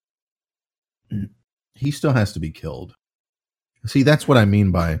 He still has to be killed. See, that's what I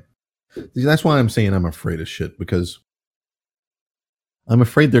mean by. That's why I'm saying I'm afraid of shit, because I'm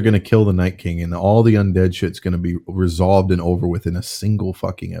afraid they're going to kill the Night King and all the undead shit's going to be resolved and over with in a single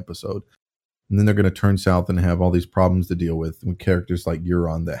fucking episode. And then they're going to turn south and have all these problems to deal with characters like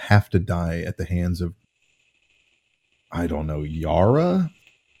Euron that have to die at the hands of, I don't know, Yara?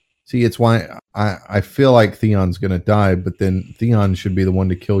 See, it's why I feel like Theon's going to die, but then Theon should be the one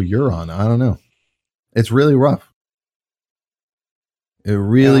to kill Euron. I don't know. It's really rough.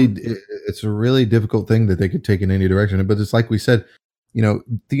 It's a really difficult thing that they could take in any direction. But it's like we said,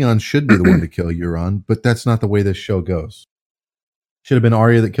 Theon should be the one to kill Euron, but that's not the way this show goes. Should have been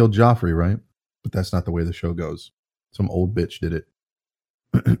Arya that killed Joffrey, right? But that's not the way the show goes. Some old bitch did it.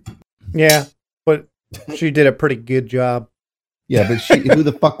 Yeah, but she did a pretty good job. Yeah, but who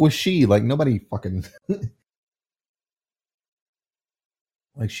the fuck was she? Like, nobody fucking...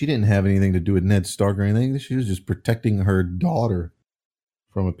 like, she didn't have anything to do with Ned Stark or anything. She was just protecting her daughter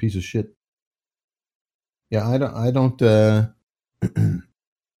from a piece of shit. Yeah, I don't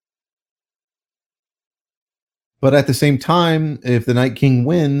but at the same time, if the Night King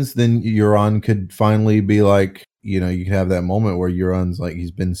wins, then Euron could finally be like, you could have that moment where Euron's like,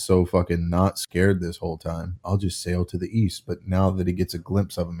 he's been so fucking not scared this whole time. I'll just sail to the east. But now that he gets a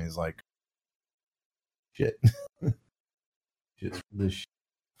glimpse of him, he's like, shit. This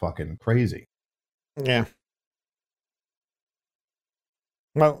fucking crazy. Yeah.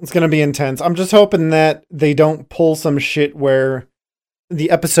 Well, it's going to be intense. I'm just hoping that they don't pull some shit where the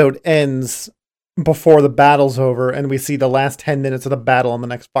episode ends before the battle's over and we see the last 10 minutes of the battle on the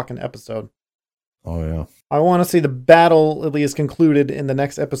next fucking episode. Oh, yeah. I want to see the battle at least concluded in the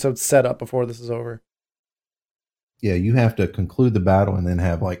next episode setup before this is over. Yeah, you have to conclude the battle and then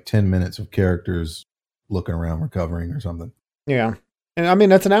have like 10 minutes of characters looking around recovering or something. Yeah. And I mean,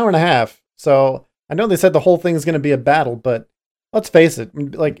 that's an hour and a half. So I know they said the whole thing is going to be a battle, but let's face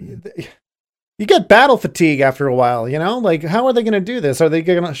it, like, you get battle fatigue after a while, Like, how are they going to do this? Are they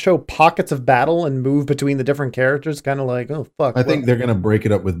going to show pockets of battle and move between the different characters? Kind of like, oh, fuck. I think they're going to break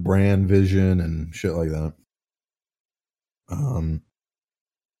it up with Bran vision and shit like that.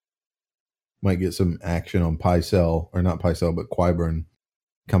 Might get some action on Pycelle, or not Pycelle, but Qyburn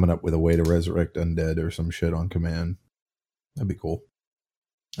coming up with a way to resurrect undead or some shit on command. That'd be cool.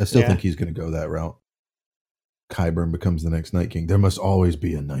 I still think he's going to go that route. Qyburn becomes the next Night King. There must always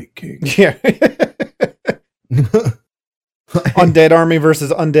be a Night King. Yeah. Undead army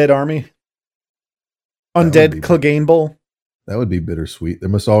versus undead army. Undead Clegane Bowl. That would be bittersweet. There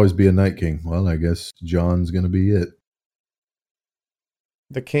must always be a Night King. Well, I guess Jon's going to be it.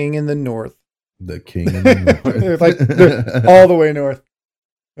 The king in the north. The king in the north. Like, all the way north.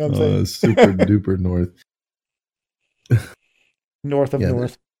 You know what I'm saying? Super duper north. North of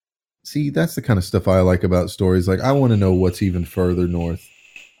north. See, that's the kind of stuff I like about stories. Like, I want to know what's even further north.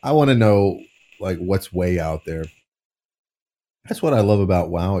 I want to know, like, what's way out there. That's what I love about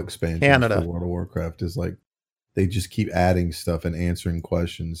WoW expansion. Canada. For World of Warcraft is, like, they just keep adding stuff and answering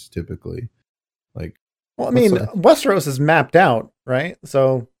questions, typically. Like, well, I mean, Westeros is mapped out, right?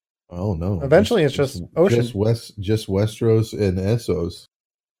 So, oh, no. Eventually, it's just ocean. Just Westeros and Essos.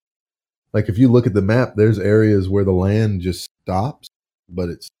 Like, if you look at the map, there's areas where the land just stops, but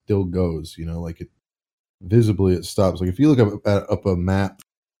it still goes, like, it visibly it stops. Like, if you look up a map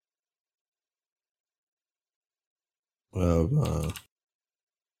of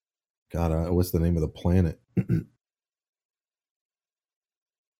what's the name of the planet?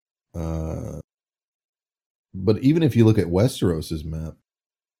 But even if you look at Westeros's map,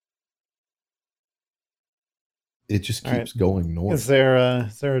 it just keeps going north. Is there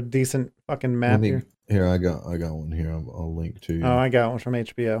a decent fucking map here? Here, I got one here. I'll link to you. Oh, I got one from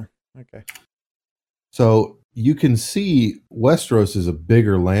HBO. Okay. So you can see Westeros is a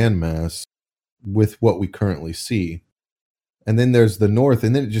bigger landmass with what we currently see. And then there's the north,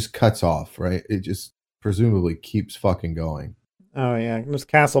 and then it just cuts off, right? It just presumably keeps fucking going. Oh, yeah. There's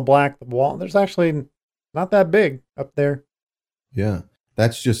Castle Black, the wall. There's actually not that big up there. Yeah.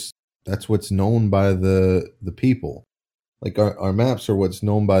 That's what's known by the people. Like, our maps are what's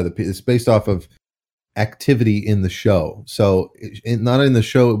known by the people. It's based off of activity in the show. So, not in the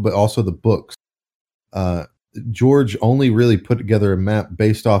show, but also the books. George only really put together a map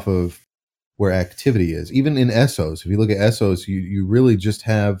based off of where activity is. Even in Essos, if you look at Essos, you really just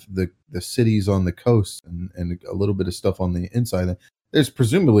have the cities on the coast and a little bit of stuff on the inside. There's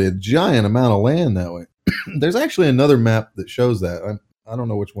presumably a giant amount of land that way. There's actually another map that shows that. I don't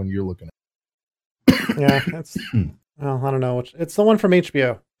know which one you're looking Yeah, it's well, I don't know. It's the one from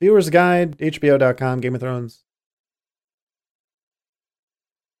HBO. Viewer's Guide, HBO.com, Game of Thrones.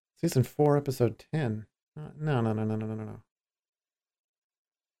 Season 4, episode 10. No.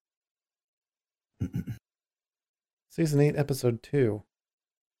 Season 8, episode 2.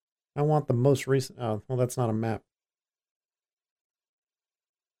 I want the most recent. Oh, well, that's not a map.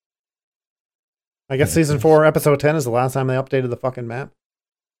 I guess Yeah, season yes. 4, episode 10 is the last time they updated the fucking map.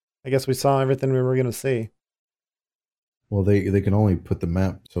 I guess we saw everything we were going to see. Well, they can only put the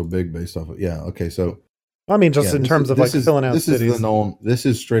map so big based off of okay. So I mean, just yeah, in this terms is- of like this is- filling out this cities. is the known. This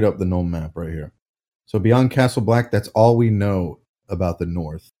is straight up the known map right here. So beyond Castle Black, that's all we know about the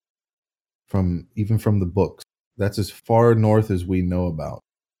North. Even from the books, that's as far north as we know about.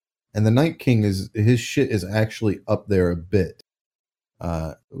 And the Night King his shit is actually up there a bit.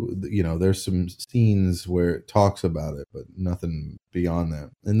 There's some scenes where it talks about it, but nothing beyond that.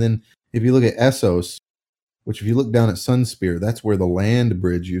 And then if you look at Essos, which if you look down at Sunspear, that's where the land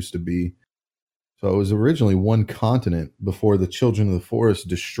bridge used to be. So it was originally one continent before the Children of the Forest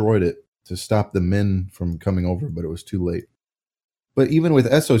destroyed it to stop the men from coming over, but it was too late. But even with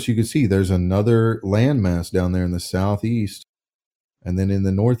Essos, you can see there's another landmass down there in the southeast. And then in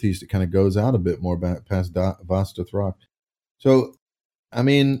the northeast, it kind of goes out a bit more back past Vasta Throck. So, I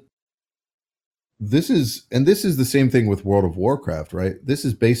mean, this is the same thing with World of Warcraft, right? This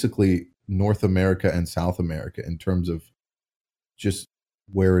is basically North America and South America in terms of just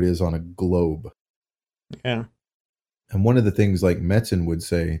where it is on a globe. Yeah. And one of the things like Metzen would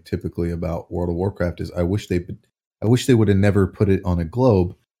say typically about World of Warcraft is, I wish they would have never put it on a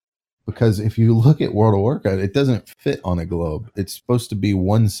globe, because if you look at World of Warcraft, it doesn't fit on a globe. It's supposed to be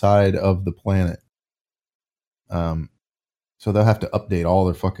one side of the planet. So they'll have to update all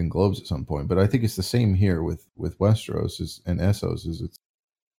their fucking globes at some point. But I think it's the same here with Westeros and Essos.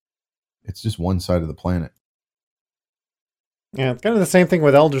 It's just one side of the planet. Yeah, it's kind of the same thing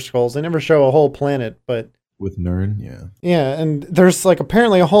with Elder Scrolls. They never show a whole planet, but With Nirn, yeah. yeah, and there's like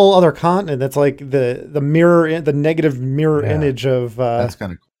apparently a whole other continent that's like the mirror, the negative mirror Yeah. image of. That's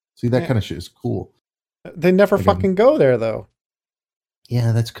kind of cool. See, that yeah. kind of shit is cool. They never Like fucking go there though.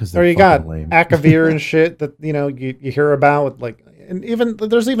 Yeah, that's because Or they're you got fucking lame. Akavir and shit that you hear about with like, and even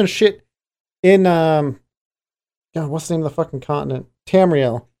there's even shit in God, what's the name of the fucking continent?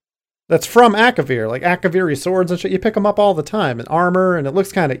 Tamriel. That's from Akavir, like Akaviri swords and shit. You pick them up all the time, and armor, and it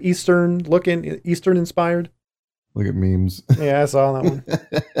looks kind of Eastern looking, Eastern inspired. Look at memes. Yeah, I saw that one.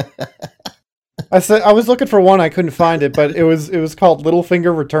 I was looking for one, I couldn't find it, but it was called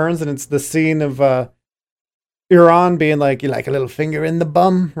Littlefinger Returns, and it's the scene of Euron being like, "You like a little finger in the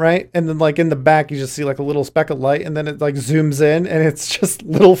bum, right?" And then like in the back, you just see like a little speck of light, and then it like zooms in, and it's just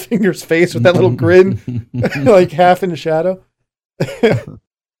Littlefinger's face with that little grin, like half in the shadow.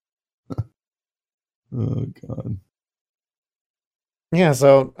 Oh god. Yeah,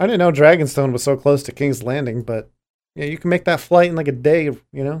 so I didn't know Dragonstone was so close to King's Landing, but yeah, you can make that flight in like a day,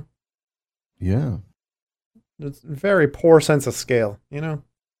 Yeah. It's a very poor sense of scale,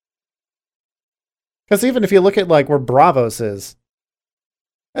 Because even if you look at like where Bravos is,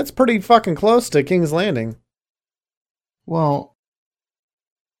 that's pretty fucking close to King's Landing. Well,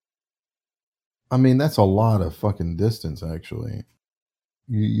 I mean, that's a lot of fucking distance, actually.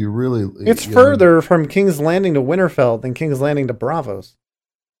 You really... It's further from King's Landing to Winterfell than King's Landing to Bravos.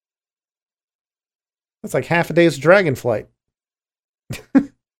 That's like half a day's dragon flight. I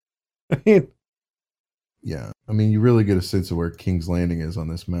mean, Yeah. I mean, you really get a sense of where King's Landing is on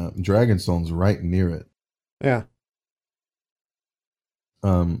this map. Dragonstone's right near it. yeah.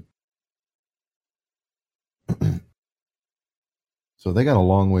 So they got a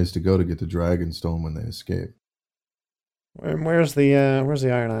long ways to go to get to Dragonstone when they escape. Where's the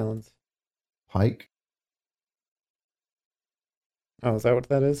Iron Islands? Pike? Oh, is that what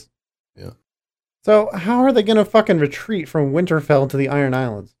that is? Yeah. So how are they gonna fucking retreat from Winterfell to the Iron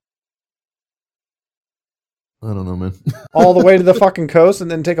Islands? I don't know, man. All the way to the fucking coast and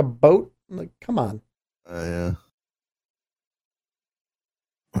then take a boat? Like, come on. Yeah.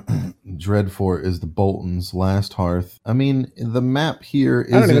 Dreadfort is the Bolton's Last Hearth. I mean, the map here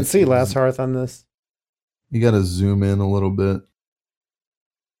is. I don't even see Last Hearth on this. You got to zoom in a little bit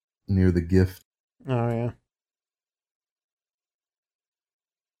near the gift. Oh yeah.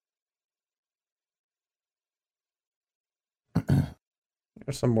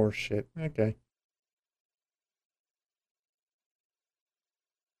 There's some more shit. Okay.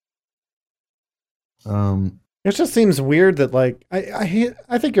 It just seems weird that like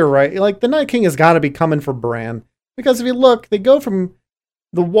I think you're right. Like the Night King has got to be coming for Bran, because if you look, they go from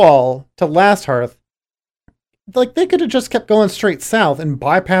the Wall to Last Hearth. like they could have just kept going straight south and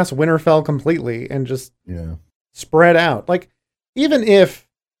bypassed Winterfell completely and just spread out. Like, even if,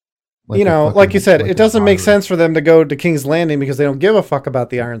 Like like you said, it doesn't make virus. sense for them to go to King's Landing because they don't give a fuck about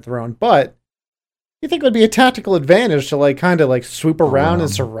the Iron Throne. But you think it would be a tactical advantage to like kind of like swoop around and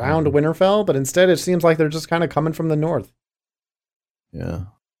surround Winterfell, but instead it seems like they're just kind of coming from the north. Yeah,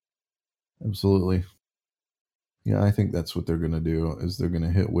 absolutely. Yeah, I think that's what they're going to do, is they're going to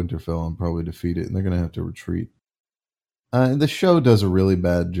hit Winterfell and probably defeat it, and they're going to have to retreat. The show does a really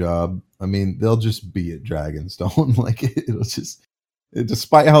bad job. I mean, they'll just be at Dragonstone. Like, it'll just,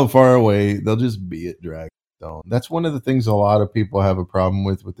 despite how far away, they'll just be at Dragonstone. That's one of the things a lot of people have a problem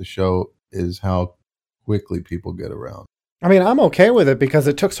with the show, is how quickly people get around. I mean, I'm okay with it because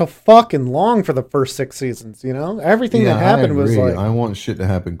it took so fucking long for the first 6 seasons, Everything that happened was like, I want shit to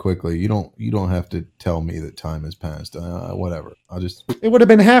happen quickly. You don't have to tell me that time has passed. Whatever. It would have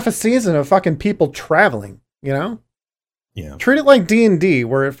been half a season of fucking people traveling, Yeah. Treat it like D&D,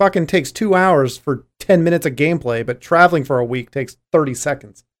 where it fucking takes 2 hours for 10 minutes of gameplay, but traveling for a week takes 30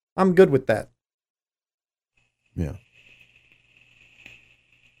 seconds. I'm good with that. Yeah.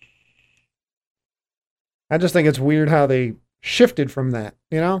 I just think it's weird how they shifted from that,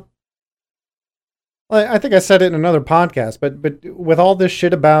 Like, I think I said it in another podcast, but with all this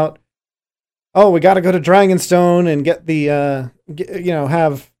shit about, we got to go to Dragonstone and get the,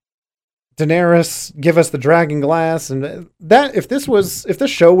 have Daenerys give us the dragon glass, and that if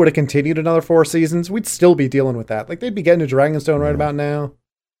this show would have continued another 4 seasons, we'd still be dealing with that. Like, they'd be getting to Dragonstone right about now.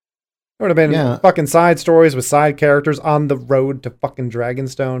 There would have been fucking side stories with side characters on the road to fucking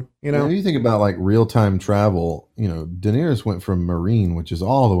Dragonstone, When you think about like real-time travel, Daenerys went from Meereen, which is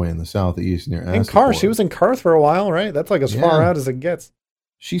all the way in the southeast near Astapor. In Karth, she was in Karth for a while, right? That's like as far out as it gets.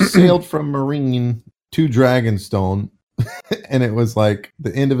 She sailed from Meereen to Dragonstone, and it was like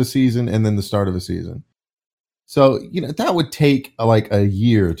the end of a season and then the start of a season. So, that would take like a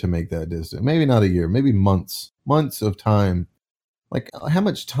year to make that distance. Maybe not a year, maybe months of time. Like, how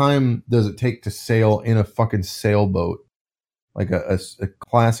much time does it take to sail in a fucking sailboat? Like a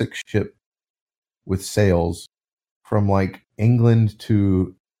classic ship with sails from like England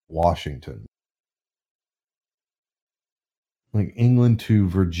to Washington. Like England to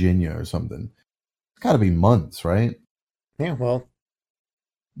Virginia or something. It's got to be months, right? Yeah, well,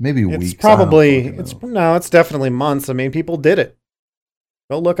 maybe weeks. It's definitely months. I mean, people did it.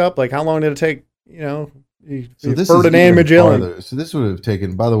 Go look up, like, how long did it take, So this Ferdinand Magellan. So this would have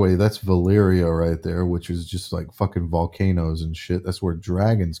taken, by the way, that's Valyria right there, which is just like fucking volcanoes and shit. That's where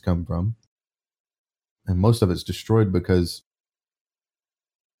dragons come from. And most of it's destroyed because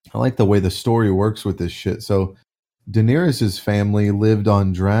I like the way the story works with this shit. So Daenerys' family lived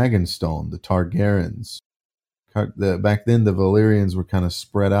on Dragonstone, the Targaryens. Back then, the Valyrians were kind of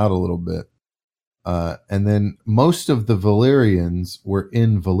spread out a little bit. And then most of the Valyrians were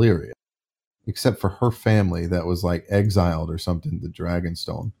in Valyria, except for her family that was like exiled or something to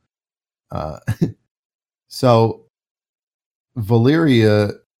Dragonstone. So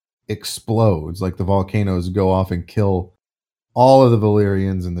Valyria explodes, like the volcanoes go off and kill all of the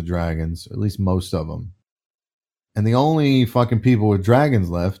Valyrians and the dragons, or at least most of them. And the only fucking people with dragons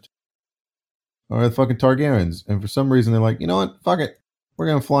left are the fucking Targaryens. And for some reason, they're like, you know what? Fuck it. We're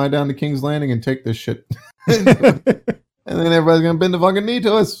going to fly down to King's Landing and take this shit. And then everybody's going to bend the fucking knee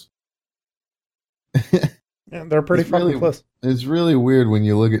to us. Yeah, they're pretty fucking close. It's really weird when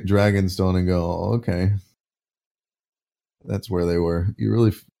you look at Dragonstone and go, oh, okay. That's where they were.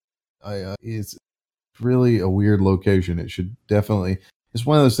 It's really a weird location. It should definitely, it's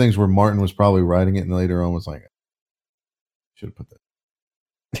one of those things where Martin was probably writing it and later on was like, should have put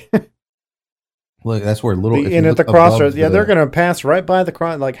that. Look, that's where little. In at the crossroads. Yeah, they're going to pass right by the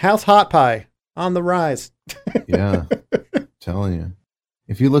cross, like House Hot Pie on the rise. Yeah, I'm telling you.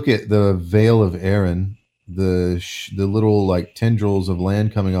 If you look at the Vale of Arryn, the little like tendrils of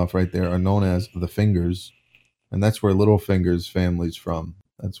land coming off right there are known as the Fingers, and that's where Littlefinger's family's from.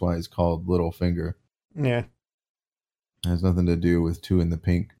 That's why it's called Littlefinger. Yeah, it has nothing to do with two in the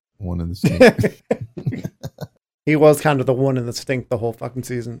pink, one in the stink. He was kind of the one in the stink the whole fucking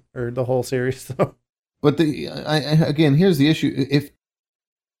season or the whole series. So. But again, here's the issue: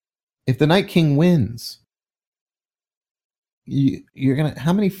 if the Night King wins, you're gonna,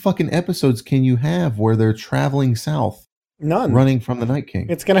 how many fucking episodes can you have where they're traveling south? None. Running from the Night King.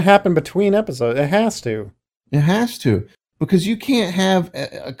 It's gonna happen between episodes. It has to. It has to, because you can't have.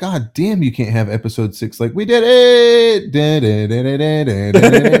 God damn, you can't have episode 6 like we did it.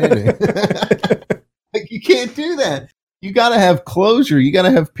 Like, you can't do that. You got to have closure. You got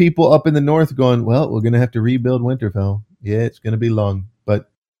to have people up in the north going, well, we're going to have to rebuild Winterfell. Yeah, it's going to be long,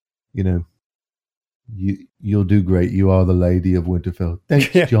 but You'll do great. You are the Lady of Winterfell.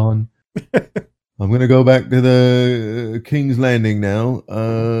 Thanks, Yeah. John. I'm gonna go back to the King's Landing now.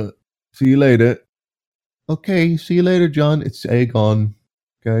 See you later. Okay, see you later, John. It's Aegon.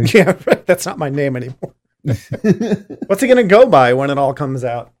 Okay. Yeah, right. That's not my name anymore. What's he gonna go by when it all comes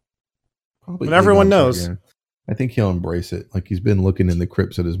out? Probably When everyone Aegon knows. Targaryen. I think he'll embrace it. Like he's been looking in the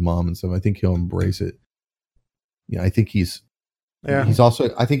crypts at his mom and stuff. I think he'll embrace it. Yeah, I think he's also,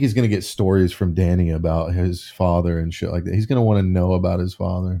 I think he's going to get stories from Dany about his father and shit like that. He's going to want to know about his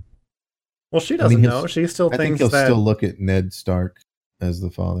father. Well, she doesn't he'll- know. She still I think thinks he'll that still look at Ned Stark as the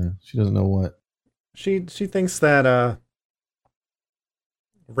father. She doesn't know what. she thinks that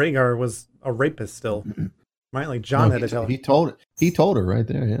Rhaegar was a rapist still. Right? Like John No, had to tell her. he told her right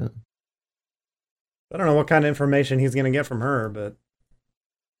there, yeah. I don't know what kind of information he's gonna get from her, but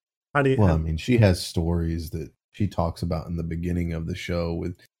how do you? Well, I mean, she has stories that she talks about in the beginning of the show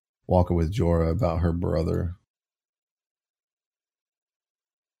with Walking with Jorah about her brother.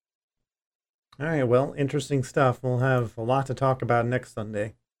 All right, well, interesting stuff. We'll have a lot to talk about next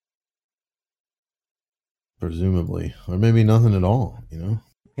Sunday. Presumably. Or maybe nothing at all, you know?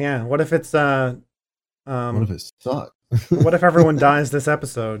 Yeah. What if it's What if it sucks? what if everyone dies this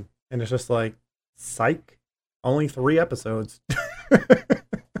episode and it's just like, psych, only 3 episodes.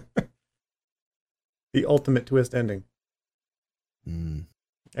 The ultimate twist ending. Mm.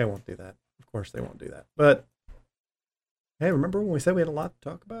 They won't do that. Of course they won't do that. But hey, remember when we said we had a lot to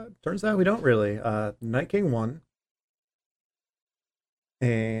talk about? Turns out we don't really. Night King won.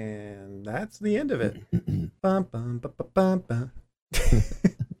 And that's the end of it. Bum, bum, bum, bum, bum, bum.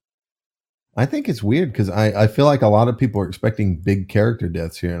 I think it's weird because I feel like a lot of people are expecting big character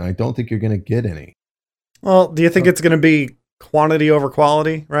deaths here, and I don't think you're going to get any. Well, do you think it's going to be quantity over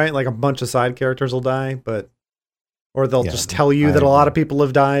quality, right? Like a bunch of side characters will die, or they'll Yeah, just tell you I that a lot agree. of people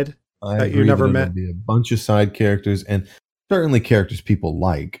have died. I That you agree never that met. it'll be a bunch of side characters, and certainly characters people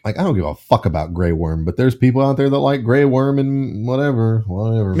like. Like, I don't give a fuck about Grey Worm, but there's people out there that like Grey Worm and whatever.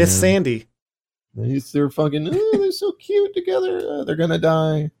 Miss man. Sandy. They're fucking, they're so cute together. They're going to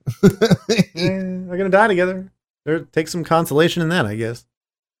die. They're going to die together. Take some consolation in that, I guess.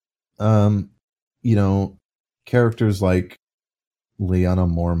 You know, characters like Lyanna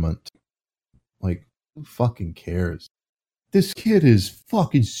Mormont, like, who fucking cares? This kid is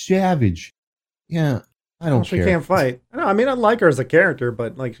fucking savage. Yeah, I don't She care. can't fight. I mean, I like her as a character,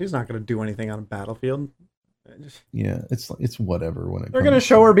 but like, she's not going to do anything on a battlefield. Yeah, it's whatever when it They're comes going to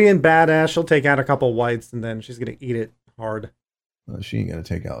show her being badass. She'll take out a couple whites, and then she's going to eat it hard. She ain't gonna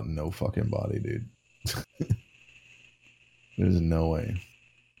take out no fucking body, dude. There's no way.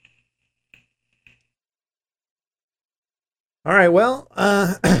 All right, well,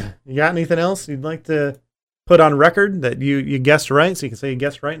 you got anything else you'd like to put on record that you guessed right, so you can say you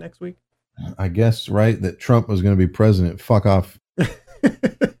guessed right next week? I guess right that Trump was gonna be president. Fuck off.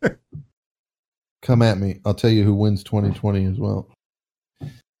 Come at me. I'll tell you who wins 2020 as well.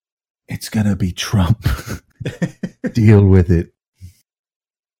 It's gonna be Trump. Deal with it.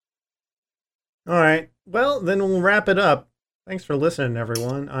 All right. Well, then we'll wrap it up. Thanks for listening,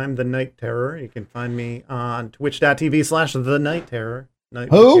 everyone. I'm the Night Terror. You can find me on twitch.tv/the Night Terror.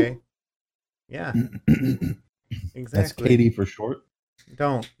 Who? Okay. Yeah, exactly. That's Katie for short.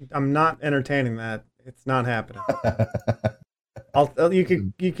 Don't. I'm not entertaining that. It's not happening. You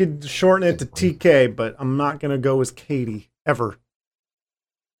could shorten it to TK, but I'm not gonna go as Katie ever.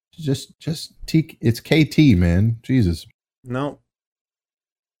 just T. It's KT, man. Jesus. No.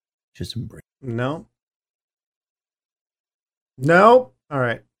 Just embrace. No. No. All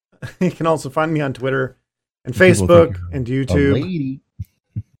right. You can also find me on Twitter and People Facebook think you're and A YouTube. lady.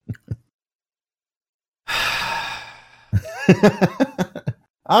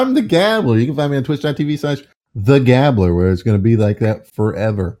 I'm the Gabbler. You can find me on twitch.tv/the Gabbler, where it's going to be like that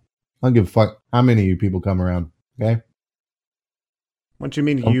forever. I don't give a fuck how many of you people come around. Okay, What you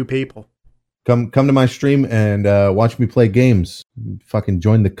mean, Oh. you people? come to my stream and watch me play games. Fucking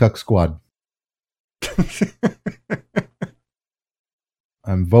join the Cuck Squad.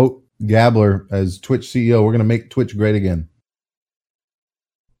 I'm Vote Gabbler as Twitch CEO. We're going to make Twitch great again.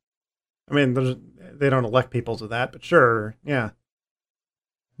 I mean, they don't elect people to that, but sure, yeah.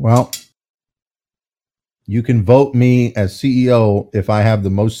 Well, you can vote me as CEO if I have the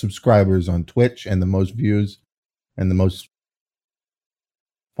most subscribers on Twitch and the most views and the most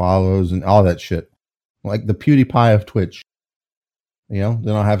follows and all that shit. Like the PewDiePie of Twitch. You know,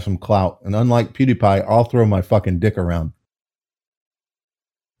 then I'll have some clout. And unlike PewDiePie, I'll throw my fucking dick around.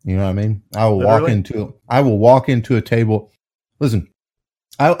 You know what I mean? I will walk into a table. Listen,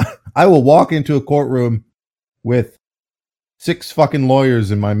 I will walk into a courtroom with 6 fucking lawyers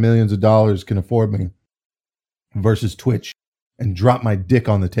and my millions of dollars can afford me. versus Twitch and drop my dick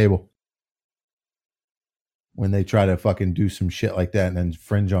on the table when they try to fucking do some shit like that and then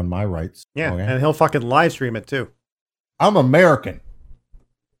infringe on my rights. Yeah, Okay? and he'll fucking live stream it too. I'm American.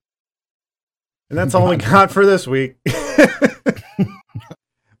 And that's all we got for this week.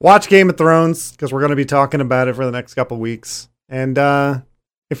 Watch Game of Thrones, because we're going to be talking about it for the next couple weeks. And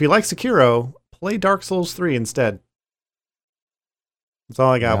if you like Sekiro, play Dark Souls 3 instead. That's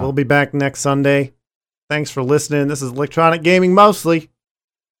all I got. Yeah. We'll be back next Sunday. Thanks for listening. This is Electronic Gaming Mostly.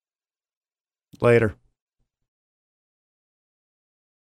 Later.